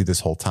crazy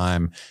this whole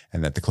time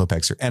and that the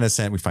Klopeks are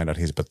innocent. We find out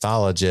he's a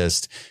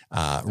pathologist.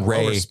 Ray,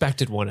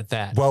 Well-respected one at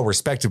that.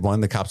 well-respected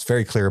one. The cop's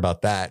very clear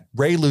about that.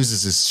 Ray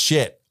loses his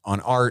shit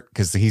on Art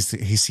because he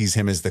sees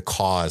him as the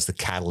cause, the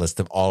catalyst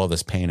of all of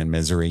this pain and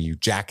misery. You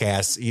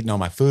jackass, eating all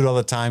my food all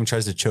the time,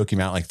 tries to choke him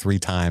out like 3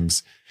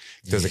 times.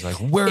 Does like,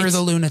 Where are the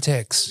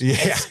lunatics?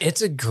 yeah.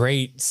 It's a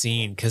great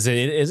scene because it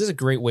is a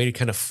great way to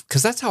kind of,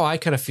 because that's how I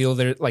kind of feel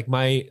there. Like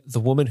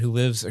the woman who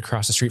lives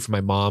across the street from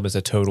my mom is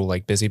a total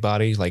like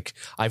busybody. Like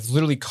I've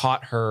literally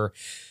caught her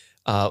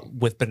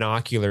with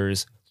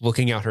binoculars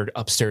looking out her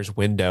upstairs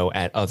window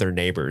at other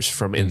neighbors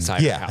from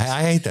inside her house.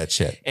 I hate that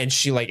shit. And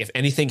she like, if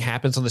anything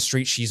happens on the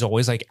street, she's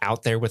always like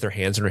out there with her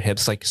hands on her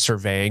hips, like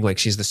surveying, like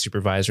she's the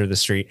supervisor of the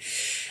street.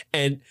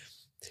 And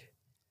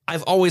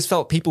I've always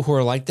felt people who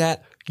are like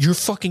that, you're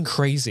fucking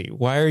crazy.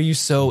 Why are you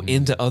so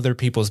into other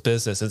people's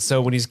business? And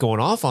so when he's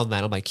going off on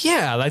that, I'm like,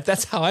 yeah, like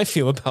that's how I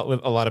feel about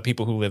a lot of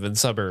people who live in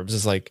suburbs.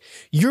 Is like,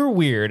 you're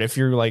weird if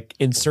you're like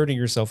inserting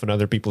yourself in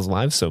other people's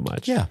lives so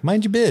much. Yeah.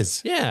 Mind your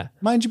biz. Yeah.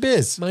 Mind your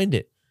biz. Mind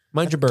it.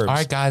 Mind your burbs. All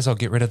right, guys, I'll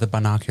get rid of the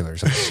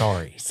binoculars. I'm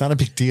sorry. It's not a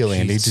big deal,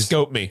 Andy. Just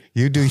Scope me.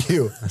 you do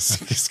you.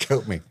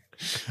 Scope me.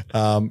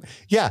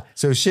 Yeah.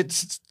 So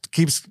shit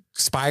keeps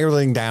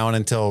spiraling down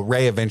until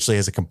Ray eventually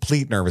has a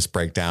complete nervous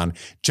breakdown,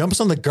 jumps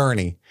on the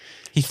gurney.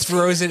 He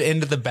throws it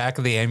into the back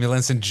of the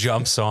ambulance and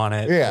jumps on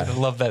it. Yeah. I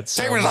love that.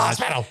 Take me to the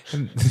hospital.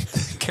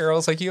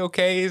 Carol's like, "You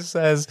okay?" He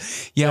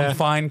says, "Yeah, I'm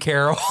fine,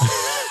 Carol."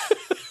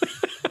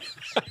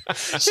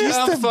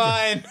 I'm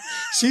fine.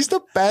 She's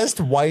the best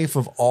wife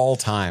of all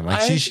time.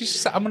 Like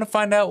I'm going to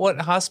find out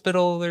what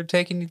hospital they're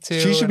taking you to.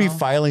 she should be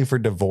filing for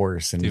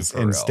divorce, and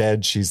for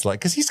instead she's like,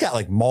 because he's got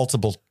like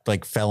multiple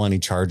like felony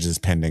charges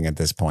pending at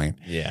this point.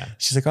 Yeah.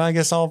 She's like, oh, I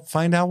guess I'll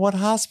find out what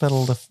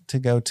hospital to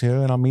go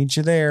to, and I'll meet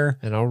you there.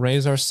 And I'll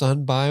raise our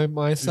son by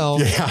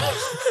myself. Yeah.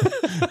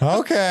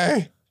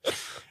 Okay.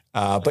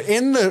 But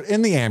in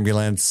the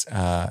ambulance,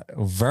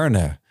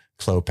 Werner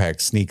Klopek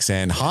sneaks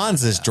in.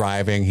 Hans is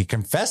driving. He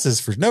confesses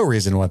for no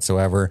reason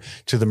whatsoever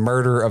to the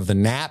murder of the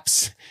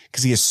Naps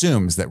because he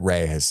assumes that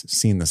Ray has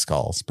seen the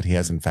skulls, but he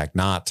has in fact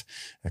not.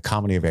 A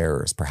comedy of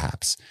errors,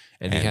 perhaps.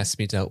 And he has to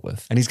be dealt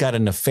with. And he's got a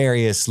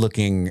nefarious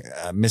looking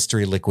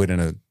mystery liquid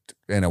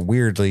in a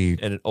weirdly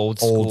And an old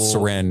school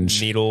syringe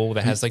needle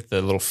that has like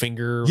the little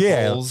finger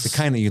holes. the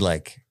kind that you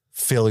like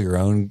fill your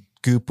own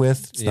goop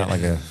with. It's not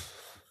like a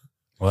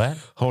What?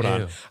 Hold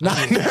on. no.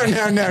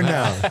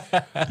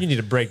 You need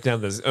to break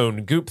down this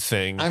own goop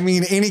thing. I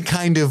mean, any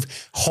kind of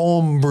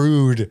home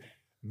brewed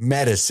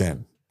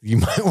medicine you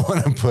might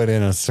want to put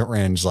in a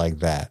syringe like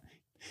that.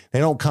 They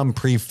don't come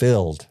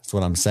pre-filled. That's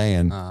what I'm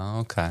saying. Oh,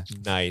 okay.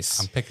 Nice.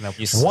 I'm picking up.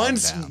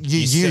 Once you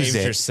use saved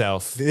it,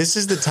 yourself. this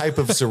is the type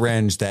of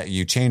syringe that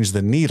you change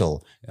the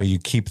needle, but you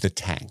keep the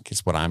tank.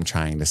 Is what I'm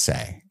trying to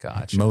say.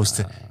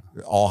 Gotcha.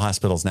 All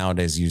hospitals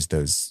nowadays use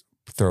those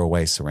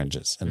throwaway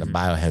syringes and the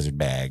biohazard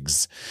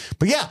bags.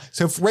 But yeah,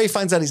 so if Ray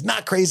finds out he's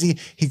not crazy,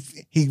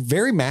 he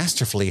very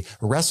masterfully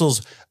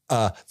wrestles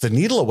the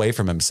needle away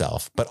from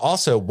himself, but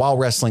also while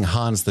wrestling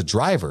Hans, the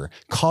driver,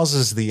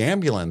 causes the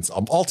ambulance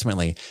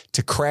ultimately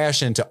to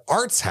crash into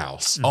Art's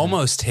house.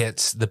 Almost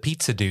hits the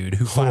pizza dude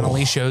who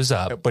finally shows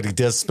up. But he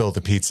does spill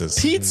the pizzas.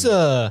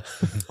 Pizza.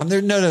 And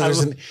there's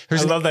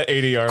I love that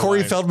 80-yard Corey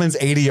line. Feldman's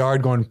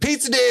 80-yard going,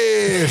 pizza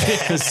dude,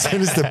 as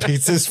soon as the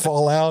pizzas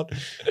fall out.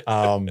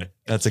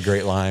 That's a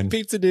great line.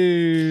 Pizza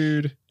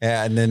dude.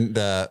 Yeah, and then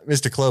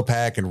Mr.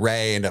 Klopek and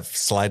Ray end up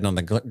sliding on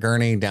the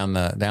gurney down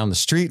the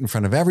street in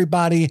front of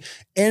everybody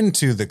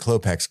into the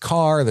Klopek's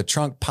car. The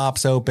trunk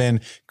pops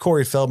open.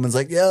 Corey Feldman's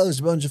like, yo, there's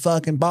a bunch of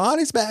fucking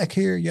bodies back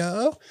here,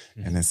 yo.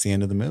 And that's the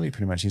end of the movie.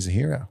 Pretty much he's a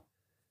hero.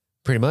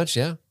 Pretty much,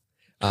 yeah.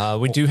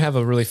 We do have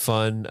a really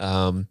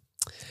fun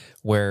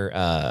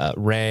where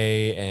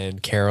Ray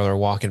and Carol are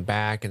walking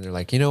back, and they're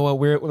like, you know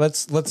what,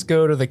 let's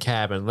go to the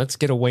cabin. Let's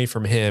get away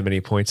from him. And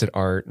he points at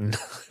Art, and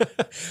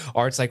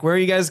Art's like, where are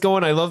you guys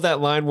going? I love that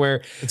line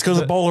where Let's go to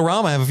the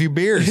Bowl-O-Rama, have a few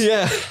beers.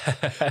 yeah,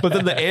 but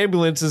then the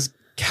ambulance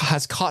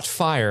has caught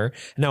fire.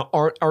 Now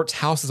Art's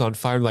house is on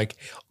fire. I'm like,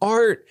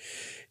 Art,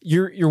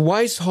 your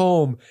wife's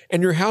home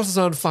and your house is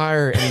on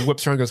fire. And he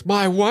whips around and goes,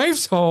 my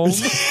wife's home.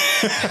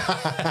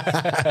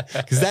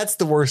 Because that's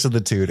the worst of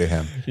the two to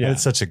him. Yeah. And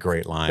it's such a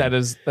great line. That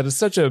is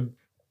such a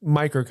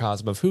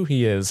microcosm of who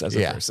he is as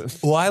a person.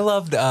 Well, I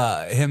loved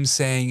him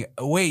saying,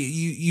 "Wait,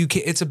 you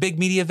can, it's a big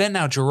media event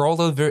now.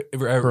 Geraldo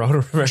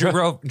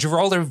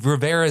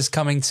Rivera is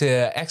coming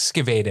to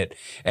excavate it,"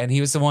 and he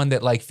was the one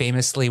that like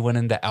famously went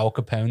into Al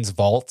Capone's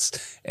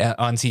vaults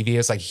on TV. It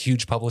was like a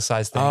huge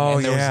publicized thing,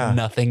 and there was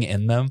nothing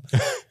in them.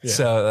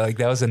 So like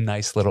that was a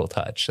nice little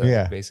touch. So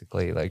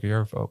basically, like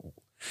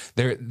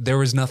there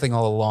was nothing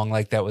all along.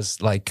 Like that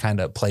was like kind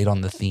of played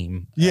on the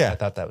theme. I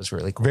thought that was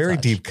really cool. Very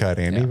deep cut,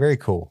 Andy. Very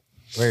cool.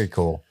 Very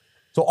cool.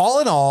 So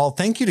all in all,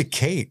 thank you to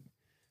Kate.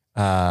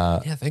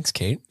 Thanks,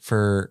 Kate,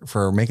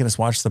 for making us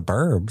watch The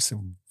Burbs.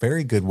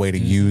 Very good way to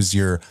use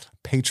your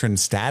patron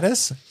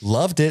status.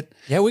 Loved it.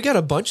 Yeah, we got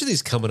a bunch of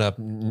these coming up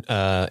in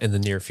the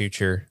near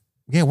future.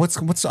 Yeah, what's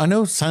I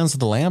know Silence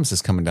of the Lambs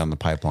is coming down the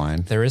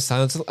pipeline. There is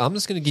Silence. I'm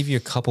just going to give you a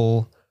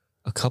couple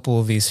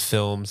of these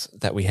films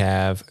that we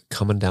have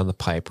coming down the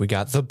pipe. We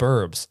got The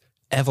Burbs,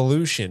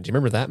 Evolution. Do you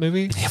remember that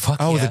movie?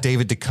 The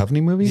David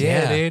Duchovny movie?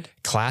 Yeah, dude.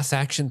 Class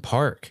Action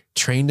Park,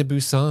 Train to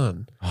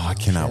Busan. Oh, I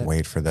cannot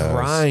wait for those.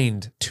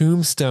 Grind,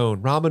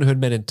 Tombstone, Robin Hood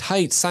Men in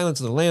Tights, Silence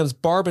of the Lambs,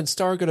 Barb and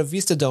Star Go to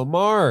Vista Del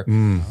Mar,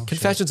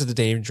 Confessions of the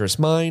Dangerous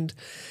Mind,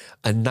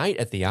 A Night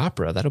at the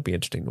Opera. That'll be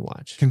interesting to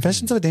watch.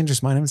 Confessions of a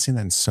Dangerous Mind. I haven't seen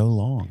that in so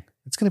long.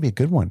 It's going to be a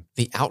good one.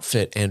 The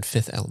Outfit and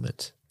Fifth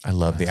Element. I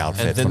love The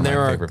Outfit. And then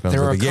there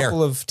are a year.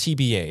 couple of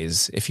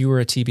TBAs. If you were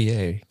a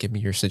TBA, give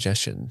me your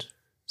suggestion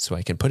so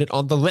I can put it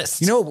on the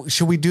list. You know,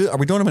 are we doing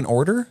them in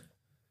order?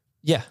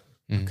 Yeah.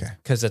 Okay.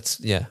 Because that's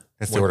the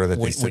order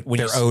that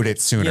they're owed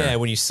it sooner. Yeah,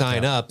 when you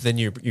sign up, then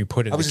you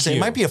put in I was just saying, it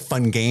might be a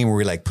fun game where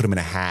we like put them in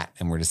a hat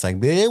and we're just like,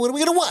 what are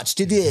we going to watch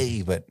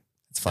today? But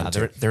it's fun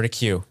too. They're in a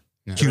queue.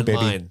 Queue, baby.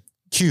 Line.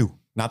 Queue,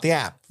 not the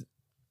app.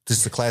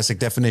 Just the classic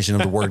definition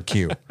of the word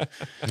queue.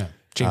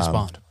 James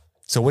Bond.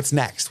 So what's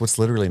next? What's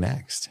literally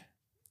next?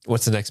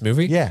 What's the next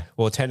movie? Yeah.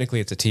 Well, technically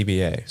it's a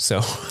TBA. So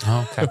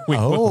Okay.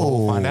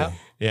 Oh. We'll find out.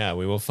 yeah,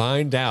 we will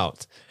find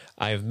out.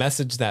 I have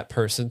messaged that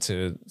person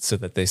so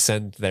that they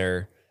send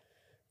their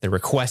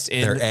request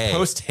in Their A.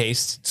 post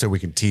haste. So we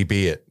can TB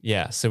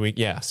it. So we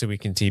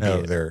can TB No,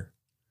 it.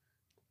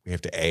 we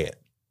have to A it.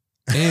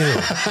 Ew,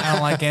 I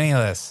don't like any of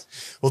this.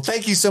 Well,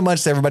 thank you so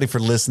much to everybody for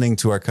listening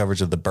to our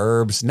coverage of the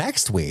Burbs.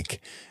 Next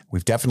week,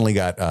 we've definitely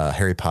got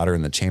Harry Potter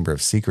and the Chamber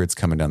of Secrets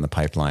coming down the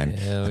pipeline.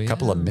 A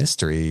couple of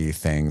mystery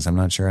things. I'm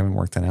not sure. I haven't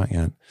worked that out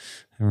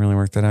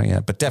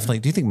yet. But definitely,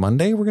 do you think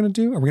Monday we're going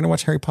to do? Are we going to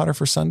watch Harry Potter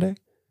for Sunday?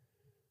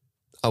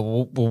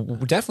 We'll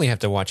definitely have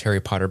to watch Harry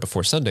Potter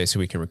before Sunday so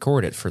we can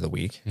record it for the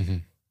week. Mm-hmm.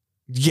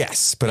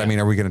 Yes, but I mean,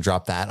 are we going to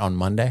drop that on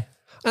Monday?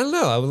 I don't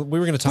know. We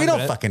were going to talk We about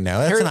don't it. fucking know.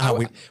 That's not how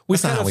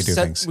we do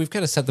things. We've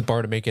kind of set the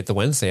bar to make it the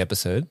Wednesday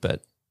episode,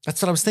 but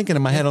That's what I was thinking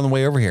in my head on the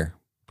way over here.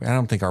 I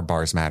don't think our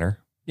bars matter.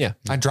 yeah.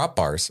 I drop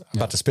bars. I'm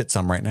about to spit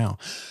some right now.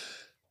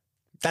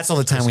 That's all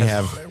the time we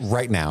have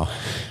right now.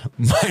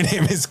 My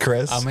name is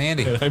Chris. I'm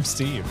Andy. I'm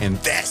Steve. And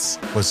this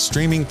was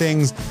Streaming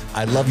Things.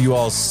 I love you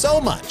all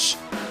so much.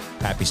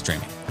 Happy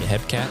streaming. You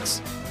heb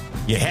cats.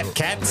 You head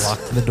cats. Lock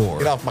the door.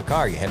 Get off my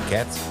car, you head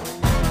cats.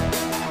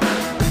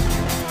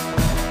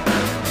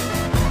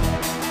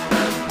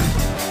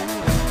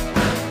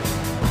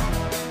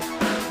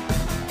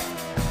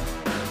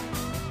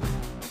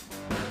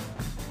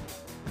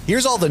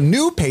 Here's all the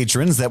new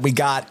patrons that we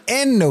got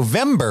in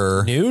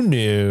November. New.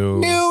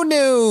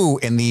 New.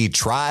 In the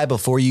Try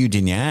Before You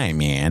Deny,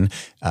 man,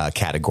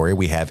 category,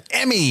 we have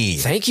Emmy.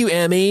 Thank you,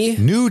 Emmy.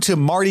 New to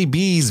Marty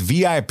B's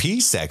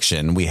VIP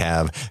section, we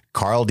have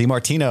Carl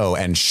DiMartino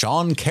and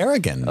Sean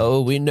Kerrigan.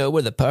 Oh, we know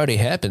where the party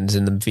happens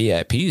in the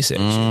VIP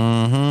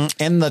section.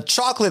 In the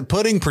Chocolate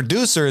Pudding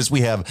producers,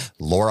 we have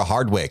Laura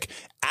Hardwick,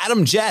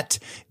 Adam Jett,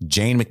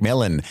 Jane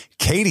McMillan,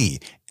 Katie,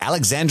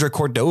 Alexandra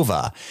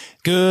Cordova,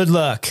 Good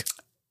luck.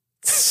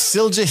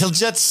 Silja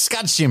Hiljet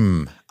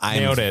Skachim.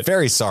 Nailed I'm it.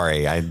 very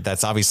sorry.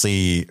 That's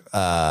obviously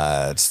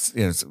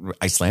it's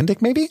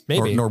Icelandic, maybe?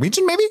 Maybe. Or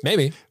Norwegian, maybe?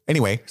 Maybe.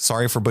 Anyway,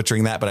 sorry for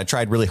butchering that, but I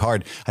tried really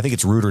hard. I think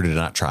it's ruder to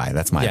not try.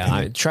 That's my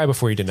opinion. Try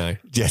before you deny.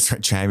 Yes,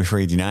 right. Try before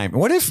you deny.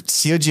 What if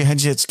Silja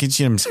Hiljet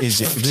Skachim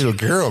is a little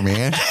girl,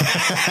 man?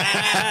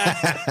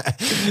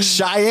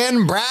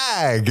 Cheyenne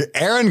Bragg,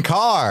 Aaron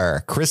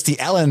Carr, Christy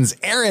Ellens,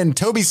 Aaron,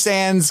 Toby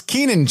Sands,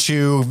 Keenan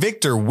Chu,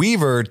 Victor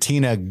Weaver,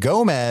 Tina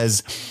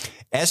Gomez,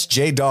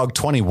 SJ Dog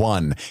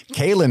 21,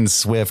 Kaylin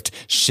Swift,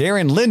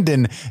 Sharon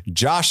Linden,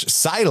 Josh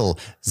Seidel,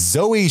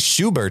 Zoe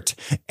Schubert,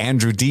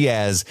 Andrew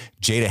Diaz,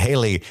 Jada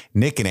Haley,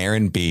 Nick and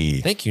Aaron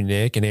B. Thank you,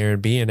 Nick and Aaron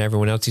B. and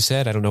everyone else you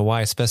said. I don't know why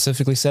I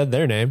specifically said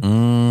their name.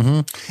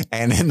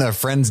 And in the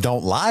Friends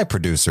Don't Lie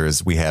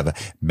producers, we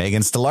have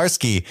Megan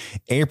Stolarski,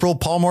 April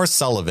Palmore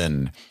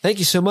Sullivan. Thank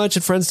you so much,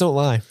 and Friends Don't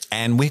Lie.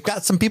 And we've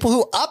got some people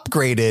who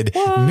upgraded.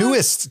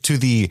 Newest to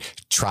the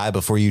Try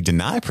Before You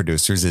Deny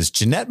producers is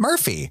Jeanette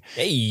Murphy.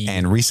 Hey.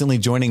 And recently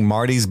joining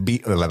Marty B's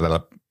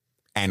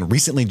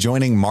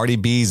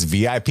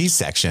VIP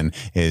section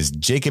is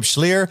Jacob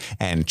Schlier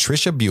and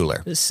Trisha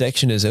Bueller. This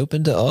section is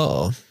open to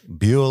all.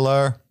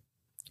 Bueller.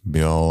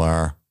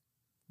 Bueller.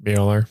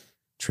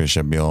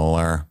 Trisha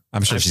Bueller.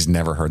 I'm sure she's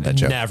never heard that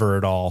joke. Never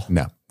at all.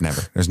 No,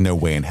 never. There's no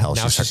way in hell.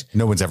 Now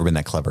No one's ever been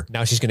that clever.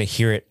 Now she's going to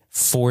hear it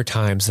 4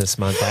 times this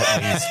month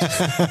at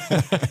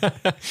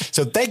least.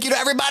 So thank you to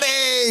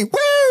everybody.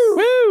 Woo!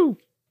 Woo!